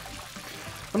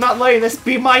 I'm not letting this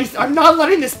be I'm not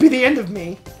letting this be the end of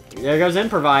me. There goes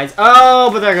improvise. Oh,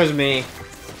 but there goes me.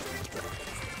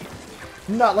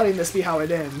 I'm not letting this be how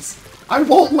it ends. I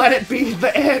won't let it be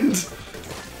the end.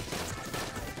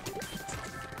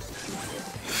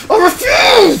 I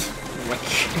refuse!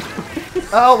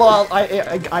 Oh, well,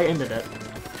 I ended it.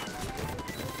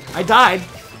 I died.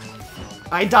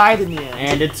 I died in the end.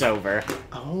 And it's over.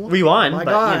 Oh, we won, my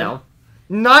but God. you know.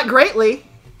 Not greatly.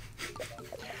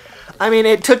 I mean,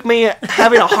 it took me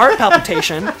having a heart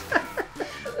palpitation.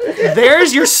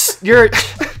 There's your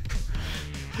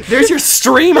there's your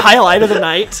stream highlight of the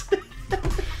night.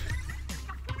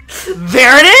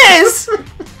 There it is!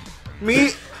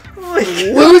 Me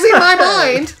losing my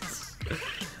mind.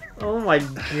 Oh my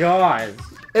god.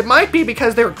 It might be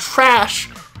because they were trash,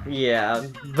 Yeah,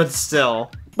 but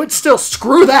still. but still,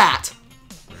 screw that.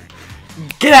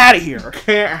 Get out of here.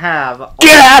 Can't have.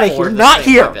 Get out of all four here. the Not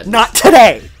same here. weapons. Not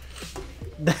today.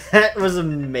 That was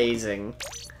amazing.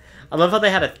 I love how they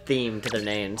had a theme to their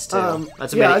names too.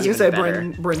 That's Yeah, I was even gonna say better.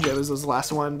 Brynja was the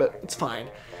last one, but it's fine.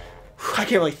 I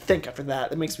can't really think after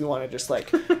that. It makes me want to just like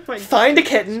find a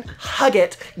kitten, hug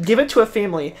it, give it to a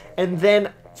family, and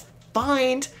then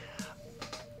find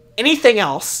anything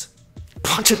else,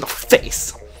 punch it in the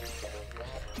face.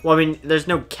 Well, I mean, there's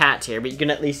no cat here, but you can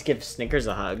at least give Snickers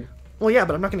a hug. Well, yeah,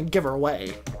 but I'm not gonna give her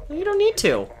away. Well, you don't need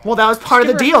to. Well, that was part of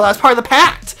the deal. That was part of the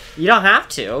pact. You don't have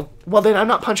to. Well, then I'm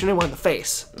not punching anyone in the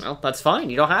face. Well, that's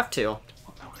fine. You don't have to.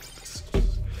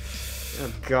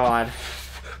 Oh God.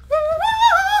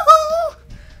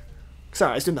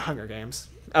 Sorry, I was doing the Hunger Games.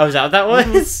 Oh, is that what that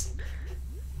was?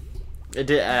 It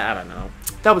did. I don't know.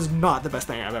 That was not the best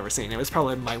thing I've ever seen. It was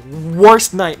probably my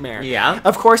worst nightmare. Yeah.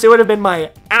 Of course, it would have been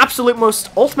my absolute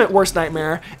most ultimate worst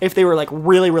nightmare if they were like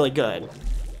really, really good.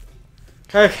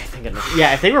 Okay, thank goodness.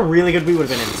 Yeah, if they were really good, we would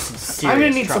have been in some serious I'm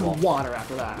gonna need trouble. some water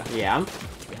after that. Yeah.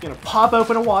 Gonna pop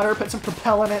open a water, put some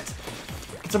Propel in it,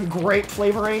 get some grape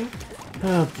flavoring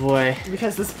Oh boy.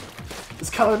 because this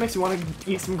color makes me want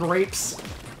to eat some grapes.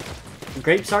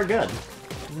 Grapes are good,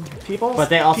 People, but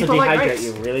they also people like dehydrate grapes.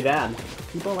 you really bad.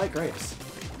 People like grapes.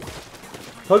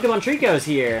 Pokemon Trico's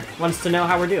here. Wants to know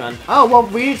how we're doing. Oh well,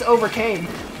 we just overcame.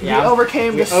 Yeah. We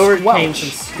overcame We the overcame squelch.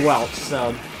 some squelch,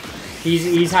 so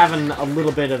he's having a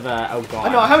little bit of a oh god.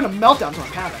 I know, I'm having a meltdown, so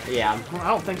I'm having. Yeah. Well, I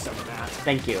don't think so, Matt.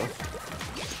 Thank you.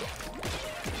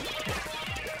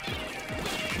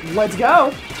 Let's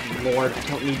go. Lord, I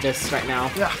don't need this right now.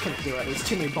 Ugh, I couldn't do it. There's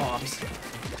too many bombs.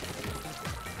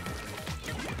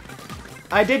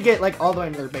 I did get like all the way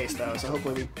into their base though, so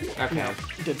hopefully we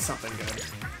did something good.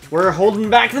 We're holding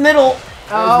back the middle.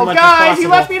 Oh, as much as guys, you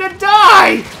left possible. me to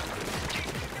die!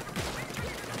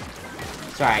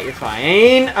 It's alright, you're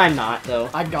fine. I'm not though.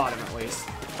 I got him at least.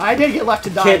 I did get left to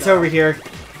die. Kit's though. over here.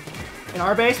 In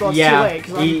our base? Well, it's Yeah, too late.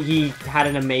 'Cause he had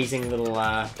an amazing little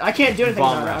I can't do anything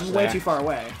bomb about it. rush I'm way there. too far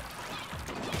away.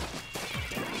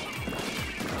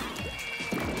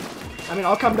 I mean,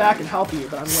 I'll come back and help you,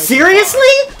 but I'm way too far. Seriously?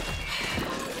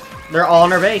 They're all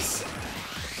on our base.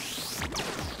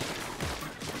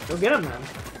 Go get him then.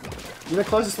 You're the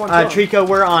closest one to him. Trico,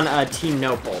 we're on Team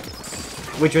Nopal,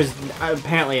 which was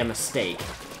apparently a mistake.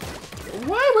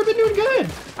 What? We've been doing good.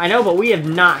 I know, but we have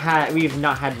not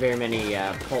had very many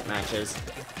Pulp matches.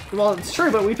 Well, it's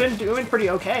true, but we've been doing pretty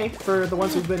okay for the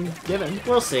ones we've been given.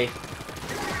 We'll see.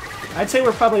 I'd say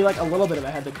we're probably like a little bit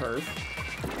ahead of the curve.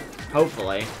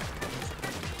 Hopefully.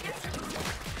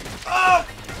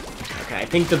 Okay, I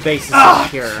think the base is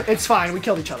secure. It's fine. We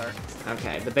killed each other.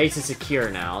 Okay, the base is secure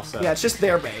now, so... Yeah, it's just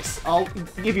their base. I'll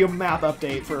give you a map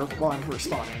update for when we're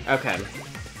spawning. Okay.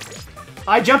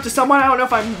 I jumped to someone. I don't know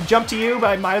if I jumped to you, but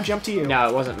I might have jumped to you. No,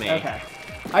 it wasn't me. Okay.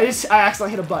 I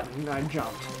accidentally hit a button and I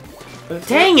jumped. But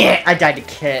Dang it! I died to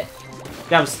Kit.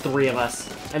 That was 3 of us.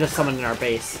 And there's someone in our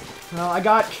base. No, I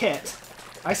got Kit.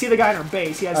 I see the guy in our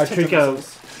base. He has Trico.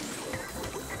 missiles.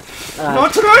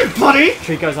 Not tonight, buddy!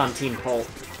 Trico's on Team Pulp.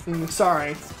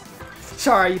 Sorry.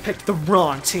 Sorry, you picked the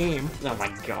wrong team. Oh my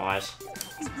gosh.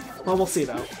 Well, we'll see,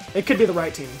 though. It could be the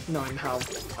right team, knowing how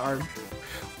our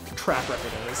track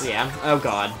record is. Yeah. Oh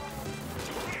god.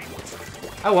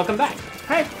 Oh, welcome back.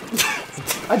 Hey!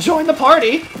 I joined the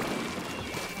party!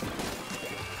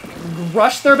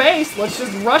 Rush their base! Let's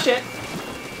just rush it!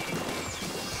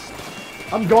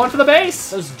 I'm going for the base!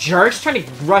 Those jerks trying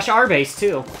to rush our base,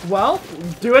 too. Well,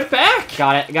 do it back!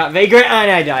 Got it. Got Vagrant,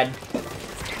 and I died.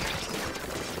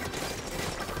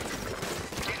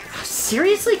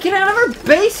 Seriously? Get out of our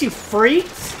base, you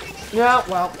freaks! Yeah,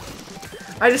 well.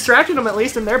 I distracted them at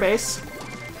least in their base.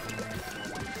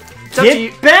 It's up to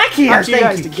you- Get back here! up to you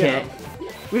guys Thank you, to get Kit. 'em.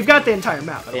 We've got the entire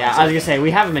map. Yeah, I was gonna say,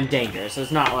 we have them in danger, so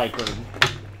it's not like we're...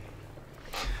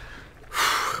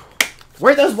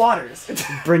 Where are those waters?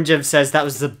 Brinjev says that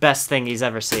was the best thing he's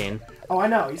ever seen. Oh, I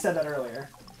know. You said that earlier.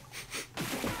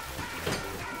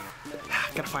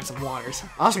 Gotta find some waters.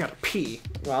 I also gotta pee.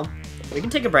 Well, we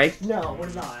can take a break. No, we're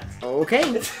not.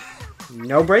 Okay.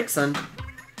 No breaks then.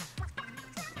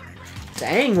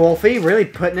 Dang, Wolfie, really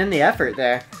putting in the effort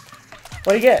there.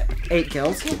 What do you get? 8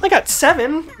 kills. I got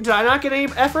 7. Did I not get any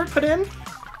effort put in?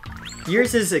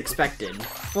 Yours is expected.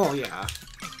 Well, yeah.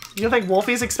 You don't think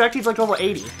Wolfie's expected? He's like level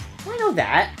 80. I know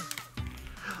that.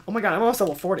 Oh my god, I'm almost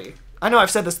level 40. I know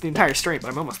I've said this the entire stream, but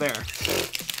I'm almost there.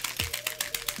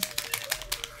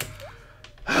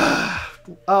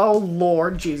 Oh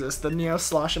Lord Jesus, the Neo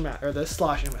sloshing or the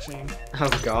sloshing machine. Oh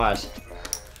gosh.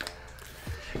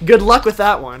 Good luck with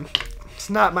that one. It's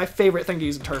not my favorite thing to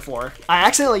use in Turf War. I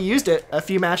accidentally used it a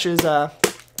few matches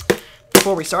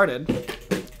before we started.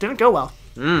 Didn't go well.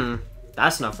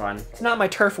 That's no fun. It's not my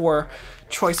Turf War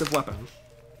choice of weapon.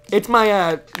 It's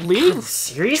my League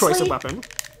Seriously? choice of weapon.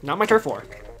 Not my Turf War.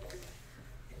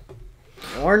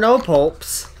 Or no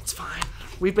pulps. It's fine.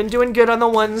 We've been doing good on the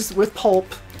ones with Pulp,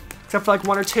 except for like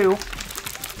 1 or 2.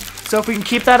 So if we can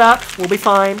keep that up, we'll be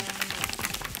fine.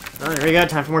 Oh, there we go.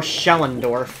 Time for more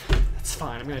Schellendorf. That's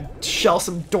fine. I'm gonna shell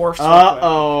some dwarfs.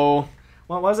 Uh-oh.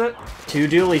 What was it? 2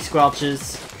 dually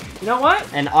squelches. You know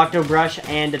what? An Octobrush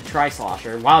and a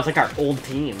Tri-Slosher. Wow, it's like our old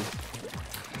team.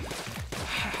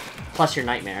 Plus your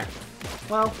Nightmare.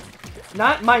 Well,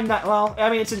 not my well, I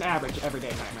mean, it's an average, everyday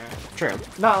Nightmare. True.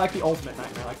 Not like the ultimate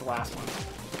Nightmare, like the last one.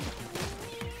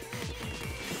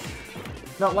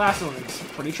 That last one was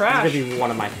pretty trash. This is gonna be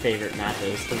one of my favorite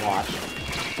matches to watch.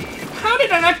 How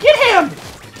did I not get him?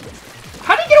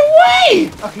 How did he get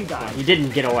away? Oh, he died. You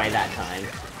didn't get away that time.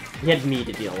 You had me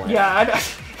to deal with. Yeah,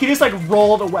 he just like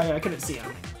rolled away. I couldn't see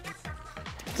him.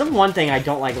 Some one thing I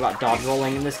don't like about dodge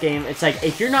rolling in this game, it's like,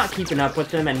 if you're not keeping up with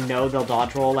them and know they'll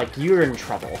dodge roll, like, you're in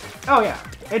trouble. Oh yeah,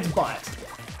 it's butt.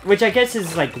 Which I guess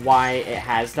is, like, why it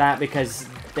has that, because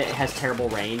it has terrible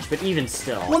range, but even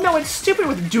still. Well, no, it's stupid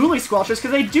with dually squelchers,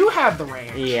 because they do have the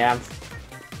range. Yeah.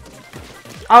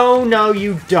 Oh, no,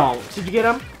 you don't. Did you get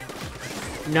him?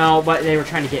 No, but they were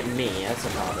trying to get me. That's the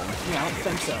problem. Yeah, I don't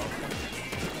think so.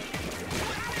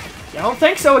 I don't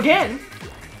think so again.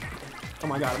 Oh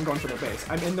my god, I'm going for their base.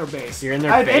 I'm in their base. You're in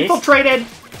their I've base? infiltrated.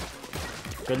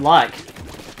 Good luck.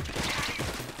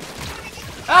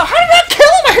 Oh, how did that kill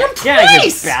him? I hit him twice! Yeah,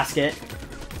 you basket.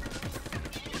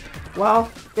 Well,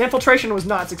 the infiltration was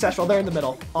not successful. They're in the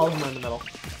middle. All of them are in the middle.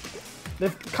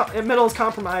 The middle is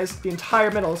compromised. The entire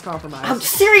middle is compromised.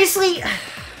 Seriously?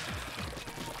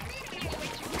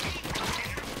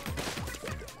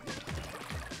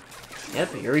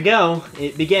 Yep, here we go.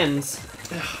 It begins.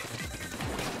 Ugh.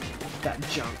 That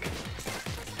junk.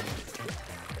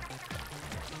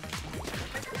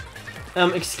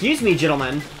 Excuse me,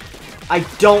 gentlemen. I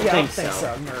don't think so.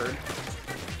 Nerd.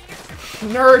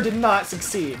 Nerd did not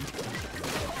succeed.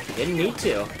 You didn't need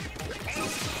to.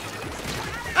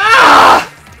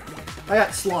 Ah! I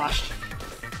got sloshed.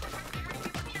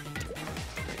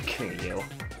 Come here, you.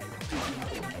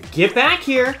 Get back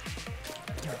here!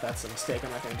 If that's a mistake, I'm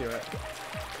not gonna do it.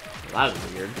 Well, that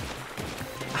was weird.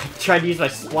 I tried to use my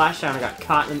splashdown and got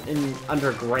caught in under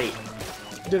a grate.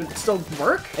 Did it still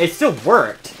work? It still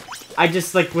worked. I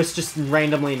just, like, was just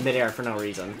randomly in midair for no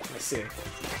reason. Let's see.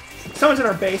 Someone's in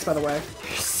our base, by the way.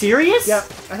 You're serious? Yep,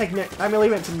 I think Nick. I'm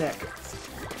leaving it to Nick.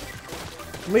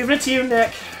 I'm leaving it to you,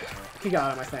 Nick. He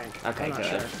got him, I think. Okay, I'm not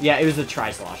good. sure. Yeah, it was the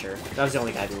Tri-Slosher. That was the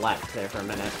only guy left there for a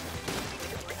minute.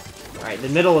 Alright, the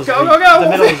middle is go! The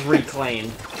middle is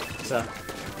reclaimed. So.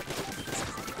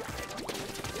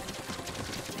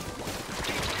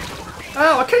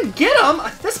 Oh, I couldn't get him!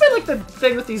 This been like the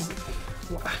thing with these...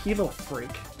 You little freak.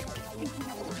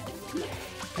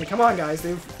 Hey, come on, guys.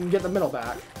 They can get the middle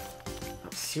back.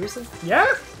 Seriously? Yeah?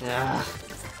 Yeah.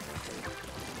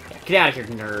 Get out of here,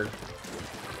 nerd.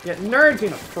 Yeah, nerd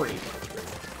being a freak.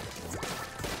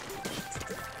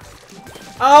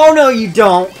 Oh, no, you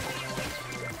don't!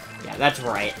 Yeah, that's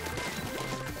right.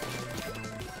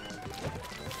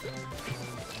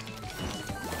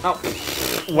 Oh.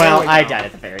 Well, I died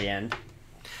at the very end.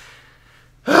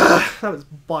 That was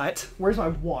butt. Where's my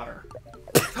water?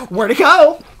 Where'd it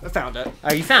go? I found it.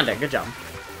 Oh, you found it. Good job.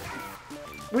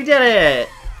 We did it!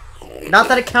 Not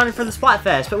that it counted for the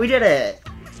Splatfest, but we did it!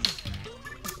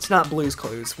 It's not Blue's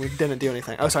Clues. We didn't do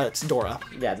anything. Oh, sorry, it's Dora.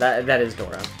 Yeah, that is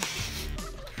Dora.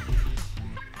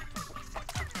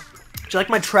 Do you like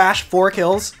my trash 4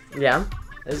 kills? Yeah,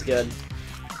 it's good.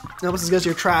 Almost as good as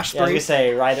your trash 3. Yeah, I was gonna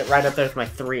say, right up there with my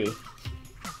 3.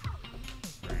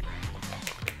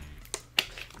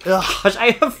 Ugh. Gosh,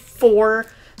 I have 4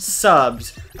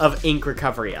 subs of ink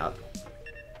recovery up.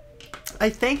 I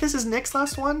think this is Nick's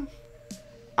last one.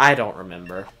 I don't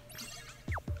remember.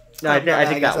 No, I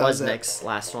think that was Nick's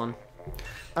last one.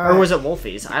 Or was it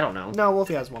Wolfie's? I don't know. No,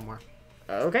 Wolfie has one more.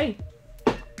 Okay.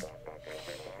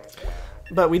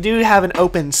 But we do have an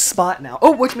open spot now.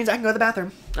 Oh, which means I can go to the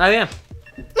bathroom. Oh, yeah.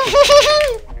 You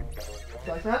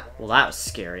like that? Well, that was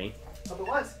scary. Hope it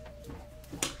was.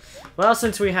 Well,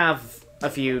 since we have a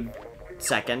few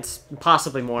seconds,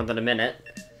 possibly more than a minute.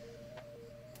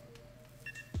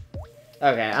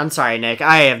 Okay, I'm sorry, Nick.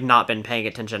 I have not been paying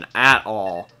attention at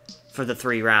all for the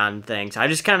 3-round things. I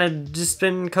just kind of just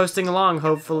been coasting along,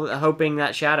 hoping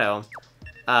that Shadow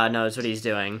knows what he's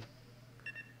doing.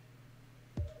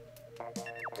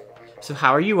 So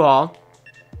how are you all?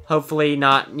 Hopefully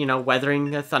not, you know,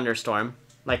 weathering a thunderstorm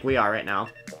like we are right now.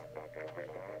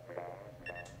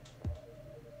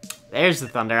 There's the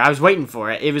thunder. I was waiting for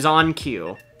it. It was on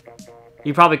cue.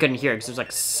 You probably couldn't hear it because it was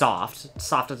like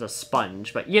soft as a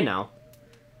sponge, but you know.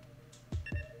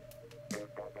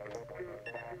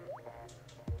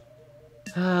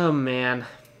 Oh man.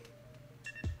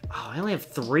 Oh, I only have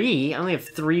 3. I only have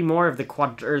 3 more of the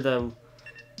quadruple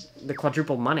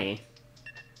money.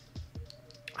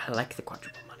 I like the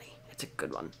quadruple money. It's a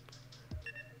good one.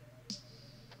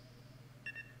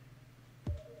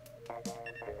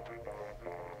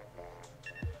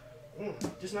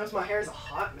 Just notice my hair is a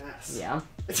hot mess. Yeah.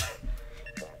 It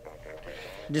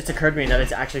just occurred to me that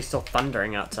it's actually still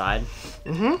thundering outside.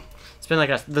 Mm-hmm. It's been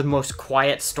like the most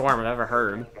quiet storm I've ever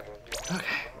heard.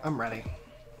 Okay, I'm ready.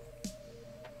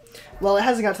 Well, it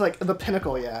hasn't got to, like, the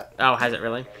pinnacle yet. Oh, has it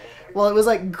really? Well, it was,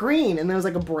 like, green, and then it was,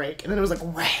 like, a break, and then it was, like,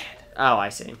 red. Oh, I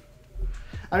see.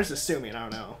 I'm just assuming, I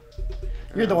don't know.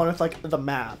 You're the one with, like, the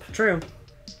map. True.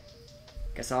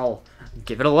 Guess I'll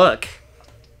give it a look.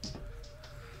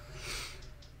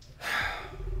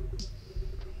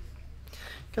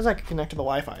 Because I can connect to the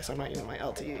Wi-Fi, so I'm not using my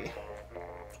LTE.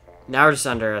 Now we're just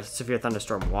under a severe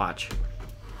thunderstorm watch.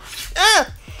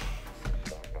 Ah!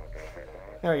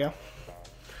 There we go.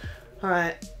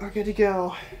 Alright, we're good to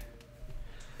go.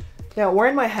 Yeah,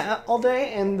 wearing my hat all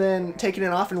day and then taking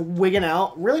it off and wigging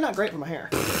out, really not great for my hair.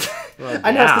 Well,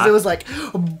 I know, because it was like...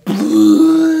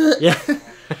 Yeah.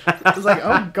 I was like,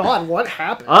 oh god, what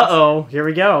happened? Uh-oh, here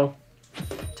we go.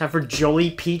 Time for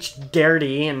Jolie, Peach,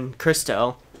 Garrity, and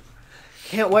Christo.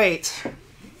 Can't wait.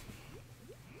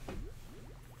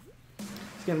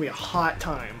 It's gonna be a hot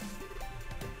time.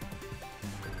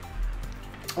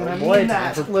 And I mean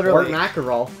that, literally.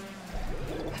 Mackerel.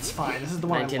 That's fine, this is the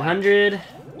one 1900.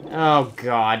 Oh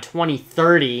god,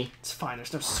 2030. It's fine,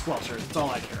 there's no squelchers, that's all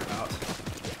I care about.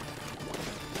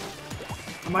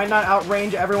 I might not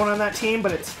outrange everyone on that team,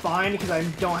 but it's fine because I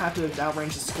don't have to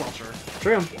outrange the squelcher.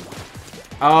 True.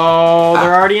 Oh,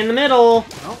 they're already in the middle.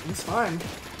 Well, it's fine.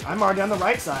 I'm already on the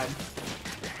right side.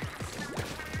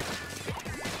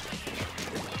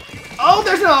 Oh,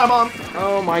 there's another bomb!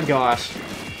 Oh my gosh.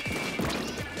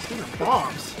 These are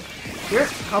bombs. Here,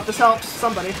 hope this helps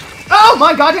somebody. Oh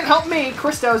my god, didn't help me!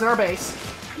 Christo's in our base.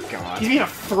 God. He's being a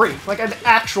freak, like an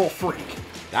actual freak.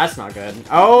 That's not good.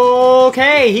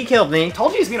 Okay, he killed me.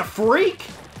 Told you he's being a freak.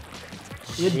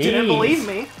 You didn't believe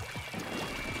me.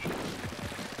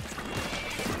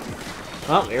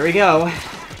 Well, here we go.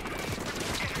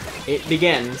 It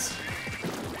begins.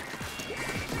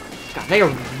 God, they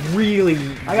are really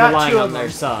relying on their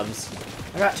subs.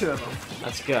 I got 2 of them.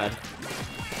 That's good.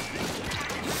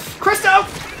 Christo!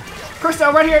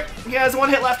 Christo, right here. He has 1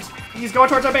 hit left. He's going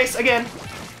towards our base again.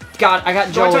 God, I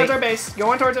got Jolie. Going towards our base.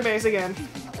 Going towards our base again.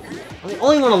 I'm the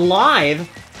only one alive.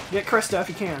 Get Christo if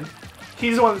you can.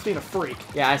 He's the one that's being a freak.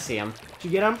 Yeah, I see him.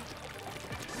 Did you get him?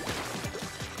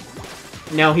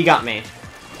 No, he got me.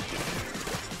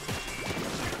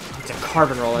 It's a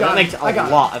carbon roller. That makes a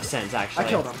lot of sense, actually. I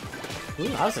killed him. Ooh,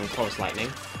 that was some close lightning.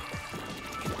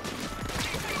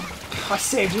 I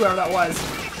saved whoever that was.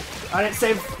 I didn't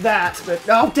save that, but...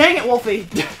 Oh, dang it, Wolfie!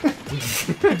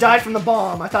 He died from the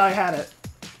bomb. I thought I had it.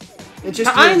 It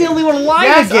just I'm the only one alive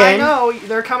yes, again! I know!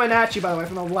 They're coming at you, by the way,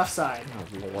 from the left side.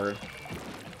 Oh, Lord.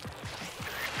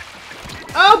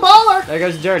 Oh, baller! There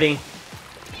goes Dirty.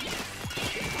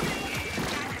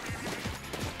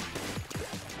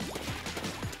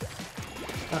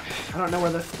 I don't know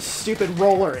where the stupid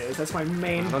roller is. That's my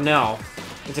main... Oh, no.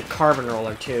 It's a carbon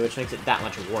roller, too, which makes it that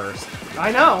much worse.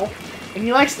 I know! And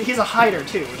he's a hider,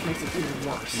 too, which makes it even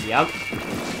worse. Yep.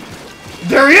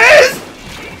 There he is!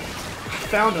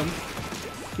 Found him.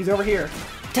 He's over here.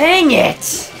 Dang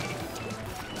it!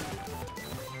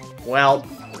 Well.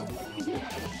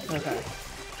 Okay.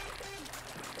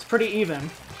 It's pretty even.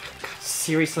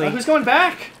 Seriously? Who's going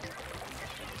back?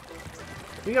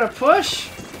 We gotta push.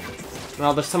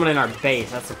 Well, there's someone in our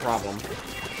base. That's the problem.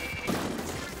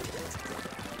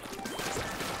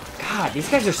 God, these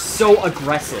guys are so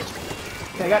aggressive.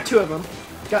 Okay, I got 2 of them.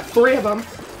 Got 3 of them.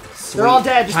 Sweet. They're all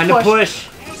dead. Just Time to push.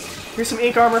 Here's some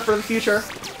ink armor for the future.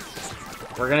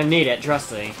 We're gonna need it,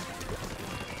 trust me.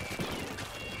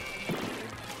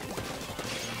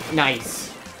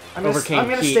 Nice. I'm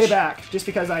gonna stay back, just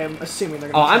because I am assuming they're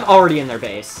gonna... Oh, I'm already in their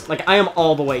base. Like, I am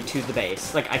all the way to the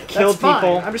base. Like, I killed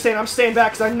people. I'm just saying I'm staying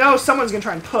back, because I know someone's gonna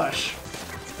try and push.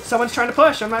 Someone's trying to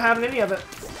push. I'm not having any of it.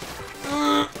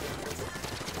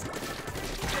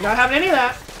 Not having any of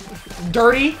that.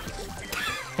 Dirty.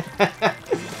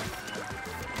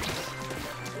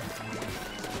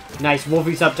 Nice,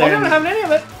 Wolfie's up there. I'm not having any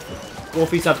of it.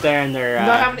 Wolfie's up there in their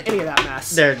Not having any of that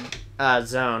mess. their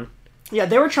zone. Yeah,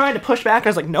 they were trying to push back. I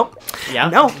was like, nope. Yeah.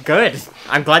 No. Good.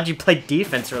 I'm glad you played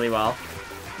defense really well.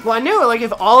 Well, I knew, like,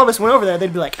 if all of us went over there,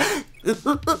 they'd be like,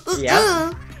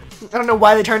 Yeah. I don't know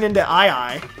why they turned into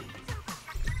I.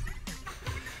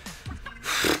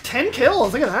 10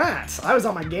 kills, look at that. I was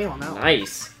on my game on that one.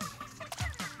 Nice.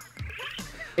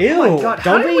 Ew. Oh my god,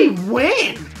 how don't did be. we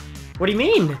win? What do you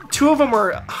mean? 2 of them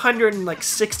were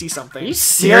 160 something. Are you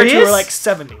The other 2 serious? were like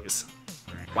 70s.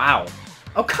 Wow.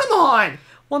 Oh, come on!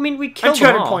 Well, I mean, we I'm killed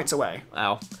 200 them all. points away.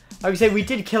 Wow. I would say we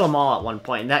did kill them all at one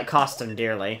point, and that cost them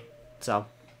dearly. So,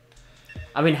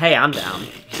 I mean, hey, I'm down.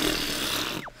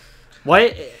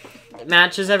 What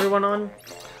match is everyone on?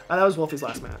 That was Wolfie's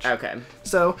last match. Okay.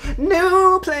 So,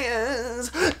 no players.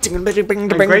 I'm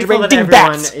grateful that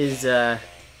everyone is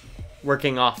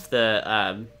working off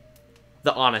the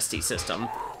honesty system.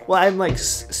 Well, I'm like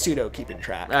pseudo keeping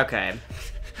track. Okay.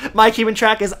 My keeping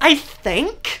track is, I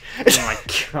think. Oh my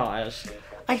gosh.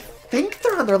 I think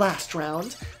they're on their last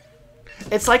round.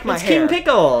 It's like my It's hair. King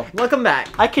Pickle. Welcome back.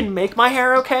 I can make my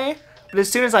hair okay, but as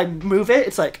soon as I move it,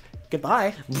 it's like,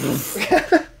 goodbye. It's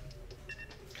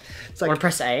Or like,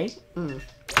 press A.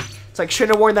 it's like, should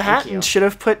have worn the hat you. and should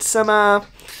have put some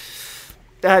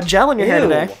gel in your hair Ew.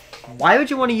 today. Why would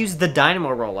you want to use the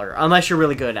dynamo roller unless you're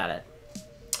really good at it?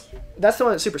 That's the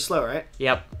one that's super slow, right?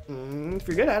 Yep. If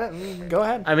you're good at it, go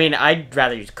ahead. I mean, I'd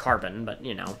rather use carbon, but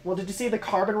you know. Well, did you see the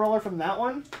carbon roller from that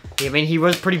one? I mean, he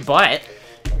was pretty butt.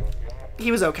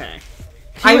 He was okay.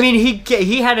 I mean,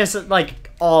 he had us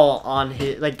like all on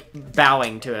his like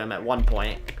bowing to him at one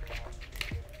point.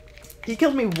 He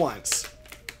killed me once.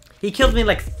 He killed me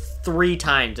like 3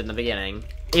 times in the beginning,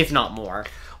 if not more.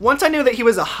 Once I knew that he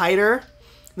was a hider,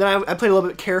 then I played a little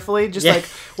bit carefully. Just Yeah. like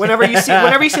whenever you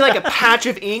see like a patch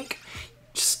of ink,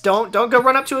 just don't go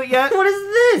run up to it yet. What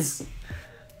is this?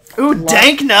 Ooh,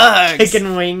 dank nugs.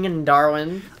 Chicken Wing and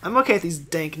Darwin. I'm okay with these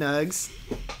dank nugs.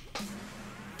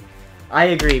 I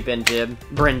agree,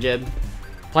 Brinjib.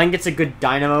 Playing against a good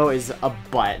dynamo is a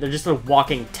butt. They're just a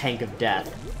walking tank of death.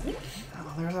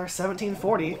 Oh, there's our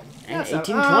 1740 And so-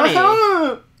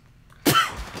 1820.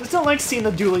 Just don't like seeing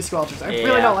the dually squelchers. I really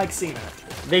Yeah. don't like seeing it.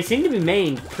 They seem to be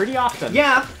mained pretty often.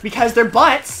 Yeah, because they're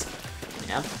butts.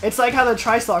 Yep. It's like how the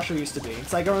tri-slosher used to be.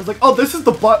 It's like everyone's like, oh, this is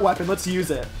the butt weapon. Let's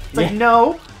use it. It's like, Yeah.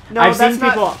 no, I've that's seen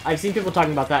not. I've seen people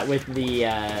talking about that with the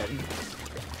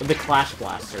Clash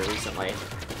Blaster recently.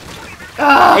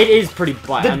 Ugh, It is pretty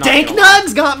butt. the I'm not dank gonna lie.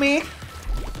 nugs got me.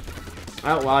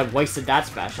 Oh well, I wasted that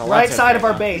special. Right That's side okay, of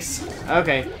our though. base.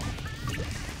 Okay.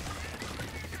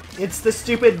 It's the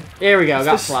stupid, There we go. the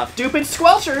Got fluff. stupid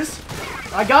squelchers.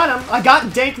 I got him. I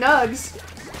got dank nugs.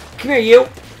 Come here, you.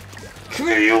 Come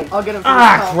here, you. I'll get him.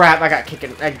 Ah, crap! I got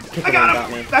kicking. I Got got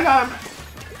me. him. I got him.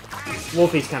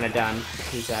 Wolfie's kind of done.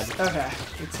 He said. Okay,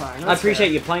 it's fine. I That's appreciate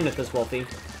fair. you playing with this, Wolfie.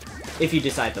 If you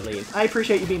decide to leave. I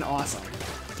appreciate you being awesome.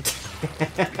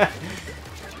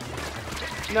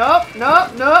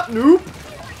 Nope.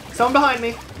 Someone behind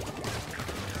me.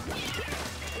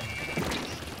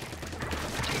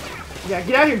 Yeah,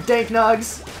 get out of here, dank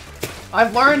nugs.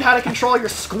 I've learned how to control your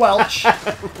squelch.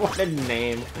 What a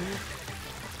name.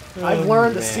 I've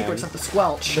learned the man. secrets of the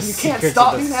squelch. The You can't secrets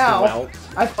stop of me the now.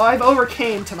 squelch. I've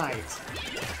overcame tonight.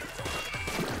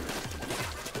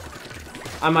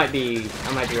 I might be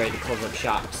ready to close up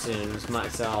shop soon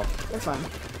myself. That's fine.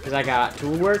 Because I got to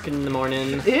work in the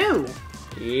morning. Ew.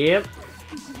 Yep.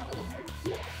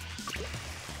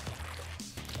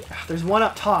 There's one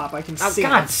up top. I can Oh see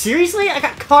god, it. seriously? I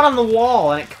got caught on the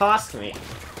wall and it cost me.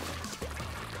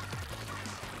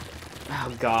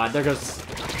 Oh god, there goes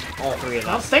all 3 of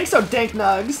I don't us. think so, dank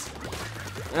nugs.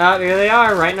 Oh, here they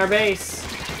are, right in our base.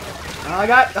 I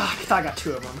thought I got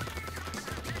 2 of them.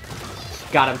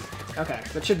 Got him. Okay,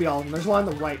 that should be all of them. There's one on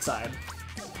the right side.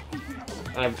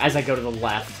 As I go to the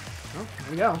left. Oh,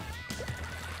 there we go.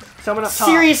 Someone up top.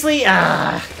 Seriously?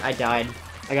 Ah, I died.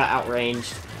 I got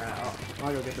outranged. Alright,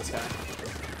 I'll go get this guy.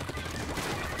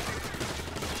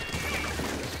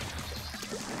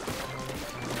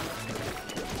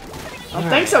 I don't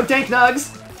think so, dank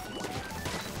nugs.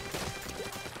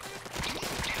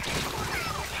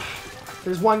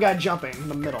 There's one guy jumping in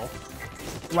the middle.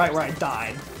 Right where I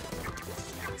died.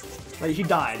 Like, he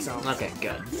died, so. Okay,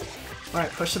 good.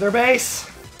 Alright, push to their base.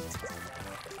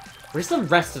 Where's the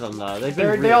rest of them, though? They've been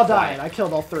really They all quiet. died. I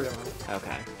killed all 3 of them.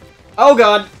 Okay. Oh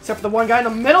god! Except for the one guy in the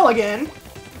middle again.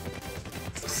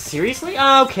 Seriously?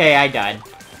 Okay, I died.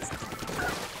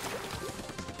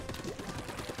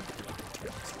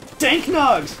 Dank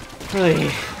nugs! Ugh.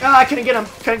 Ah, I couldn't get him.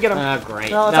 Couldn't get him. Oh,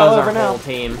 great. Well, it's that all was over our now. whole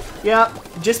team.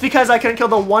 Yep. Just because I couldn't kill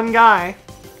the one guy.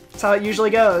 That's how it usually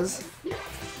goes.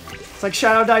 It's like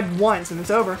Shadow died once and it's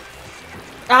over.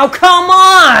 Oh, come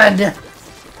on! It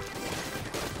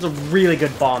was a really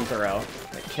good bomb throw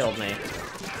that killed me.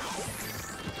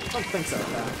 I don't think so,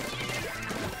 though.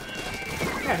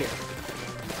 Get out here.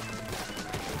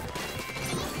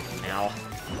 Ow.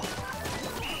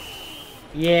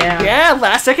 Yeah. Yeah,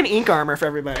 last second ink armor for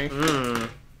everybody.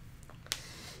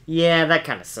 Yeah, that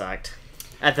kind of sucked.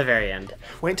 At the very end.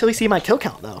 Wait until you see my kill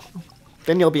count, though.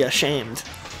 Then you'll be ashamed.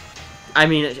 I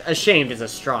mean, ashamed is a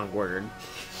strong word.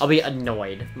 I'll be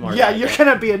annoyed more. Yeah, than you're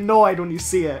gonna be annoyed when you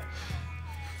see it.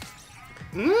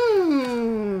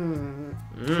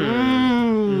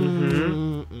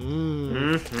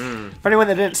 For anyone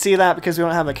that didn't see that because we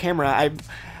don't have a camera,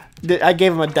 I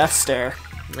gave him a death stare.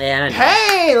 Yeah.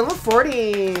 Hey, level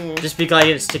 40. Just because I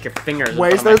didn't stick your fingers. in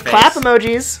Where's front those of my clap face.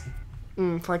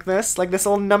 emojis? Like this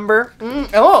little number.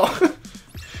 Oh,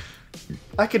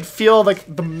 I could feel like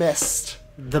the mist.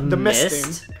 The misting.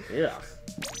 mist. Yeah.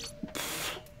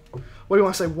 What do you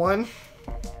want to say? One?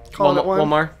 Call it one. One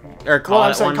more. Or call Well, it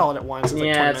I'm saying one. call it one. Since it's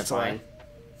like 20 Yeah, minutes it's away. fine.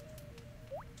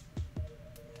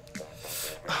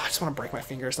 Oh, I just want to break my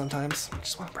fingers sometimes. I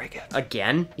just want to break it.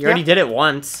 Again? You already did it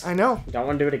once. I know. You don't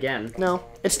want to do it again. No,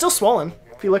 it's still swollen.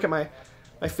 If you look at my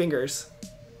fingers,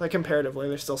 like comparatively,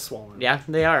 they're still swollen. Yeah,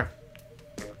 they are.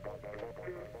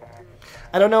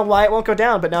 I don't know why it won't go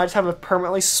down, but now I just have a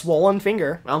permanently swollen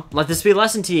finger. Well, let this be a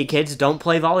lesson to you, kids. Don't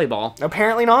play volleyball.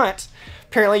 Apparently not.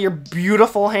 Apparently your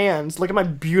beautiful hands. Look at my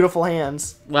beautiful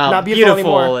hands. Well, Not beautiful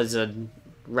beautiful anymore. is a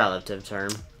relative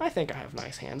term. I think I have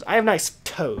nice hands. I have nice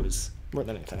toes more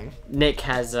than anything. Nick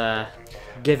has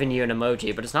given you an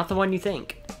emoji, but it's not the one you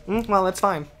think. Well, that's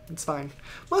fine. It's fine.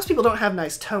 Most people don't have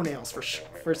nice toenails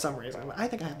for some reason. I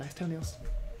think I have nice toenails.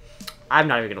 I'm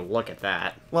not even gonna look at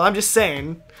that. Well, I'm just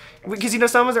saying, because you know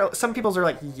some people's are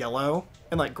like yellow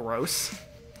and like gross.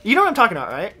 You know what I'm talking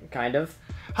about, right? Kind of.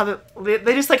 How they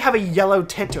just like have a yellow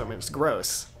tint to them. And it's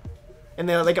gross, and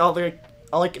they're like all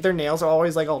their nails are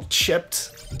always like all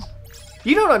chipped.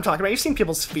 You know what I'm talking about. You've seen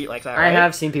people's feet like that, right? I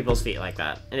have seen people's feet like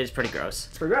that. It is pretty gross.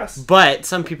 It's pretty gross. But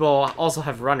some people also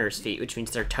have runner's feet, which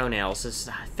means their toenails just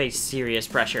face serious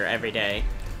pressure every day.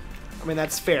 I mean,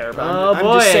 that's fair, but Oh I'm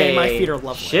boy! just saying my feet are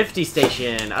lovely. Shifty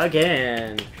station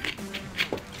again.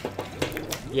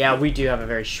 Yeah, we do have a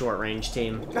very short range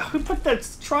team. Who put that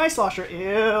tri-slosher?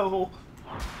 Ew.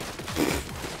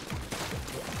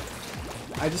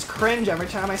 I just cringe every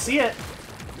time I see it.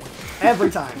 Every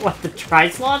time. What, the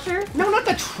tri-slosher? No, not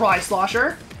the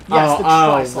tri-slosher. Yes, the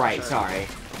oh, tri-slosher. right, sorry.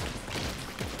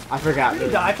 I forgot. Can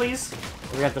you die, please?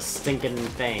 I forgot the stinking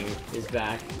thing is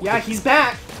back. Yeah, he's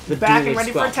back. The Back dually and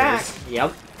ready for attack. squelchers.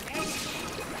 Yep.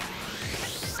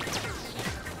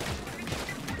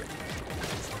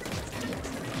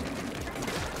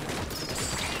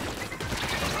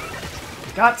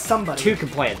 Got somebody. Two can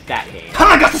play at that game.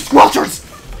 I got the squelchers!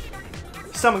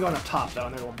 Someone going up top, though,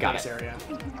 in their little Got base it. area.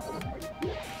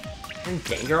 In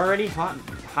danger already? Hot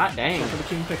dang. For the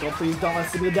King Pickle, please don't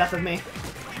let this be the death of me.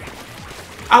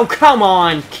 Oh, come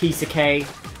on, Kisake.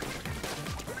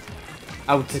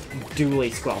 Oh, it's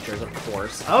dually squelchers, of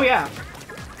course. Oh, yeah.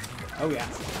 Oh, yeah.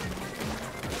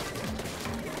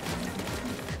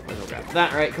 We'll grab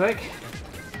that right quick.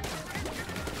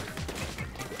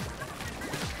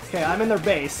 Okay, I'm in their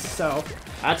base, so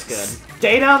That's good.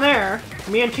 stay down there.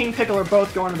 Me and King Pickle are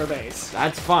both going to their base.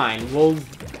 That's fine.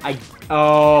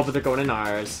 Oh, but they're going in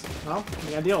ours. Well,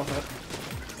 we gotta deal with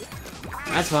it.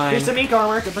 That's fine. Here's some ink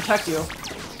armor to protect you.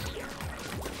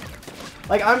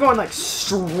 Like, I'm going, like,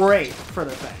 straight for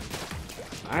the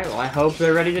thing. Alright, well, I hope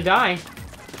they're ready to die.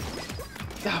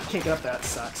 Oh, can't get up there. That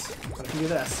sucks. But I can do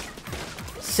this.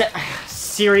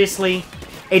 Seriously?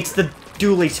 It's the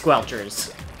dually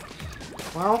squelchers.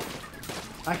 Well,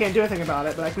 I can't do anything about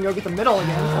it, but I can go get the middle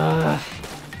again.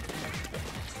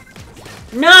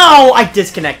 No! I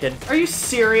disconnected. Are you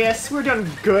serious? We're doing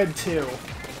good, too.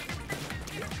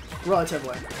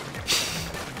 Relatively.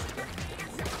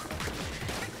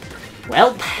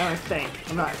 Well. I think.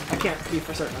 I can't be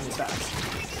for certain on these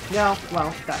facts. No,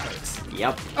 well, that hurts.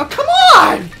 Yep. Oh, come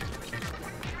on!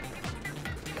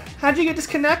 How'd you get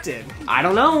disconnected? I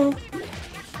don't know.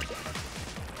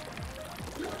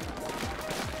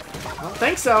 I don't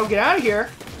think so. Get out of here.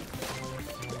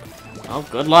 Well,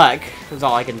 good luck, is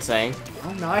all I can say.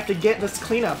 Well, now I have to get this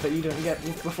cleanup that you didn't get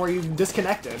before you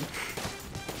disconnected.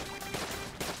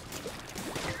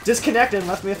 Disconnected and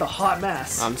left me with a hot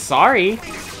mess. I'm sorry.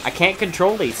 I can't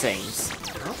control these things.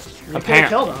 Well, you could have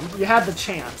killed him. You had the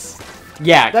chance.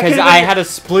 Yeah, That because could've I been- had a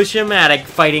Splushiomatic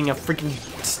fighting a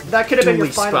freaking That could have been your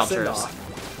dually final squelchers.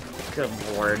 send-off. Good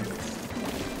lord.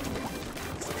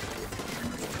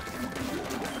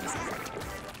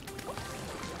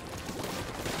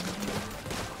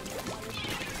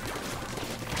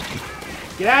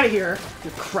 Get out of here, you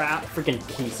crap. Freaking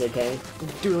Kisake.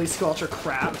 Dooley Squelcher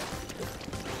crap.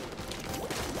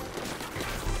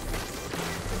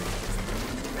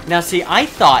 Now, see, I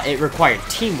thought it required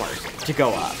teamwork to go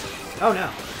up. Oh no.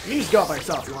 You can just go up by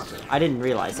yourself if you want to. I didn't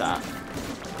realize that.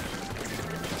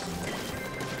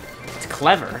 It's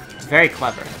clever. It's very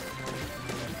clever.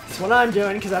 That's what I'm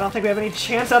doing, because I don't think we have any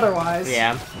chance otherwise.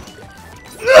 Yeah.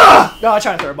 Ugh! No, I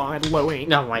tried to throw a bomb. I had low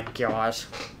aim. Oh my gosh.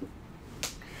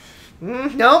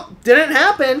 Nope, didn't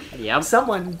happen. Yep.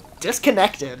 Someone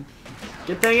disconnected.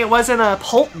 Good thing it wasn't a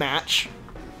Pulp match.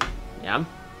 Yeah.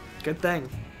 Good thing.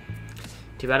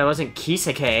 Too bad it wasn't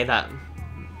Kisake that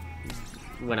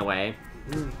went away.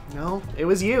 No, it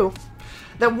was you.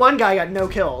 That one guy got no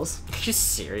kills. Are you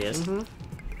serious?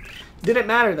 Didn't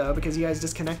matter though, because you guys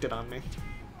disconnected on me.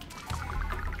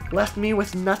 Left me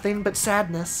with nothing but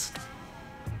sadness.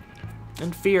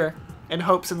 And fear. And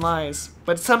hopes and lies.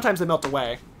 But sometimes they melt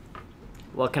away.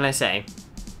 What can I say?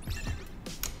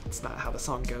 It's not how the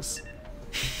song goes.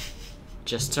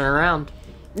 Just turn around.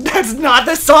 That's not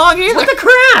the song either! What the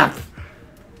crap?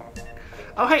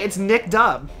 Oh hey, it's Nick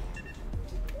Dubb.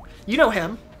 You know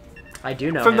him. I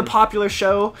do know From him. the popular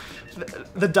show,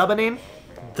 The Dubbining.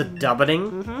 The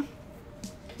Dubbiting?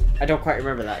 I don't quite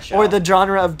remember that show. Or the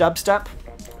genre of dubstep.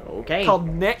 Okay. Called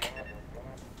Nick.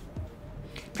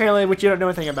 Apparently, which you don't know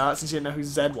anything about since you didn't know who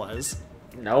Zed was.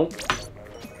 Nope.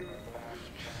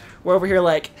 We're over here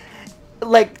like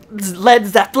Led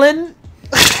Zeppelin?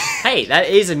 Hey, that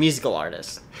is a musical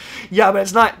artist. Yeah, but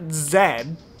it's not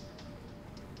Zed.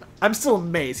 I'm still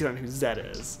amazed you don't know who Zed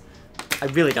is. I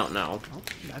really don't know.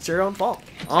 That's your own fault.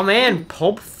 Oh man,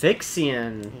 Pulp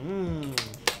Fiction.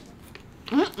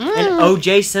 And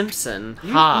O.J. Simpson.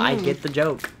 Ha, I get the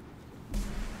joke.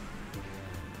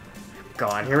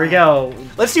 God, here we go.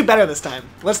 Let's do better this time.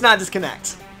 Let's not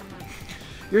disconnect.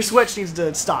 Your Switch needs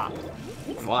to stop.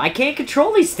 Well, I can't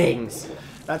control these things.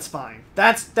 That's fine.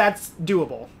 That's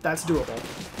doable. That's doable.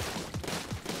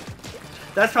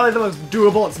 That's probably the most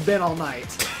doable it's been all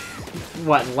night.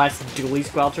 What, less dually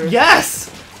squelchers?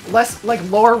 Yes! Less, like,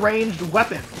 lower ranged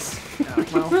weapons.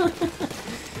 Well,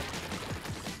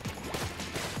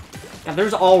 God,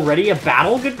 there's already a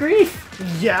battle, good grief.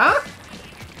 yeah?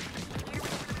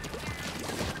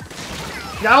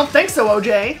 Yeah, I don't think so,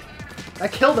 OJ. I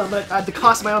killed him, but at the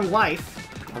cost of my own life.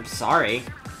 I'm sorry.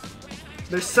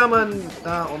 There's someone...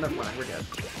 oh, never mind. We're good.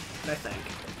 I think.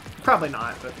 Probably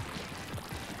not, but...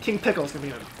 King Pickle's gonna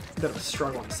be a bit of a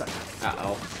struggle in a second.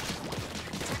 Uh-oh.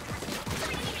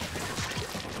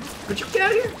 Would you get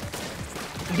out of here?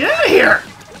 Get out of here!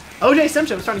 OJ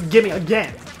Simpson was trying to get me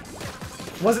again.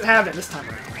 Wasn't having it this time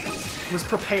around. Was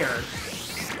prepared.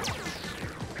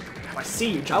 Oh, I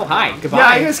see you, John. Oh, hi.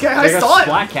 Goodbye. Yeah, I saw it.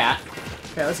 Splat Cat.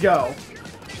 Okay, let's go.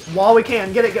 While we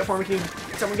can. Get it, get for me. Can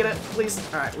someone get it, please?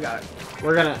 Alright, we got it.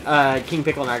 We're gonna, King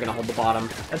Pickle and I are gonna hold the bottom.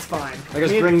 That's fine. There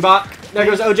goes Gringbok. There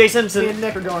goes O.J. Simpson. Me and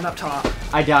Nick are going up top.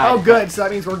 I died. Oh, good. So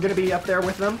that means we're gonna be up there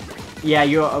with them? Yeah,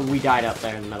 we died up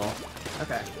there in the middle.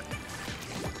 Okay.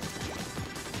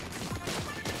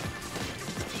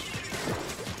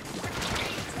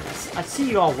 I see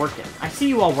you all working. I see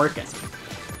you all working.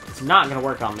 It's not gonna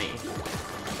work on me.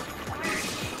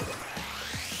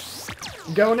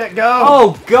 Go, Nick, go!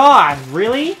 Oh, God!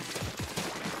 Really?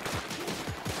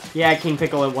 Yeah, King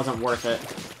Pickle, it wasn't worth it.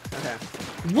 Okay.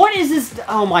 What is this?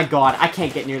 Oh my God, I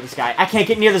can't get near this guy. I can't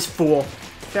get near this fool.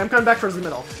 Okay, I'm coming back towards the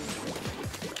middle.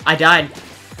 I died.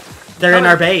 They're in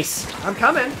our base. I'm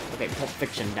coming. Okay, Pulp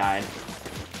Fiction died.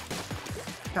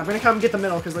 Okay, I'm gonna come get the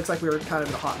middle because it looks like we were kind of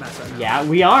in a hot mess right now. Yeah,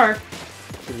 we are.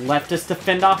 You left us to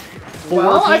fend off four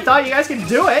Well, people. I thought you guys could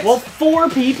do it. Well, 4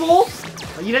 people?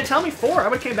 Well, you didn't tell me 4. I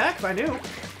would've came back if I knew.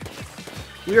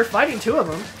 We were fighting 2 of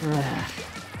them.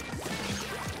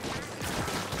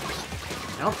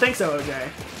 I don't think so, OJ.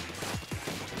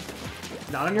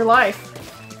 Not on your life.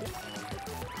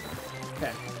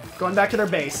 Okay, going back to their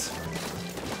base.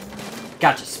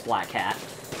 Gotcha, Splat Cat.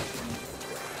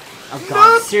 Oh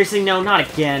God, Nope. seriously, no, not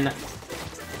again.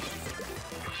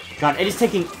 God, it is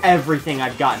taking everything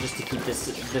I've got just to keep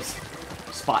this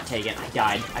spot taken. I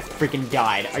died. I freaking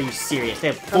died. Are you serious? They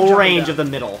have full range of the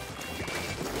middle.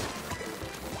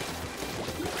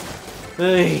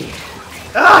 Ugh.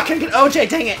 Ah, I couldn't get OJ,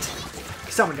 dang it!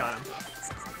 Someone got him.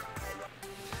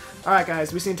 Alright,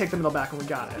 guys, we just need to take the middle back and we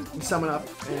got it. And summon up,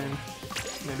 and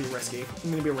it's gonna be risky. It's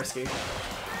gonna be risky.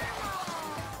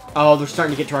 Oh, they're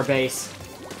starting to get to our base.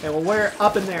 Okay, well, we're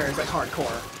up in there is like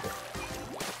hardcore.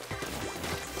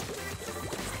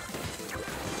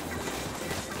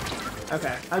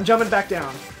 Okay, I'm jumping back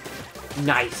down.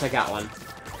 Nice, I got one.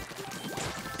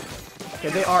 Okay,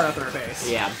 they are up in our base.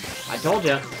 Yeah, I told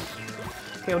you.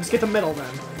 Okay, Okay, we'll just get the middle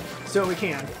then. Let's do what we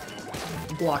can.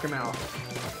 Block him out.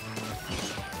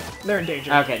 They're in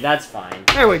danger. Okay, that's fine.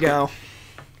 There we go.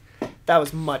 That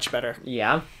was much better.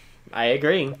 Yeah, I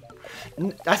agree.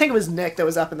 I think it was Nick that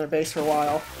was up in their base for a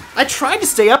while. I tried to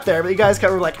stay up there, but you guys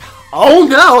were like, oh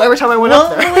no, every time I went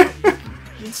up there.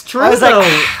 It's true, I was though.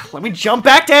 like, let me jump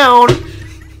back down.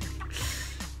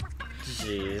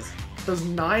 Jeez. Those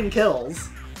 9 kills.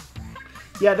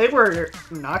 Yeah, they were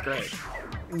not great.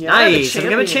 Yeah, Nice,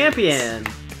 I'm a champion.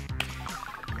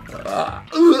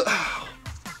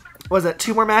 Was it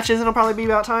 2 more matches and it'll probably be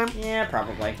about time? Yeah,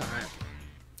 probably.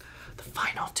 The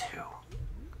final 2.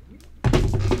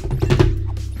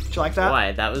 Did you like that?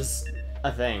 Why? That was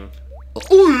a thing.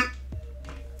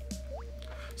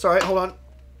 Sorry, hold on.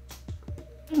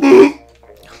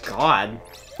 God.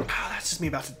 Oh, that's just me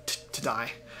about to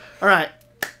die. Alright.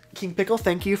 King Pickle,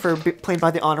 thank you for playing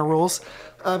by the honor rules.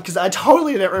 Because I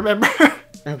totally didn't remember.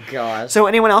 Oh, God. So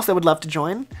anyone else that would love to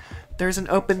join? There's an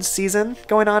open season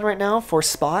going on right now for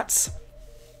spots.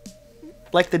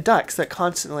 Like the ducks that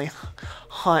constantly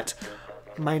haunt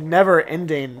my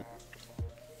never-ending...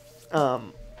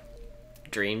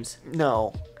 Dreams.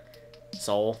 No.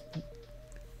 Soul.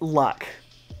 Luck.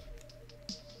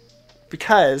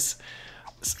 Because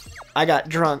I got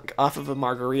drunk off of a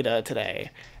margarita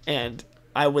today, and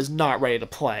I was not ready to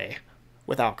play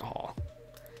with alcohol.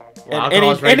 Well,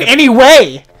 in any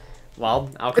way! Well,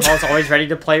 alcohol's always ready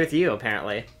to play with you,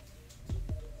 apparently.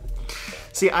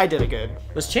 See, I did it good.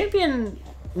 Was champion...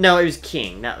 No, it was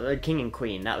king. King and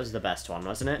queen. That was the best one,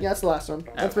 wasn't it? Yeah, that's the last one.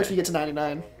 That's Okay. if you get to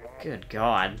 99. Good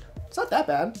God. It's not that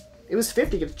bad. It was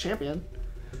 50 to get to champion.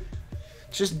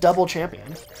 It's just double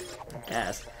champion.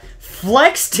 Yes.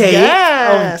 Flex tape?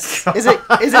 Yes! Oh, is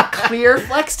it clear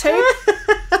flex tape?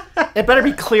 It better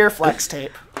be clear flex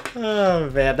tape. Oh,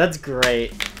 man, that's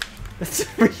great. That's a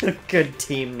really good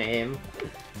team name.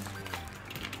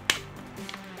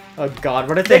 Oh, God,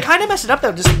 what if They kind of messed it up,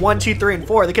 though. Just 1, 2, 3, and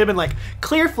 4. They could have been like,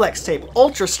 clear flex tape,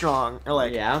 ultra strong. Or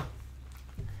like... Yeah.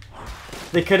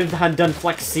 They could have done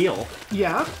flex seal.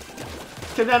 Yeah.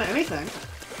 Could have done anything.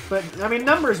 But, I mean,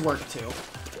 numbers work, too.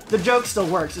 The joke still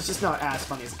works. It's just not as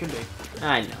funny as it could be.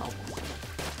 I know.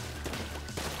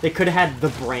 They could have had the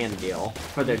brand deal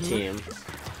for their team.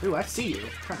 Ooh, I see you. You're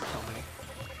trying to kill me.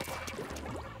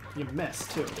 You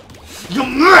missed, too. You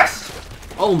missed!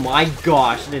 Oh my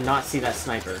gosh, I did not see that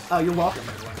sniper. Oh, you're welcome,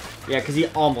 everyone. Yeah, because he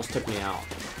almost took me out.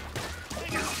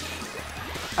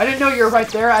 I didn't know you were right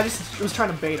there. I just was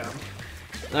trying to bait him.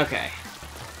 Okay.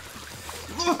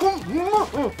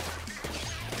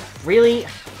 Really?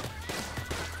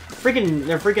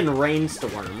 They're freaking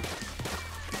rainstorm.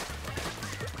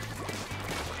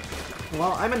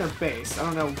 Well, I'm in their base. I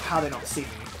don't know how they don't see me.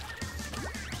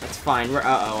 That's fine.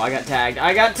 Uh-oh, I got tagged.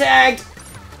 I got tagged!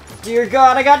 Dear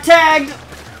God, I got tagged!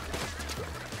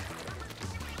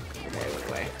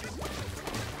 Okay, wait.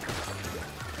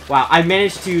 Wow, I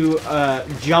managed to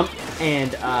jump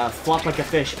and flop like a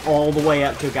fish all the way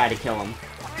up to a guy to kill him.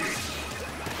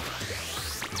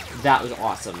 That was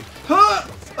awesome. Huh!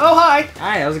 Oh, hi!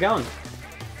 Hi, how's it going?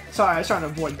 Sorry, I was trying to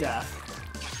avoid death.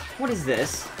 What is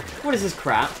this? What is this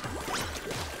crap?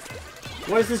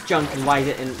 What is this junk and why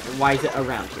is it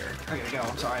around here? I gotta go.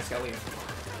 I'm sorry, I just gotta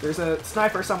leave. There's a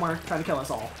sniper somewhere trying to kill us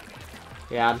all.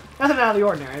 Yeah. Nothing out of the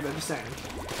ordinary, but just saying.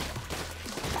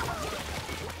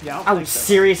 Yeah, I don't Oh, think so.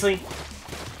 seriously?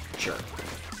 Sure.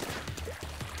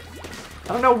 I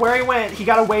don't know where he went. He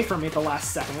got away from me at the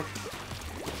last second.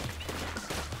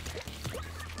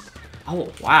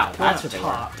 Oh, wow. That's on what they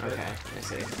top, were. but- Okay, I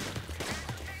see.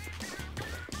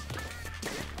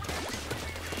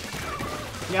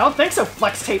 Yeah, I don't think so.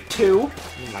 Flex tape 2. Oh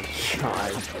my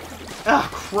god.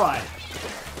 Ugh, crud.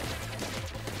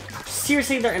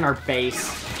 Seriously, they're in our base.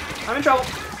 I'm in trouble.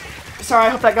 Sorry, I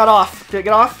hope that got off. Did it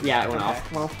get off? Yeah, it went Okay,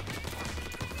 off. well.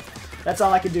 That's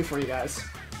all I can do for you guys.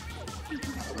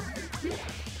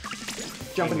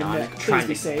 Jumping Hang in on, Nick. trying Please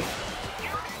be to- safe.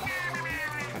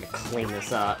 Trying to clean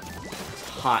this up. It's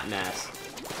a hot mess.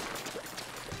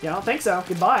 Yeah, I don't think so.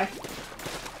 Goodbye.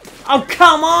 Oh,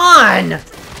 come on!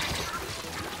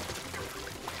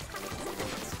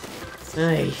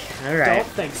 Hey, alright. Don't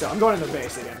think so. I'm going in the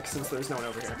base again since there's no one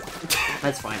over here.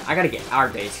 That's fine. I gotta get our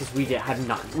base because we have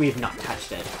not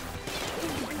touched it.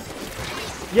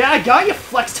 Yeah, I got you,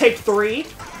 Flex Tape 3.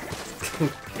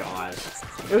 Gosh.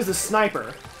 It was a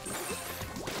sniper.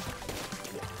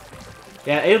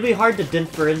 Yeah, it'll be hard to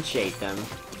differentiate them.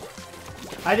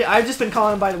 I've just been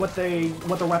calling them by what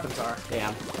their weapons are.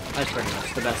 Yeah, that's pretty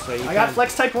much the best way you I can. got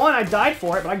Flex Type 1, I died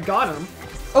for it, but I got him.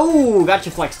 Oh, got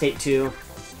your Flex Tape 2.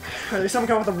 There's someone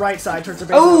coming with the right side towards their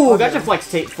base. Oh, got your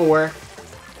Flex Tape 4.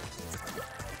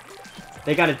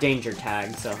 They got a danger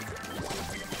tag, so...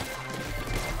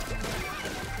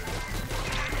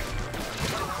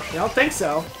 I don't think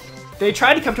so. They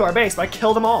tried to come to our base, but I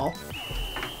killed them all.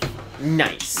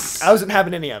 Nice. I wasn't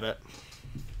having any of it.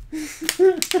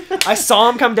 I saw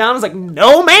him come down. I was like,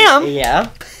 no, ma'am. Yeah.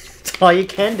 That's all you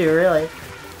can do, really.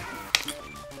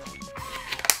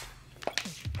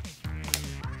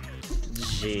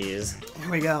 Jeez. Here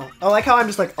we go. I like how I'm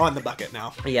just like on the bucket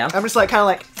now. Yeah. I'm just like kind of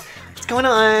like, what's going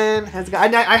on? How's it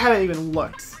going? I haven't even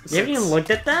looked. You haven't even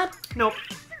looked at that? Nope.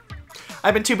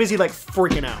 I've been too busy like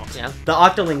freaking out. Yeah. The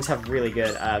Octolings have really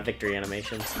good victory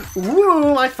animations.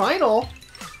 Ooh, my final.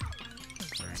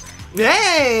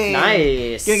 Yay!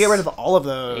 Nice. Gonna get rid of all of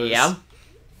those. Yeah.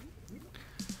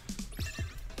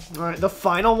 Alright, the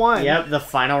final one. Yep, the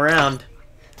final round.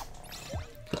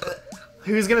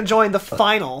 Who's gonna join the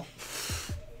final?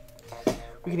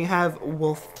 We can have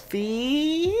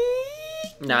Wolfie.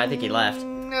 No, I think he left.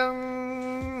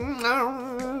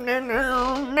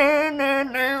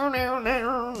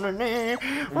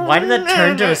 Why did that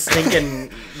turn to a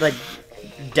stinking, like,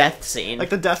 death scene? Like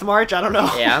the death march? I don't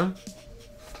know. Yeah.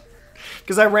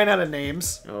 Because I ran out of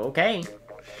names. Okay.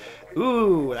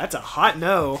 Ooh, that's a hot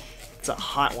no. It's a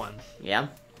hot one. Yeah.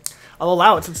 I'll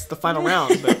allow it since it's the final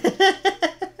round, but...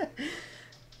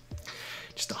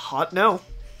 just a hot no.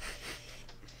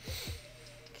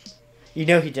 You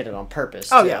know he did it on purpose,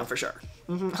 Oh, too. yeah, for sure.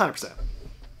 100%.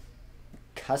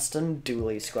 Custom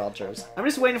dually squelchers. I'm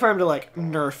just waiting for him to, like,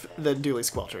 nerf the dually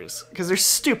squelchers. Because they're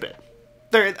stupid.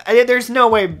 There's no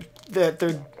way that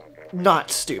they're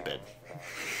not stupid.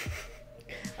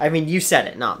 I mean, you said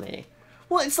it, not me.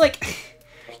 Well, it's like...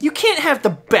 You can't have the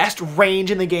best range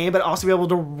in the game, but also be able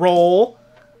to roll.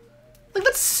 Like,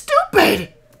 that's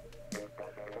stupid!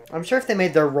 I'm sure if they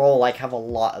made their roll, like, have a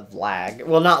lot of lag.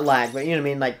 Well, not lag, but you know what I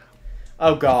mean? Like,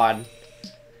 oh god.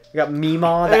 You got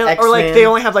Meemaw, the X-Men. Or, like, they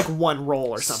only have, like, one roll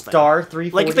or something. Star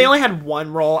 340. Like, if they only had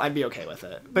one roll, I'd be okay with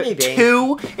it. But Maybe.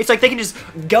 two, it's like they can just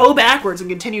go backwards and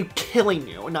continue killing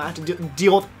you and not have to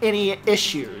deal with any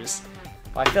issues.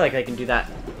 Well, I feel like they can do that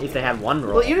if they have one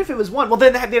roll. Well, even if it was one, well,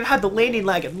 then they'd have the landing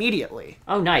lag immediately.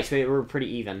 Oh, nice. We were pretty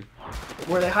even.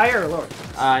 Were they higher or lower?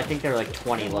 I think they were like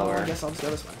 20 lower. I guess I'll just go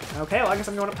this way. Okay, well, I guess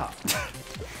I'm going up top.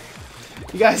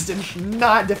 You guys did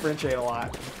not differentiate a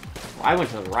lot. Well, I went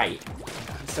to the right.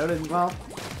 So did, well,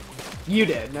 you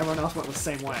did, and everyone else went the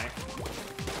same way.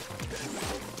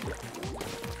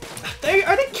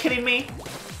 Are they kidding me?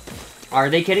 Are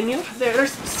they kidding you? They're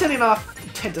sending off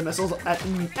Tenta missiles at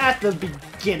the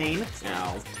beginning.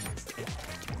 No.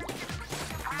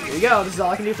 Here you go, this is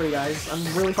all I can do for you guys. I'm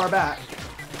really far back.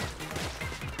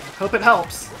 Hope it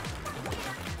helps.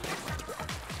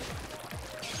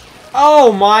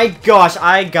 Oh my gosh,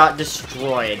 I got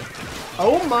destroyed.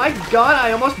 Oh my god,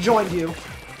 I almost joined you.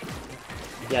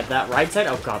 Yeah, that right side?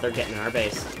 Oh god, they're getting in our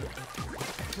base.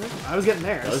 I was getting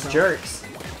there. Those so. jerks.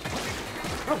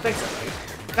 I don't think so, buddy.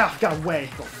 Oh, got away,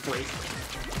 little freak.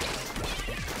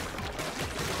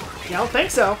 Yeah, I don't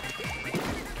think so.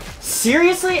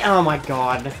 Seriously? Oh my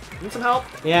god. Need some help?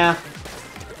 Yeah.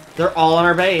 They're all on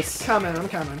our base. Coming, I'm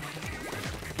coming.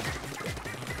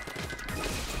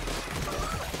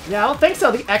 Yeah, I don't think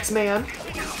so, the X-Man.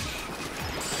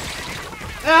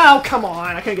 Oh, come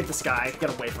on. I couldn't get this guy. Get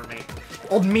away from me.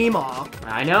 Old Meemaw.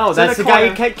 I know, that's the guy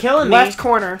who kept killing me. Left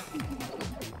corner.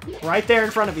 Right there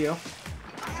in front of you.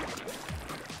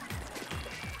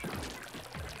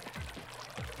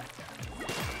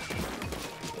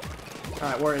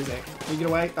 Alright, where is he? Can you get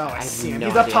away? Oh, I see him. No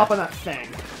He's up idea. top on that thing.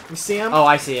 You see him? Oh,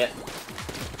 I see it.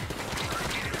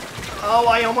 Oh,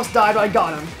 I almost died, but I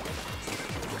got him.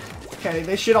 Okay,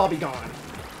 they should all be gone.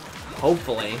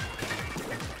 Hopefully.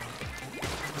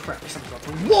 Crap, there's something up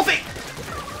there. Wolfie!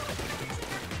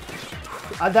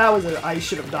 That was a I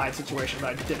should have died situation,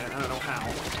 but I didn't. I don't know how.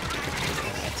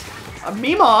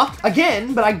 Meemaw,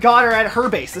 again, but I got her at her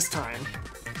base this time.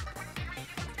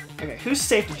 Okay, who's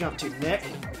safe to jump to? Nick?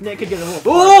 Nick could get a little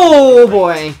farther. Oh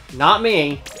boy! Not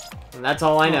me. And that's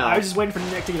all I know. I was just waiting for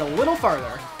Nick to get a little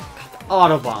farther.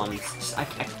 Autobombs. Just, I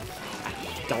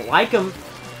don't like them.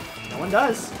 No one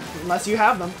does, unless you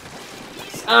have them.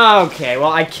 Okay,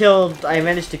 well I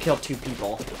managed to kill 2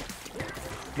 people.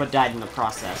 But died in the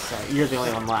process, so you're the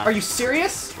only one left. Are you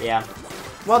serious? Yeah.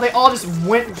 Well, they all just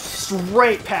went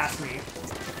straight past me.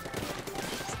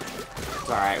 It's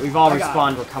alright, we've all I got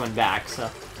respawned, we're coming back, so.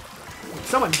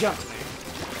 Someone jumped me.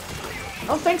 I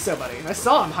don't think so, buddy. I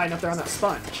saw him hiding up there on that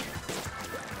sponge.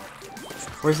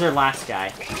 Where's their last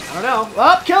guy? I don't know.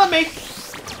 Oh, killing me!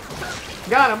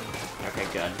 Got him. Okay,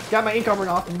 good. Got my ink armor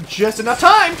off in just enough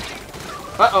time!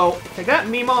 Uh-oh. Take that,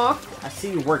 Meemaw. I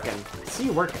see you working. I see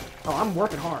you working. Oh, I'm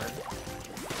working hard.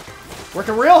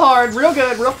 Working real hard, real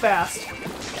good, real fast.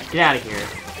 Get out of here.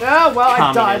 Oh, well,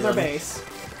 I died in their Communism. base.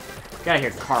 Get out of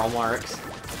here, Karl Marx.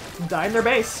 Died in their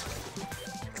base.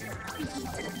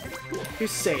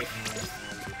 Who's safe?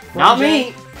 Not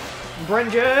me!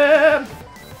 Brinjib!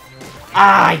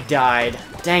 Ah, I died.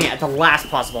 Dang it, at the last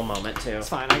possible moment, too. It's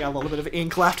fine, I got a little bit of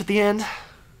ink left at the end.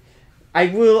 I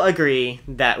will agree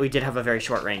that we did have a very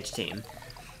short-range team.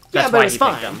 That's Yeah, but why it's he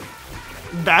fine. picked them.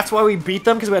 That's why we beat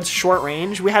them, because we had short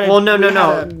range. We had Well,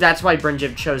 no. That's why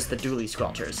Brinjib chose the Dooley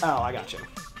Squelchers. Oh, I got you.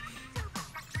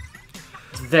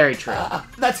 It's very true.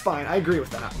 That's fine, I agree with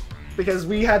that. Because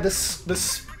we had the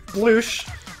sploosh,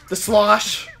 the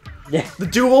slosh, Yeah. the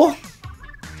duel.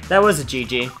 That was a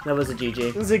GG. That was a GG.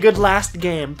 It was a good last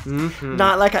game. Mm-hmm.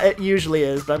 Not like it usually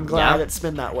is, but I'm glad Yeah. it's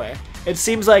been that way. It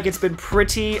seems like it's been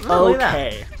pretty Oh, look at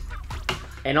okay.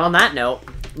 And on that note,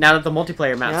 now that the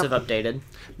multiplayer maps Yep. have updated,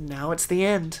 Now it's the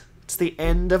end. It's the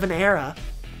end of an era.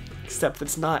 Except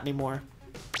it's not anymore.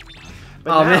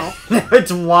 But oh now, man,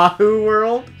 it's Wahoo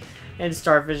World and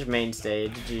Starfish Main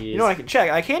Stage. Jeez. you know what, I can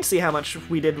check. I can't see how much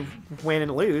we did win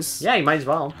and lose. Yeah, you might as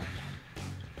well.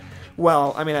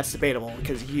 Well, I mean, that's debatable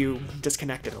because you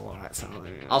disconnected a lot. So,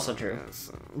 Also true.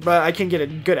 But I can get a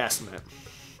good estimate.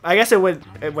 I guess it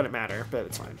wouldn't matter, but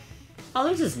it's fine. Oh,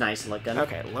 this is nice looking.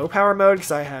 Okay, low power mode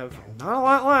because I have not a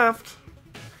lot left.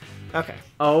 Okay,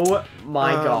 Oh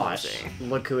my let's gosh. see.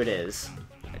 Look who it is.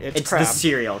 it's It's crab. the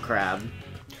cereal crab.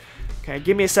 Okay,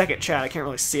 give me a second, chat. I can't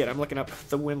really see it. I'm looking up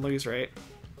the win-lose rate.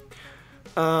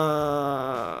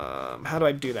 How do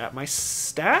I do that? My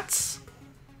stats?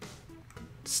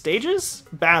 Stages?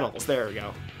 Battles. There we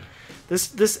go.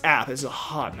 This app is a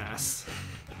hot mess.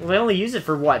 Well, they only use it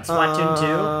for what?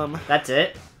 Splatoon 2? That's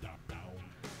it?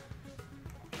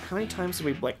 How many times did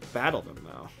we, like, battle them,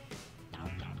 though?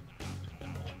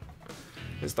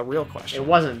 Is the real question. It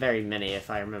wasn't very many, if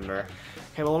I remember.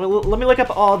 Okay, well, let me look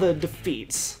up all the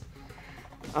defeats.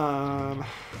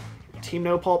 Team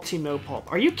No Pulp, Team No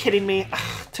Pulp. Are you kidding me?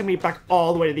 Took me back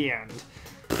all the way to the end.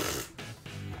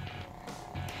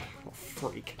 Oh,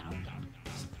 freak.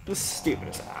 The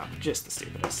stupidest app. Just the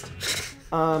stupidest.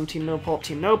 Team No Pulp,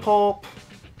 Team No Pulp.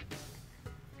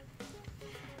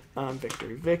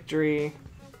 Victory, Victory.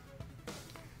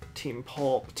 Team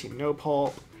Pulp, Team No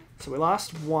Pulp. So we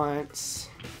lost once.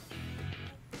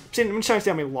 See, I'm trying to see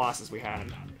how many losses we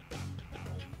had.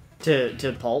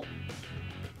 To Pulp?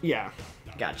 Yeah.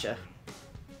 Gotcha.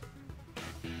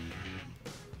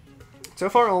 So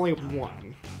far, only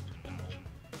one.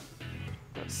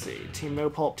 Let's see. Team No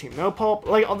Pulp, Team No Pulp.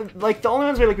 Like the only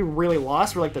ones we really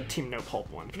lost were like the Team No Pulp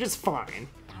ones, which is fine.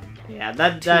 Yeah,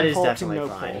 that Team is Pulp, definitely Team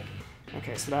No fine. Pulp.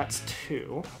 Okay, so that's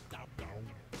 2.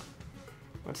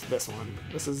 What's this one?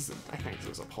 This is, I think this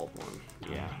is a Pulp one.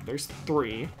 Yeah, there's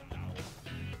 3.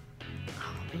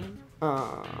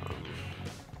 Oh,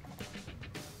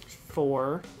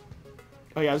 4.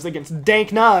 Oh yeah, I was against Dank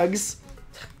Nugs.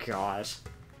 gosh.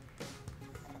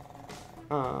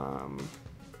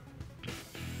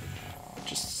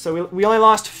 Just so we only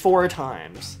lost 4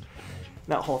 times.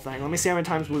 That whole thing. Let me see how many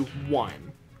times we won.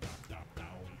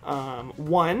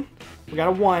 1. We got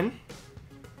a 1.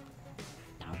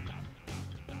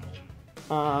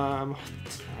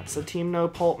 That's a Team No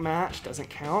Pulp match. Doesn't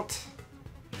count.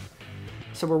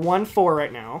 So we're 1-4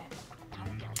 right now.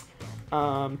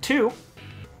 2.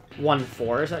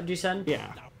 1-4, is that what you said?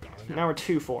 Yeah. Now we're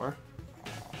 2-4.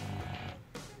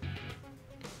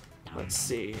 Let's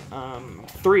see.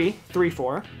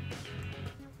 3-4.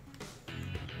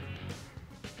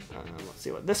 Let's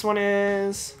see what this one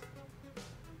is.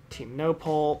 Team No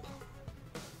Pulp.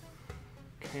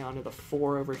 Okay, on to the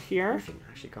 4 over I here. think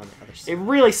I actually go on the other side. It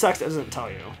really sucks that it doesn't tell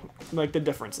you, like, the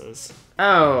differences.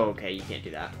 Oh, okay, you can't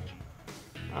do that.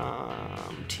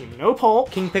 Team No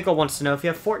Pulp. King Pickle wants to know if you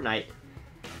have Fortnite.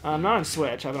 I'm not on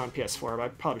Switch. I have it on PS4, but I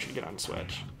probably should get on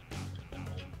Switch.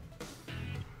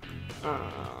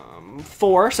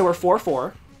 4, so we're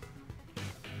 4-4.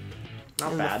 Not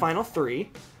And bad. the final 3.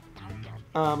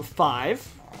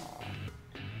 5.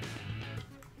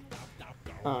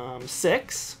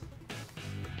 6.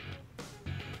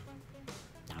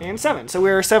 And 7. So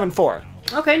we're 7-4.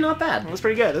 Okay, not bad. That was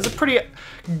pretty good. It was a pretty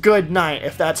good night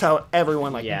if that's how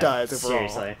everyone Yeah, does overall.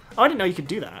 seriously. Oh, I didn't know you could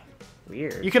do that.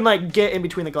 Weird. You can get in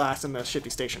between the glass and the shifty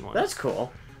station one. That's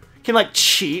cool. You can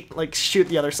cheat, shoot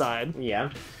the other side.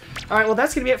 Yeah. All right, well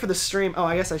that's gonna be it for the stream. Oh,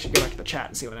 I guess I should go back to the chat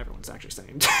and see what everyone's actually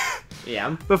saying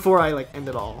Yeah. before I end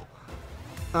it all.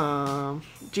 GG,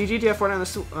 do you have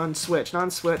Fortnite on Switch? Not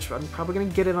on Switch, but I'm probably gonna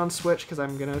get it on Switch because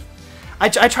I'm gonna. I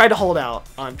tried to hold out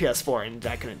on PS4 and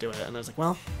I couldn't do it, and I was like,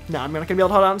 well, no, I'm not gonna be able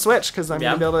to hold out on Switch because I'm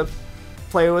gonna be able to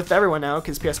play with everyone now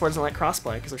because PS4 doesn't like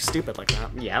crossplay because they're stupid like that.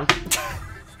 Yeah.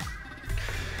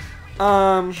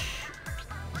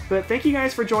 But thank you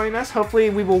guys for joining us. Hopefully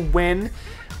we will win.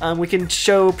 We can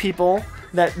show people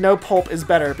that no Pulp is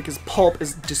better because Pulp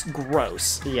is just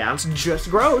gross. Yeah. It's just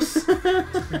gross.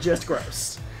 Just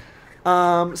gross.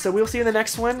 So we'll see you in the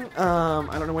next one.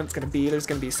 I don't know when it's going to be. There's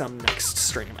going to be some next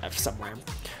stream somewhere.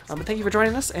 But thank you for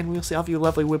joining us, and we'll see all of you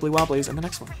lovely wibbly wobblies in the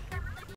next one.